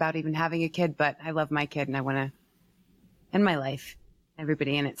about even having a kid, but I love my kid and I want to end my life,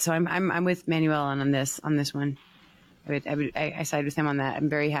 everybody in it. So I'm with Manuel on this one. I side with him on that. I'm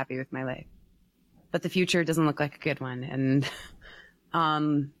very happy with my life, but the future doesn't look like a good one. And,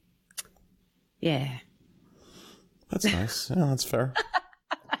 yeah. That's nice. Yeah, that's fair.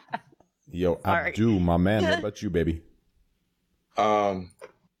 Yo, Abdu, my man. What about you, baby?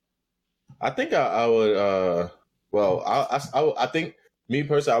 I think I would. Well, I think me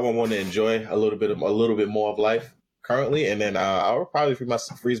personally, I would want to enjoy a little bit more of life currently, and then I would probably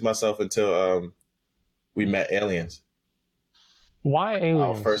freeze myself until we met aliens. Why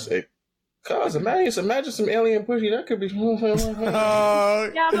aliens? Oh, first ape. Cause imagine some alien pussy. That could be.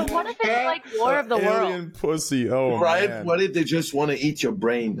 Yeah, but what if it's like War of the Alien World? pussy. Oh, Right? man. What if they just want to eat your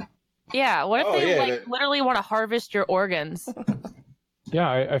brain? Yeah, what if Oh, they yeah, like literally want to harvest your organs? Yeah,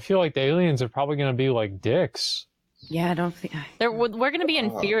 I feel like the aliens are probably going to be like dicks. Yeah, I don't think. We're going to be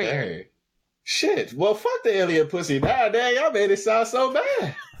inferior. Dang. Shit. Well, fuck the alien pussy. Nah, dang, y'all made it sound so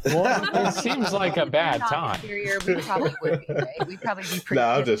bad. Well, it seems like a bad time. Inferior, we probably would be. Right? We'd probably be pretty.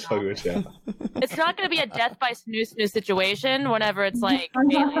 Nah, I'm pissed just fucking off. with you. It's not going to be a death by snoo snoo situation whenever it's like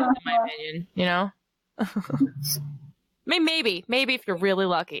aliens, in my opinion. You know. I mean, maybe if you're really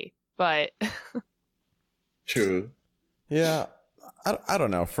lucky, but True. Yeah, I don't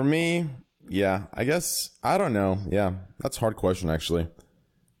know. For me, yeah, I guess, I don't know. Yeah, that's a hard question, actually.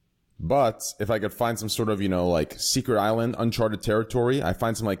 But if I could find some sort of, like secret island, uncharted territory, I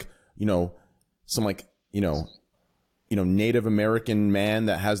find some Native American man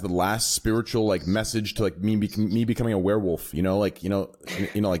that has the last spiritual like message to like me becoming a werewolf, like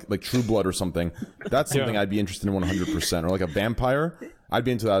True Blood or something. That's something I'd be interested in 100%. Or like a vampire, I'd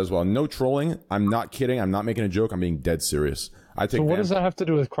be into that as well. No trolling. I'm not kidding. I'm not making a joke. I'm being dead serious. So what does that have to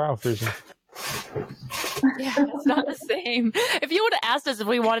do with crowd freezing? yeah, it's not the same. If you would have asked us if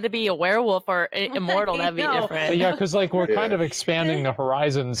we wanted to be a werewolf or immortal, that'd be different. But yeah, because like we're kind of expanding the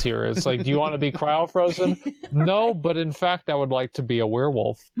horizons here. It's like, do you want to be cryo frozen? No, but in fact, I would like to be a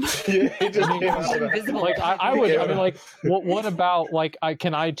werewolf. Yeah, Like I would. I mean, like, what about like?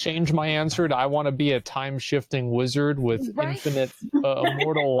 Can I change my answer to I want to be a time shifting wizard with infinite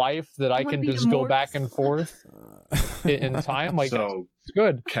immortal life that I can just go back and forth in time? Like, So it's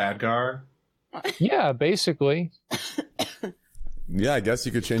good. Khadgar. Yeah, basically. Yeah, I guess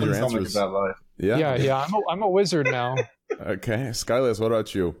you could change your Doesn't sound like answers. a bad life. Yeah. I'm a wizard now. Okay, Skyless, what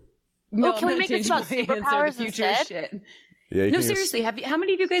about you? No, can we make this about superpowers instead? Shit. Yeah, you No, can seriously. How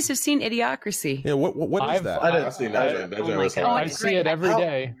many of you guys have seen Idiocracy? Yeah, what is that? I've seen that. Oh my God. I see it every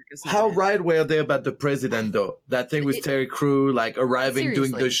day. How right were they about the president though? That thing with Terry Crew, like arriving, doing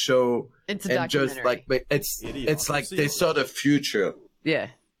Seriously. the show, It's a and just like it's like they saw the future. Yeah.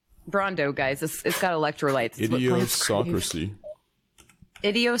 Brondo, guys. It's got electrolytes. It's what plants crave.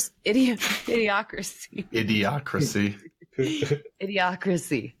 Idiocracy. Idiocracy. Idiocracy.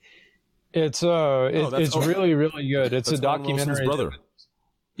 Idiocracy. It's that's really really good. It's a That's Owen Wilson's documentary. brother.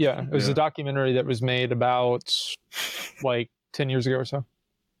 Yeah, it was a documentary that was made about like 10 years ago or so.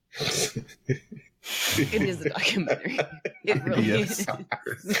 It is a documentary. It really is.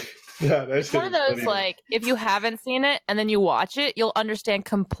 Yeah, It's one of those like if you haven't seen it and then you watch it, you'll understand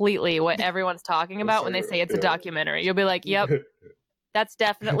completely what everyone's talking about when they say it's a documentary. You'll be like, "Yep, that's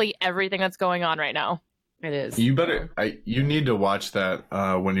definitely everything that's going on right now." It is. You better. You need to watch that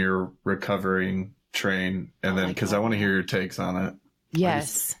when you're recovering, train, and then because I want to hear your takes on it.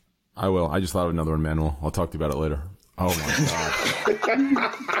 Yes. I will. I just thought of another one, Manuel. I'll talk to you about it later. Oh my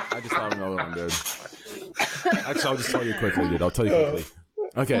god. I just thought of another one, dude. Actually, I'll just tell you quickly, dude. I'll tell you quickly.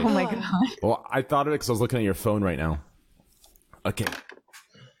 Okay. Oh my god. Well, I thought of it because I was looking at your phone right now. Okay.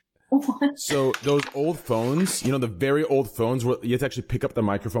 So those old phones, the very old phones where you have to actually pick up the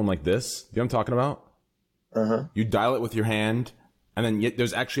microphone like this. You know what I'm talking about? Uh-huh. You dial it with your hand, and then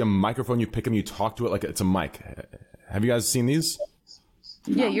there's actually a microphone. You pick them, you talk to it like it's a mic. Have you guys seen these?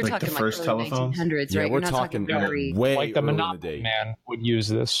 Yeah, you're Like the talking first like early telephones? 1900s, Yeah, right? we're You're not talking very... way Like the early in the Monopoly day. Man would use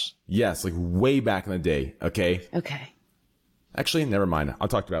this. Yes, like way back in the day. Okay. Okay. Actually, never mind. I'll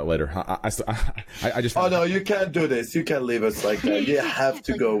talk about it later. I just. Oh no, you can't do this. You can't leave us like that. You have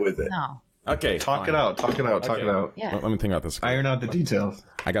to go with it. No. Okay. Talk fine. it out. Talk it out. Talk Okay. it out. Yeah. Let me think about this. Iron out the details.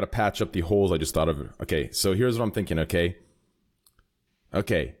 I gotta patch up the holes I just thought of. Okay, so here's what I'm thinking. Okay,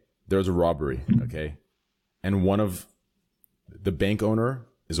 there's a robbery. Okay, and one of the bank owner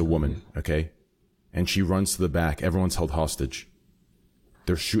is a woman. Okay, and she runs to the back. Everyone's held hostage.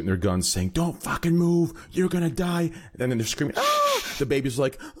 They're shooting their guns, saying, "Don't fucking move! You're gonna die!" And then they're screaming, "Ah!" The baby's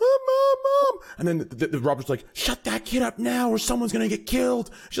like, "Oh, mom!" And then the robber's like, "Shut that kid up now, or someone's gonna get killed."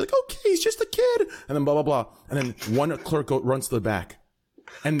 She's like, "Okay, he's just a kid." And then blah blah blah. And then one clerk runs to the back,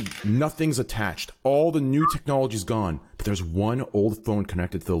 and nothing's attached. All the new technology's gone, but there's one old phone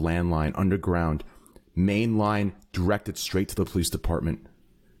connected to the landline underground, main line directed straight to the police department.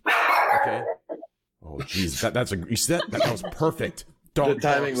 Okay. Oh, jeez, you see that? That was perfect. Dog The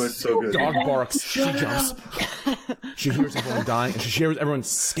timing barks. was so good. Dog barks. She jumps. She hears everyone dying, and she hears everyone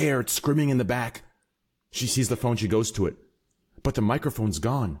scared, screaming in the back. She sees the phone. She goes to it, but the microphone's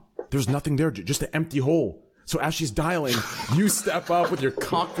gone. There's nothing there, just an empty hole. So as she's dialing, you step up with your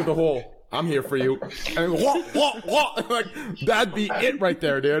cock through the hole. I'm here for you. And what? Like, that'd be it right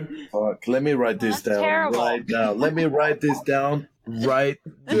there, dude. Fuck, let me write this That's down terrible. right now. Let me write this down right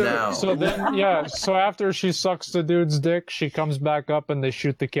now. So then, so after she sucks the dude's dick, she comes back up and they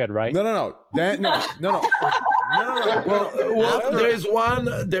shoot the kid, right? No. No. Well,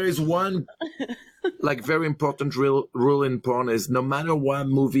 there is one like very important rule in porn is no matter what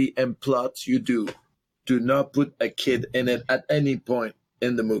movie and plot you do not put a kid in it at any point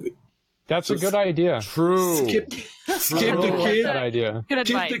in the movie. That's a good idea. True. Skip the kid. Good idea. Good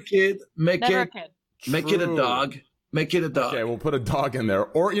Keep advice. the kid. Make Never it. a kid. Make it a dog. Make it a dog. Okay, we'll put a dog in there.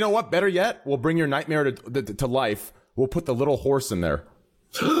 Or you know what? Better yet, we'll bring your nightmare to life. We'll put the little horse in there.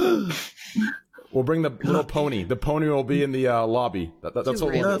 We'll bring the little pony. The pony will be in the lobby. That's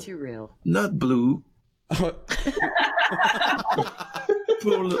what we'll do. Too real. Not Blue. Poor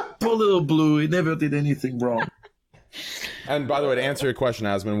little Blue. He never did anything wrong. And by the way, to answer your question,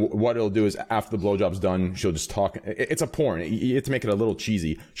 Asman, what it'll do is after the blowjob's done, she'll just talk. It's a porn. You have to make it a little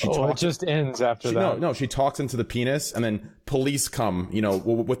cheesy. It just ends after that. No, she talks into the penis, and then police come,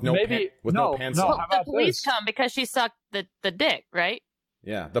 with no pants on. Well, the police come because she sucked the dick, right?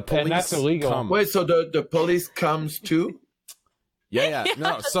 Yeah, the police and that's illegal. come. Wait, so the police comes too? Yeah.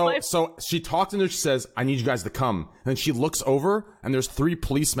 No, so she talks and she says, I need you guys to come. And then she looks over, and there's 3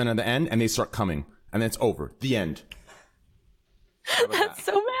 policemen at the end, and they start coming. And then it's over. The end. That's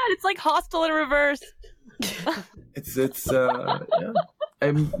so mad. It's like Hostel in reverse. It's yeah.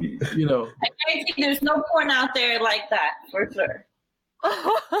 And I think there's no porn out there like that for sure.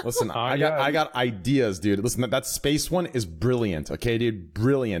 Listen, I got ideas, dude. Listen, that space one is brilliant. Okay, dude,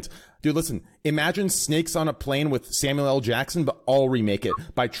 brilliant. Dude, listen, imagine Snakes on a Plane with Samuel L. Jackson, but I'll remake it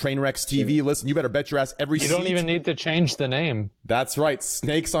by Trainwrecks TV. Listen, you better bet your ass every You don't even need to change the name. That's right.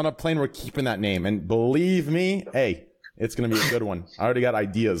 Snakes on a Plane, we're keeping that name. And believe me, hey, it's going to be a good one. I already got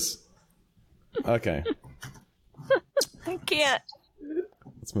ideas. Okay. I can't.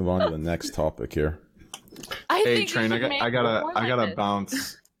 Let's move on to the next topic here. Hey, Train, I gotta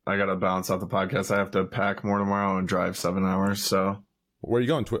bounce. I gotta bounce off the podcast. I have to pack more tomorrow and drive 7 hours. So where are you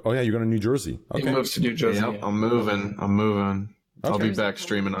going? Oh yeah, you're going to New Jersey. Okay. He moves to New Jersey. Yep, I'm moving. I'll be back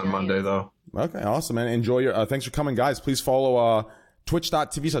streaming on Monday though. Okay, awesome, man. Enjoy your. Thanks for coming, guys. Please follow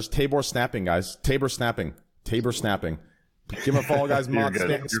twitch.tv/Tabor Snapping, guys. Tabor Snapping. Give him a follow, guys. Mods,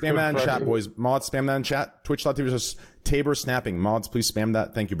 spam that in chat, boys. Mods, spam that in chat. Twitch.tv/Tabor Snapping. Mods, please spam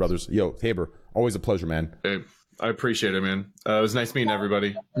that. Thank you, brothers. Yo, Tabor, always a pleasure, man. Hey, I appreciate it, man. It was nice meeting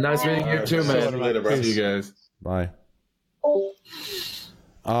everybody. Nice meeting you too, man. See you guys. Bye.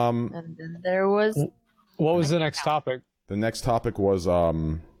 And then there was. What was the next topic? The next topic was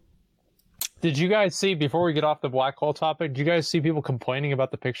Did you guys see, before we get off the black hole topic, did you guys see people complaining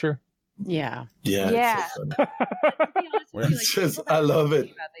about the picture? Yeah. Yeah. It's just, I love it.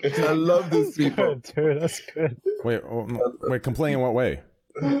 I love these people. Dude, that's good. Wait, complaining in what way?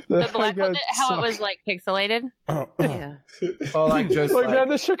 The black one, how it was like pixelated. Yeah. Or like just like, man,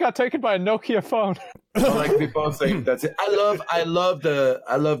 this shit got taken by a Nokia phone. Or like people saying that's it. I love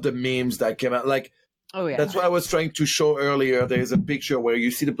the memes that came out. Like, Oh yeah. that's what I was trying to show earlier. There's a picture where you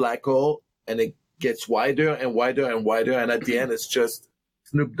see the black hole and it gets wider and wider and wider, and at the end it's just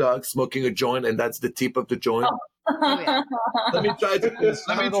Snoop Dogg smoking a joint, and that's the tip of the joint. Oh, yeah. Let me try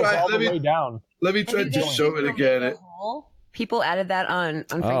to show it again. People added that on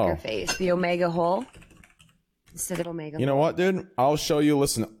Finger Face, the Omega hole instead of Omega. You know what, dude? I'll show you.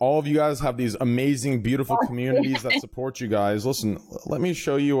 Listen, all of you guys have these amazing, beautiful communities that support you guys. Listen, let me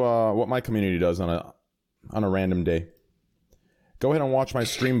show you what my community does on a random day. Go ahead and watch my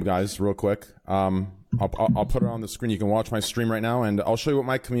stream, guys, real quick. I'll put it on the screen. You can watch my stream right now, and I'll show you what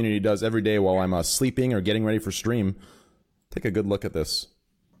my community does every day while I'm sleeping or getting ready for stream. Take a good look at this.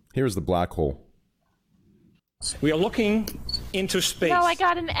 Here's the black hole. We are looking into space. No, I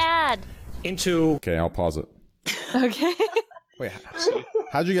got an ad. Okay, I'll pause it. Okay. Wait,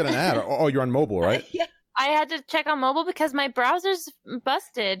 how'd you get an ad? Oh, you're on mobile, right? Yeah. I had to check on mobile because my browser's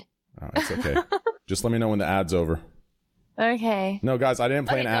busted. Oh, it's okay. Just let me know when the ad's over. Okay. No, guys, I didn't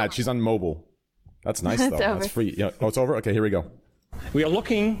play an ad. She's on mobile. That's nice, though. It's over. That's free. Yeah. Oh, it's over? Okay, here we go. We are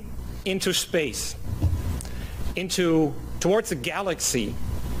looking into space, towards a galaxy,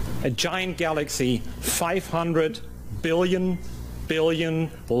 a giant galaxy, 500 billion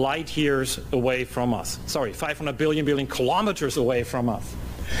light years away from us. Sorry, 500 billion kilometers away from us.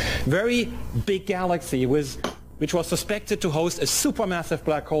 Very big galaxy which was suspected to host a supermassive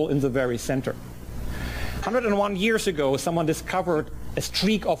black hole in the very center. 101 years ago, someone discovered a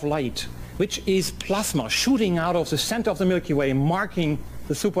streak of light, which is plasma shooting out of the center of the Milky Way, marking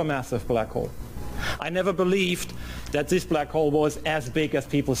the supermassive black hole. I never believed that this black hole was as big as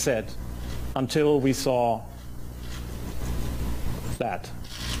people said, until we saw that.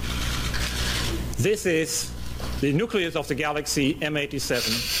 This is the nucleus of the galaxy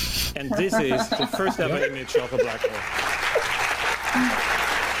M87, and this is the first ever image of a black hole.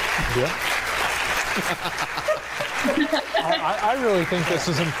 I really think this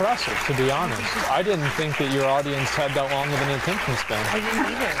is impressive, to be honest. I didn't think that your audience had that long of an attention span. I didn't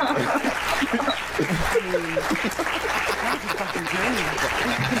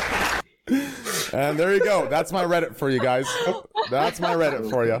either. And there you go. That's my Reddit for you guys. That's my Reddit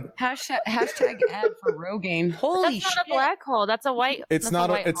for you. Hashtag ad for Rogaine. Holy shit. That's not a black hole. That's a white. It's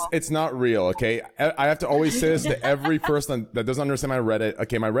not. It's not real. Okay. I have to always say this to every person that doesn't understand my Reddit.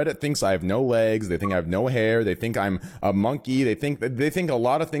 Okay, my Reddit thinks I have no legs. They think I have no hair. They think I'm a monkey. They think a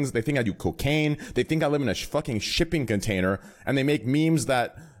lot of things. They think I do cocaine. They think I live in a fucking shipping container. And they make memes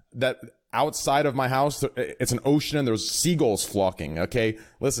that outside of my house, it's an ocean and there's seagulls flocking. Okay,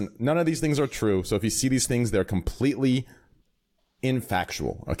 listen, none of these things are true. So if you see these things, they're completely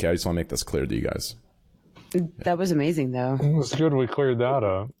infactual. Okay, I just want to make this clear to you guys. That was amazing, though. It was good we cleared that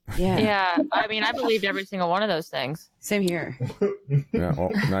up. Yeah. Yeah, I mean, I believed every single one of those things. Same here. Yeah,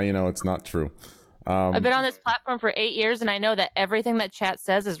 well, now you know it's not true. I've been on this platform for 8 years, and I know that everything that chat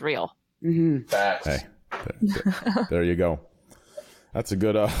says is real. Mm-hmm. Hey, there you go. That's a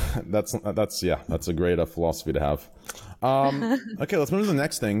good. That's a great philosophy to have. Okay, let's move to the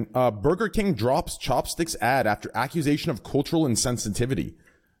next thing. Burger King drops chopsticks ad after accusation of cultural insensitivity.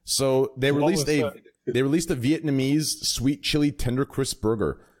 So they released a Vietnamese sweet chili tender crisp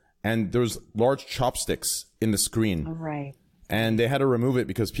burger, and there's large chopsticks in the screen. All right. And they had to remove it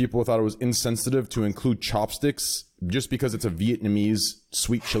because people thought it was insensitive to include chopsticks just because it's a Vietnamese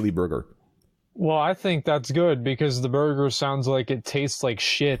sweet chili burger. Well, I think that's good because the burger sounds like it tastes like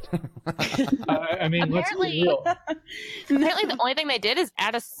shit. I mean, let's be real. Apparently, the only thing they did is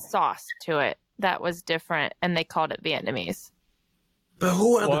add a sauce to it that was different, and they called it Vietnamese. But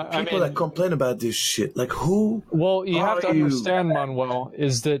who are the people that complain about this shit? Like, who? Well, you have to understand, Manuel,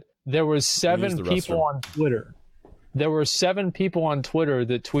 is that there was 7 people on Twitter. There were 7 people on Twitter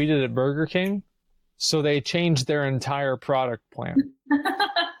that tweeted at Burger King, so they changed their entire product plan.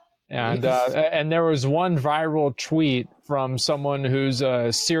 And there was one viral tweet from someone who's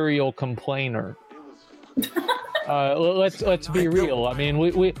a serial complainer. Let's be real. I mean,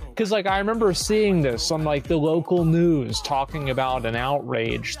 we because like I remember seeing this on like the local news talking about an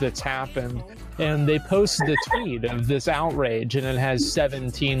outrage that's happened, and they posted a tweet of this outrage, and it has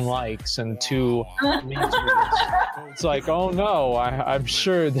 17 likes and 2 retweets. It's like, oh no, I'm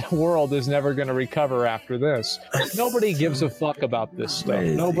sure the world is never going to recover after this. Nobody gives a fuck about this stuff.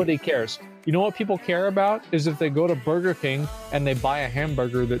 Nobody cares. You know what people care about is if they go to Burger King and they buy a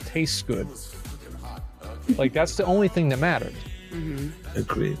hamburger that tastes good. Like, that's the only thing that matters. Mm-hmm.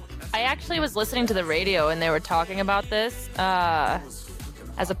 Agreed. I actually was listening to the radio and they were talking about this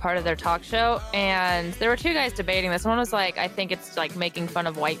as a part of their talk show, and there were 2 guys debating this. One was like, I think it's like making fun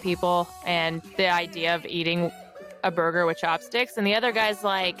of white people and the idea of eating a burger with chopsticks, and the other guy's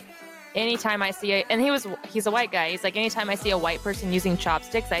like, anytime I see he's a white guy, he's like, anytime I see a white person using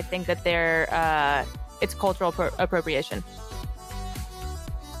chopsticks, I think that it's cultural appropriation.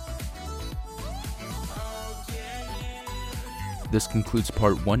 This concludes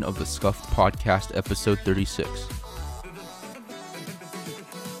part 1 of the Scuffed Podcast, episode 36.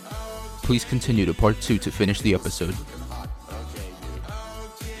 Please continue to part 2 to finish the episode.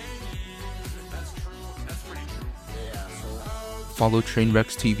 Follow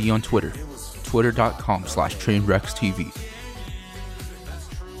Trainwrecks TV on Twitter, twitter.com/TrainwrecksTV.